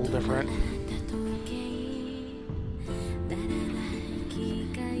monologue was a little different.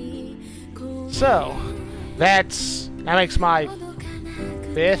 So, that makes my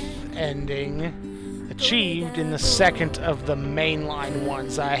 5th ending achieved in the 2nd of the mainline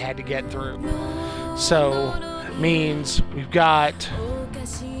ones I had to get through. So, means we've got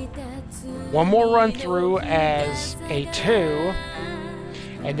one more run through as A2,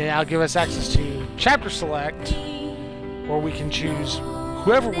 and then that'll give us access to Chapter Select, where we can choose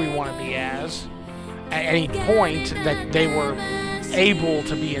whoever we want to be as at any point that they were able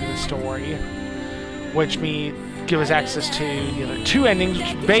to be in the story, which means give us access to the other 2 endings,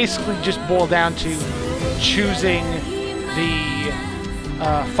 which basically just boil down to choosing the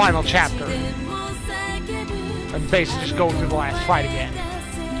final chapter and basically just going through the last fight again.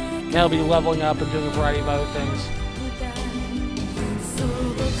 They'll be leveling up and doing a variety of other things.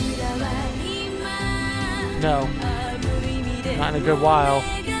 No. Not in a good while.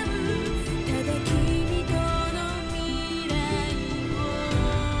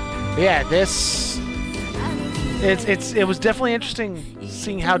 But yeah, it was definitely interesting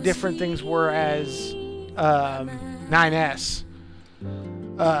seeing how different things were as 9S.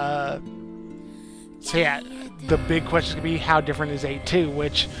 So yeah, the big question is gonna be how different is 8-2,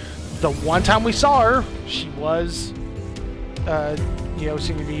 which the one time we saw her, she was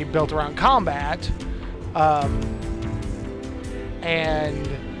seemed to be built around combat. And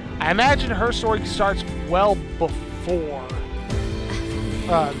I imagine her story starts well before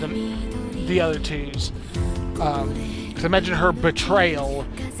the the other twos. Because I imagine her betrayal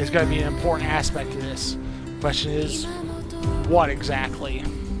is going to be an important aspect of this. Question is, what exactly?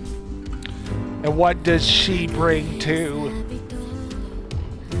 And what does she bring to...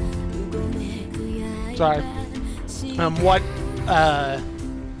 Sorry. What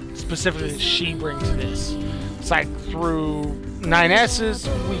specifically does she bring to this? It's like through 9S's,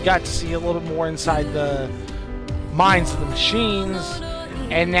 we got to see a little bit more inside the minds of the machines,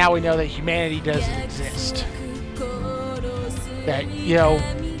 and now we know that humanity doesn't exist. That, you know,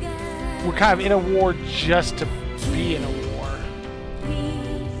 we're kind of in a war just to be in a war.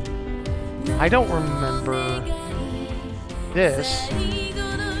 I don't remember this.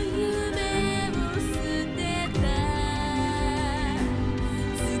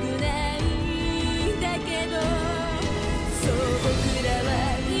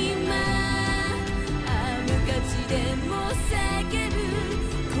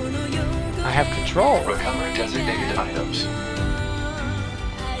 I have control. Recover designated items.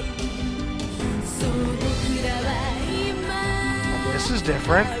 This is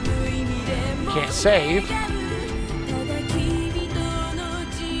different. Can't save.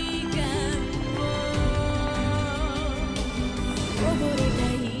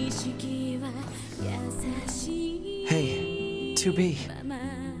 Hey, 2B.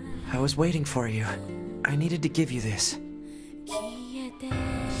 I was waiting for you. I needed to give you this.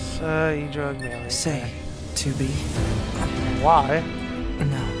 Say, 2B. Why?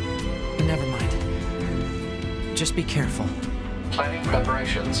 No, never mind. Just be careful. Planning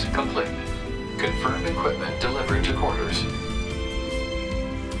preparations complete. Confirmed equipment delivered to quarters.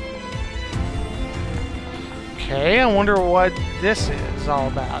 Okay, I wonder what this is all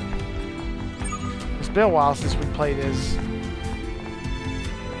about. It's been a while since we played as...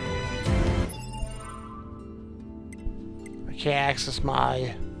 I can't access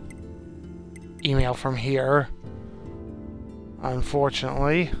my email from here,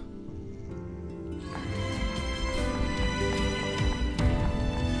 unfortunately.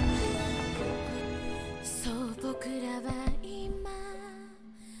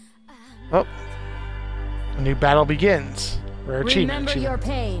 Oh, a new battle begins. Rare achievement. Remember your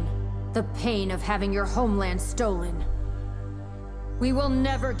pain. The pain of having your homeland stolen. We will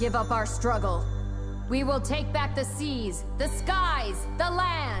never give up our struggle. We will take back the seas, the skies, the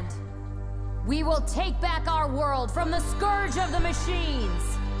land. We will take back our world from the scourge of the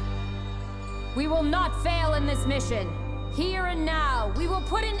machines. We will not fail in this mission. Here and now, we will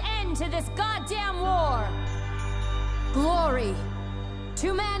put an end to this goddamn war. Glory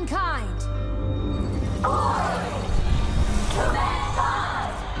to mankind. Glory to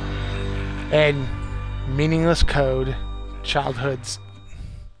mankind. And meaningless code, childhood's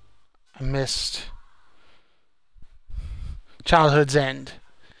missed. Childhood's end.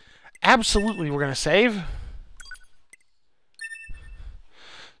 Absolutely, we're going to save.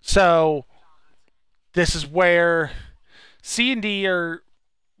 So, this is where C and D are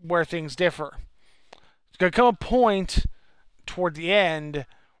where things differ. It's going to come a point toward the end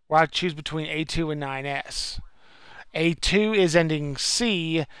where I choose between A2 and 9S. A2 is ending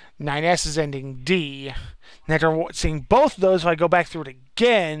C, 9S is ending D. And after seeing both of those, if I go back through it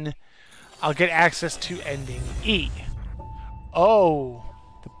again, I'll get access to ending E. Oh,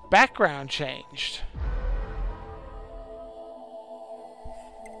 the background changed.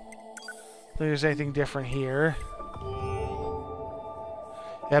 There's anything different here.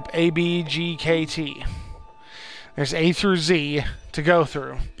 Yep, A, B, G, K, T. There's A through Z to go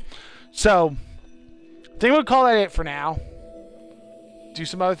through. So, I think we'll call that it for now. Do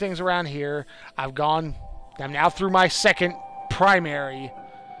some other things around here. I'm now through my second primary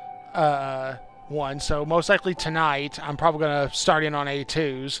one, so most likely tonight I'm probably going to start in on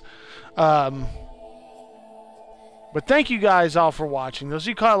A2s. But thank you guys all for watching. Those of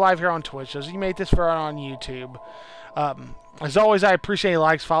you caught it live here on Twitch, those of you made this far on YouTube. As always, I appreciate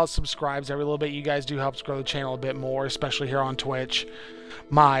likes, follows, subscribes. Every little bit you guys do helps grow the channel a bit more, especially here on Twitch.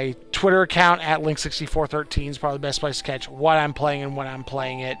 My Twitter account at Link6413 is probably the best place to catch what I'm playing and when I'm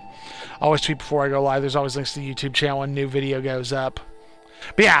playing it. I always tweet before I go live. There's always links to the YouTube channel when a new video goes up.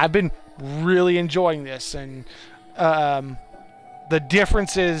 But yeah, I've been really enjoying this, and the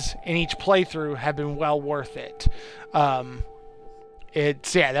differences in each playthrough have been well worth it. That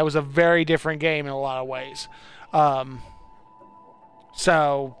was a very different game in a lot of ways. Like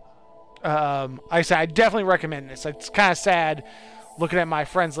I said, I definitely recommend this. It's kind of sad looking at my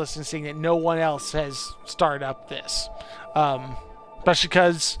friends list and seeing that no one else has started up this. Especially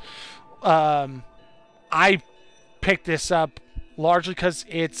because I picked this up largely because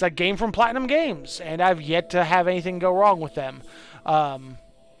it's a game from Platinum Games, and I've yet to have anything go wrong with them.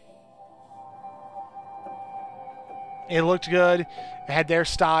 It looked good. It had their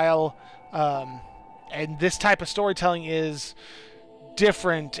style. And this type of storytelling is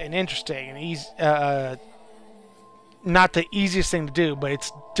different and interesting and easy. Not the easiest thing to do, but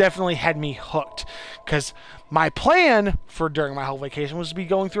it's definitely had me hooked. Because my plan for during my whole vacation was to be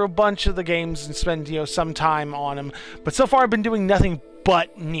going through a bunch of the games and spend some time on them. But so far I've been doing nothing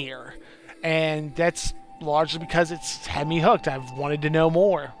but NieR, and that's largely because it's had me hooked. I've wanted to know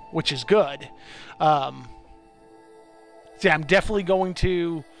more, which is good. So yeah, I'm definitely going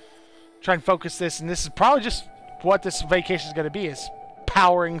to try and focus this, and this is probably just what this vacation is going to be, is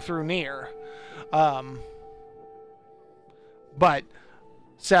powering through NieR. But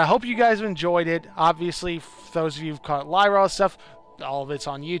so I hope you guys have enjoyed it. Obviously, for those of you who've caught Lyra stuff, all of it's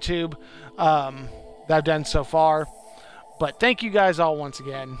on YouTube that I've done so far. But thank you guys all once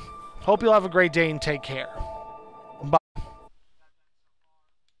again. Hope you'll have a great day and take care.